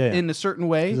shots Yeah, yeah. in a certain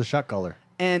way. He's a shot caller.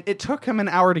 And it took him an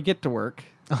hour to get to work.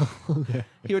 Okay.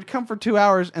 He would come for 2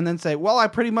 hours and then say, well, I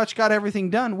pretty much got everything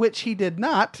done, which he did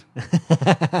not.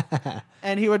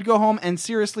 And he would go home and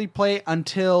seriously play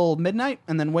until midnight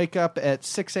and then wake up at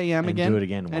 6 a.m. And again. do it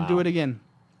again. And Wow. do it again.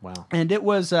 Wow. And it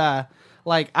was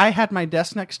like I had my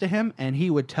desk next to him, and he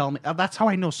would tell me. That's how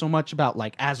I know so much about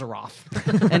like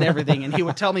Azeroth and everything. And he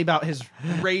would tell me about his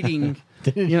rating.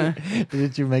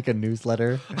 Did you make a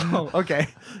newsletter? Oh, okay.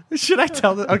 Should I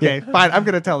tell this? Okay, fine. I'm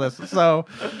gonna tell this.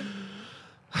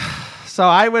 So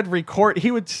I would record.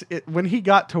 When he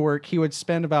got to work, he would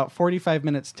spend about 45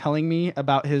 minutes telling me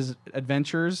about his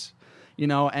adventures.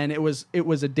 And it was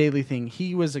a daily thing.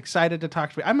 He was excited to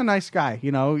talk to me. I'm a nice guy,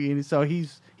 so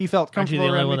he felt Aren't you comfortable. the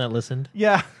only around one me. that listened?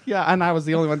 Yeah, and I was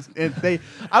the only one.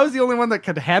 I was the only one that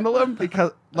could handle him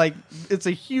because, like, it's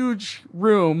a huge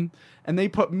room, and they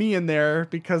put me in there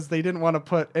because they didn't want to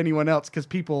put anyone else because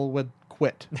people would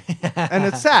quit, and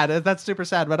it's sad. That's super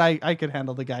sad. But I could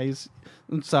handle the guys,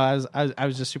 so I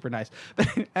was just super nice.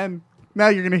 And now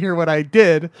you're gonna hear what I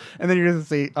did, and then you're gonna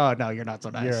say, "Oh no, you're not so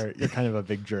nice. You're kind of a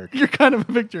big jerk. You're kind of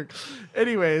a big jerk."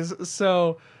 Anyways,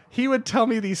 so he would tell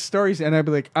me these stories, and I'd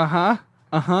be like,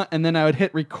 and then I would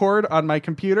hit record on my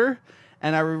computer,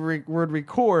 and I would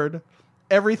record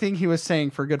everything he was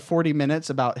saying for a good 40 minutes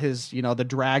about his, the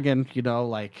dragon,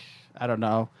 like, I don't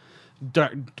know,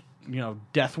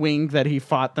 Deathwing that he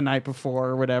fought the night before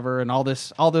or whatever, and all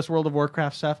this World of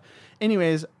Warcraft stuff.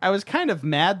 Anyways, I was kind of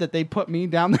mad that they put me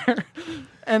down there,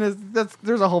 and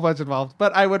there's a whole bunch involved.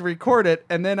 But I would record it,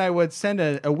 and then I would send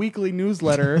a weekly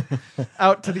newsletter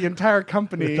out to the entire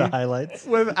company The highlights.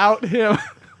 without him.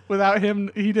 Without him,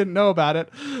 he didn't know about it.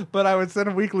 But I would send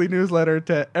a weekly newsletter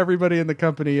to everybody in the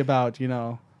company about,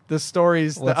 the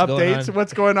stories, What's the going updates, on.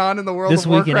 what's going on in the world This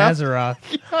of week in Warcraft. Azeroth.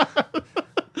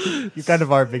 You kind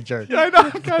of are a big jerk. I know,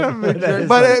 I'm kind of a big That jerk, is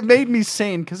but funny. it made me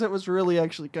sane because it was really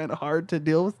actually kind of hard to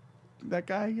deal with that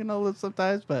guy,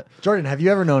 sometimes. But Jordan, have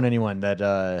you ever known anyone that,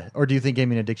 or do you think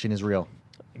gaming addiction is real?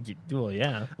 Well,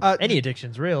 yeah. Uh, Any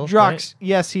addiction's real. Drox, right?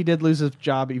 yes, he did lose his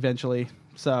job eventually,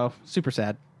 so super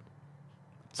sad.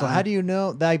 So how do you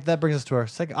know that brings us to our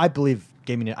second? I believe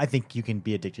gaming. I think you can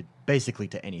be addicted basically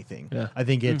to anything. Yeah. I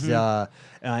think it's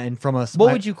and from a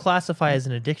What would you classify as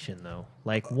an addiction, though?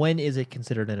 Like, when is it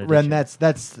considered an addiction? Ren,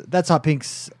 that's Hot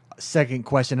Pink's second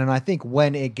question, and I think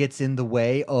when it gets in the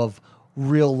way of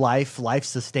real life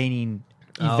sustaining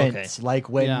Oh, okay. events, like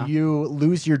when Yeah. you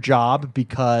lose your job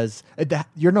because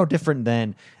you're no different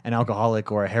than an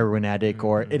alcoholic or a heroin addict,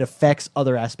 or it affects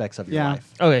other aspects of your Yeah.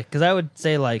 life. Okay, because I would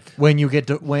say like, When you get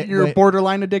to when, You're when-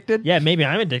 borderline addicted. yeah, maybe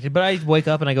I'm addicted, but I wake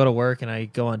up and I go to work and I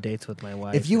go on dates with my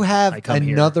wife. if you and have I come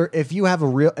here. if you have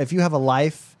a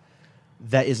life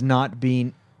that is not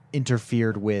being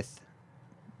interfered with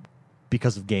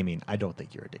because of gaming, I don't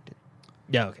think you're addicted.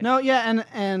 yeah, okay, No, yeah,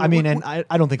 and I mean, and I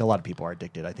don't think a lot of people are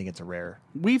addicted. I think it's a rare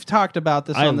we've talked about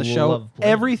this I on the show. love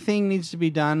playing. Everything needs to be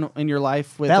done in your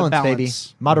life with balance, a balance.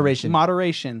 baby, moderation.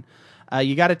 Moderation.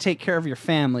 You got to take care of your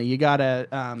family. You got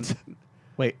to.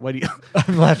 Wait, what do you?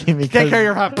 I'm laughing because Take care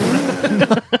of your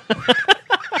family.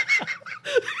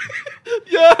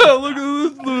 Yeah, look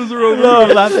at this loser over No,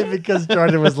 I'm laughing because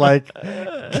Jordan was like,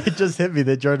 it just hit me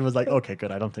that Jordan was like, okay,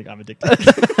 good. I don't think I'm addicted.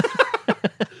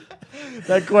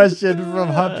 That question from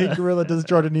Hot Pink Gorilla, does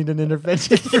Jordan need an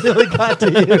intervention? Really got to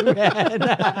you, man.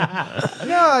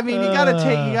 No, I mean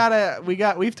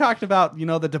we've talked about,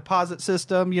 the deposit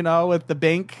system, with the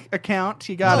bank account.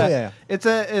 You gotta Oh,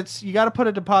 yeah. you gotta put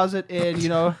a deposit in,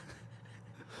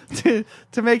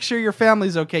 to make sure your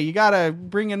family's okay. You gotta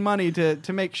bring in money to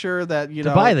make sure that to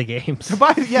buy the games.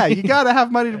 you gotta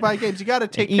have money to buy games. You gotta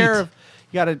take eat. care of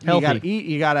you gotta Healthy. eat,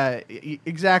 you gotta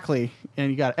exactly,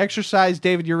 and you gotta exercise.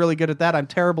 David, you're really good at that. I'm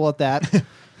terrible at that.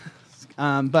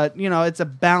 But it's a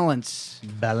balance.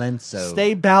 Balanzo.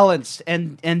 Stay balanced,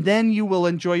 and then you will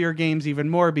enjoy your games even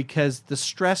more because the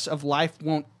stress of life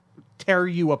won't tear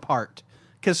you apart.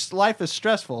 Because life is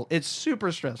stressful. It's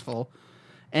super stressful.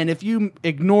 And if you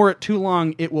ignore it too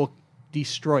long, it will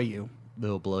destroy you.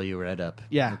 It'll blow you right up.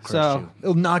 Yeah, It'll crush so- you.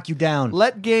 It'll knock you down.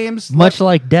 Let games... Much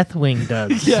like Deathwing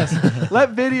does. Yes.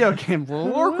 Let video games... World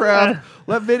of Warcraft.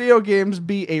 Let video games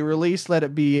be a release. Let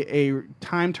it be a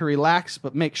time to relax,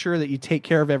 but make sure that you take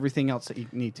care of everything else that you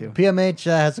need to. PMH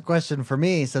has a question for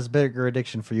me. He says, bigger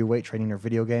addiction for you, weight training or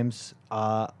video games?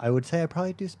 I would say I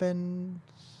probably do spend...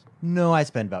 No, I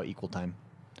spend about equal time.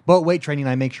 But weight training,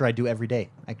 I make sure I do every day,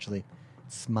 actually.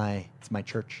 It's my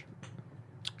church.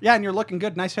 Yeah, and you're looking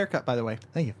good. Nice haircut, by the way.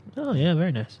 Thank you. Oh yeah,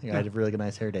 very nice. I had a really good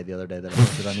nice hair day the other day that I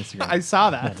posted on Instagram. I saw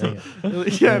that. there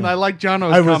Yeah, and I like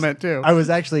Jono's comment, too. I was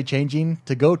actually changing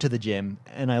to go to the gym,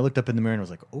 and I looked up in the mirror and was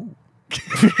like, "Oh,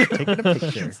 taking a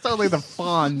picture." It's totally the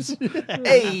Fonz.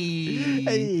 Hey.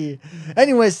 Hey.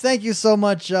 Anyways, thank you so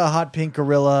much, Hot Pink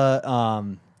Gorilla.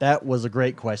 That was a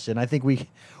great question. I think we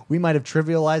might have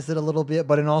trivialized it a little bit,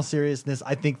 but in all seriousness,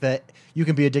 I think that you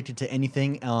can be addicted to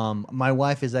anything. My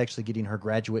wife is actually getting her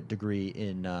graduate degree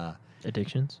in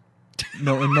Addictions.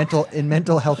 in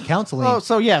mental health counseling. Oh,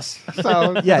 so yes.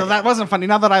 So Yeah. so that wasn't funny.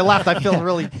 Now that I laughed, I feel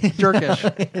really jerkish.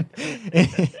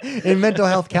 in mental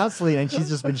health counseling, and she's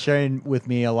just been sharing with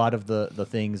me a lot of the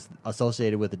things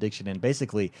associated with addiction, and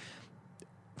basically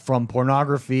from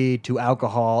pornography to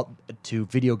alcohol to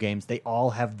video games, they all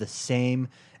have the same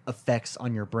effects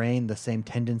on your brain, the same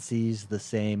tendencies, the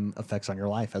same effects on your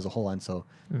life as a whole. And so,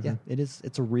 yeah,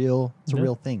 it's a real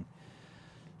thing.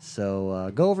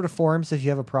 So go over to forums if you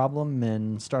have a problem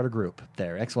and start a group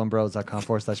there.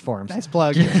 x1bros.com/forums. Nice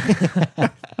plug.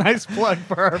 Nice plug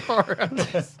for our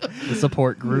forums. The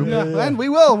support group. Yeah, and we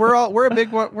will.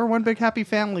 We're one big happy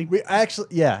family. We actually,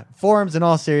 yeah, forums in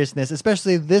all seriousness,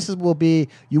 especially will be,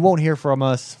 you won't hear from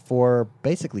us for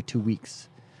basically 2 weeks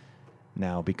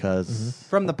now because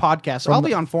From the podcast. From I'll the-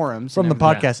 be on forums. from the and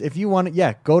everything. podcast. If you want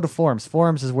to, go to forums.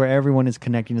 Forums is where everyone is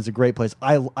connecting. It's a great place.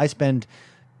 I spend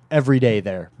every day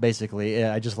there, basically.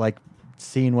 I just like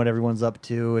seeing what everyone's up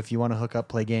to. If you want to hook up,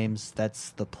 play games, that's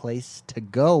the place to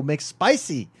go.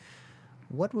 McSpicy,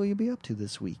 what will you be up to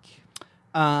this week?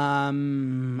 I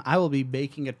will be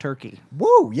baking a turkey.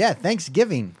 Woo, yeah,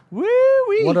 Thanksgiving.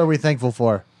 Woo-wee. What are we thankful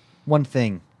for? One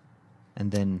thing. And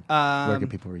then where can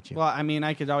people reach you? Well, I mean,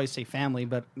 I could always say family,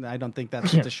 but I don't think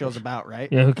that's what the show's about,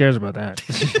 right? Yeah, who cares about that?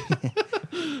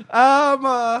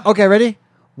 Okay, ready?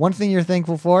 One thing you're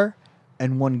thankful for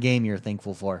and one game you're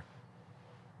thankful for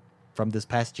from this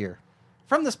past year.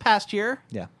 From this past year,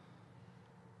 Yeah.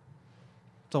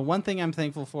 so one thing I'm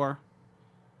thankful for,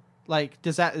 like,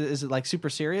 is it like super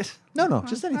serious? No,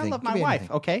 just anything. I love Give my me wife.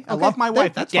 anything. Okay, I love my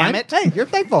wife. That's damn fine. it. Hey, you're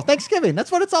thankful. Thanksgiving.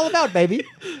 That's what it's all about, baby.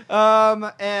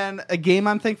 And a game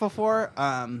I'm thankful for.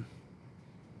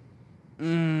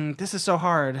 This is so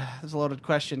hard. This is a loaded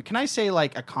question. Can I say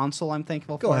like a console I'm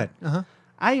thankful for? Go ahead. Uh-huh.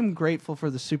 I am grateful for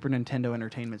the Super Nintendo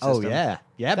Entertainment Oh, System. yeah.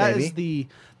 Yeah, That baby.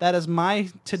 is my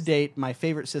to date my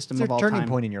favorite system It's of a all turning time.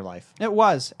 point in your life. It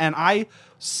was, and I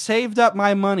saved up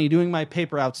my money doing my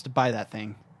paper outs to buy that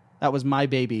thing. That was my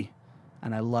baby,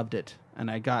 and I loved it. And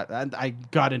I got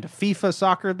into FIFA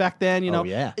soccer back then. You know, Oh,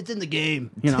 yeah. it's in the game.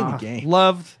 It's You know, in the game.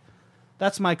 loved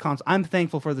That's my console. I'm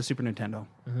thankful for the Super Nintendo.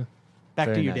 Back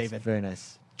Very to you, nice, David. Very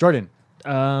nice. Jordan.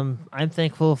 I'm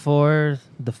thankful for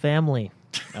the family,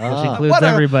 which Ah. includes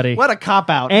everybody, What a cop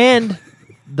out. and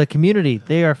the community.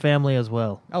 They are family as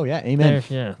well. Oh, yeah. Amen.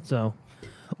 Yeah. So,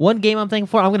 one game I'm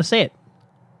thankful for. I'm going to say it.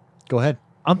 Go ahead.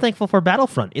 I'm thankful for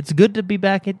Battlefront. It's good to be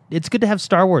back. It's good to have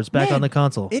Star Wars back Man, on the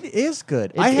console. It is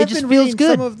good. It- I it have just been feels reading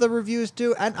good. some of the reviews,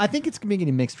 too, and I think it's going to be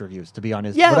getting mixed reviews, to be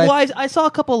honest. Yeah, But well, I saw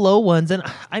a couple low ones, and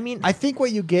I mean, I think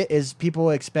what you get is people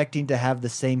expecting to have the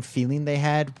same feeling they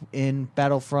had in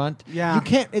Battlefront. Yeah. You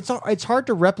can't. It's hard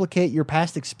to replicate your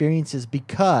past experiences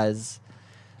because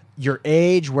your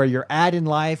age, where you're at in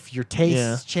life, your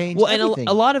tastes change. Well, and everything.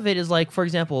 a lot of it is like, for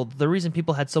example, the reason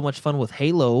people had so much fun with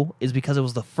Halo is because it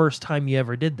was the first time you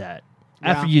ever did that. Yeah.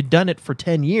 After you'd done it for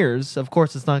 10 years, of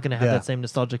course, it's not going to have Yeah. that same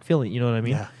nostalgic feeling. You know what I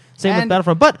mean? Yeah. Same with And-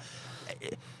 Battlefront, but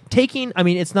taking, I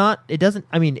mean, it's not. It doesn't.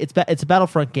 I mean, it's a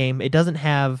Battlefront game. It doesn't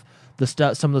have the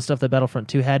stuff, some of the stuff that Battlefront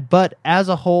 2 had, but as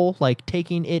a whole, like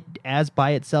taking it as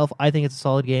by itself, I think it's a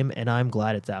solid game, and I'm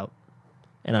glad it's out,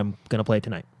 and I'm gonna play it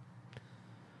tonight.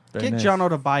 Very Get nice. Jono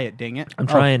to buy it, dang it. I'm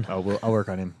trying. I'll work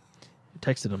on him.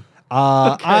 Texted him.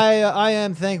 I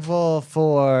am thankful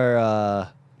for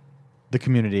the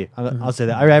community. I'll say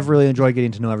that I've really enjoyed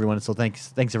getting to know everyone. So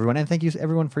thanks everyone, and thank you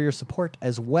everyone for your support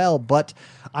as well. But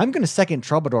I'm going to second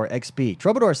Troubadour XP.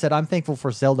 Troubadour said, "I'm thankful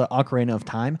for Zelda: Ocarina of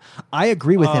Time." I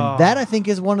agree with him. That I think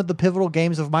is one of the pivotal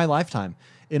games of my lifetime.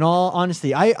 In all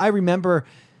honesty, I remember.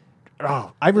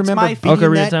 I remember my beating Ocarina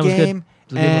of that Time was good. game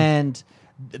It was a good one. and.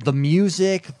 The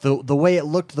music, the way it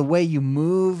looked, the way you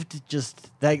moved,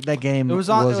 just that game It was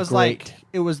on. It was great. like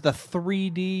it was the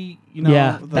 3D. You know,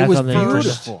 Yeah, the, back it was on the Nintendo.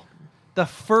 beautiful. the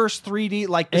first 3D,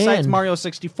 like besides And- Mario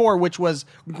 64, which was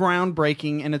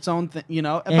groundbreaking in its own thing. You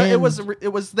know, but it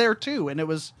And- was there too, and it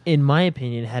was. In my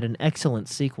opinion, had an excellent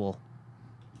sequel.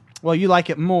 Well, you like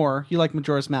it more. You like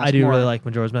Majora's Mask. I do more. really like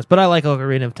Majora's Mask, but I like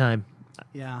Ocarina of Time.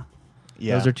 Yeah.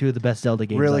 Yeah, Those are two of the best Zelda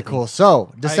games. I really think. cool.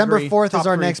 So December agree. 4th is Top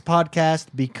our three. next podcast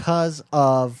because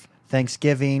of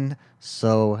Thanksgiving.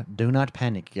 So do not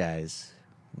panic, guys.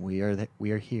 We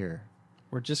are here.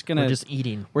 We're just gonna. We're just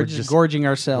eating. we're we're just just- gorging We're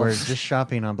ourselves. just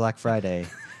shopping on Black Friday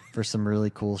for some really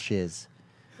cool shiz.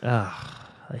 I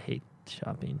hate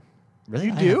shopping. Really,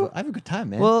 You I do? have a good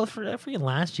time, man. Well, for freaking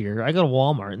last year, I go to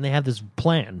Walmart and they have this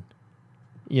plan.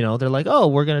 You know, they're like, "Oh,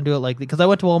 we're gonna do it like," because I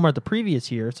went to Walmart the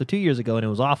previous year, so 2 years ago, and it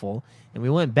was awful. And we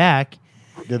went back,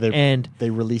 and they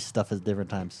release stuff at different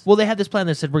times. well, they had this plan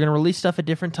that said we're gonna release stuff at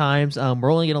different times.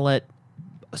 We're only gonna let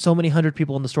so many hundred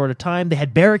people in the store at a time. They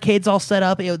had barricades all set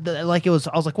up. I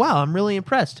was like, wow, I'm really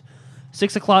impressed.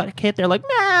 6 o'clock hit, they're like,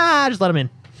 nah, just let them in,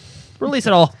 release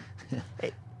it all.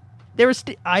 They were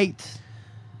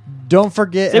Don't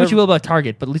forget. say what you will about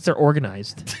Target, but at least they're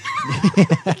organized.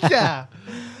 Yeah.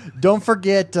 Don't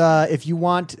forget, if you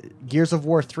want Gears of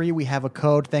War 3, we have a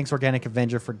code. Thanks, Organic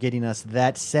Avenger, for getting us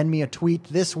that. Send me a tweet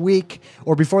this week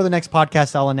or before the next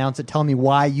podcast. I'll announce it. Tell me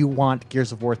why you want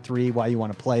Gears of War 3, why you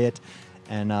want to play it,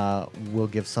 and we'll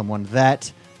give someone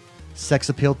that. Sex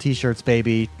Appeal t-shirts,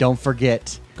 baby. Don't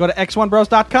forget. Go to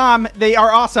x1bros.com. They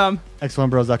are awesome.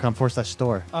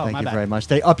 x1bros.com/store. Oh, Thank my you bad. very much.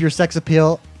 They up your sex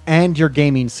appeal and your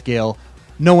gaming skill.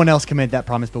 No one else can make that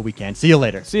promise, but we can. See you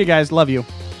later. See you guys. Love you.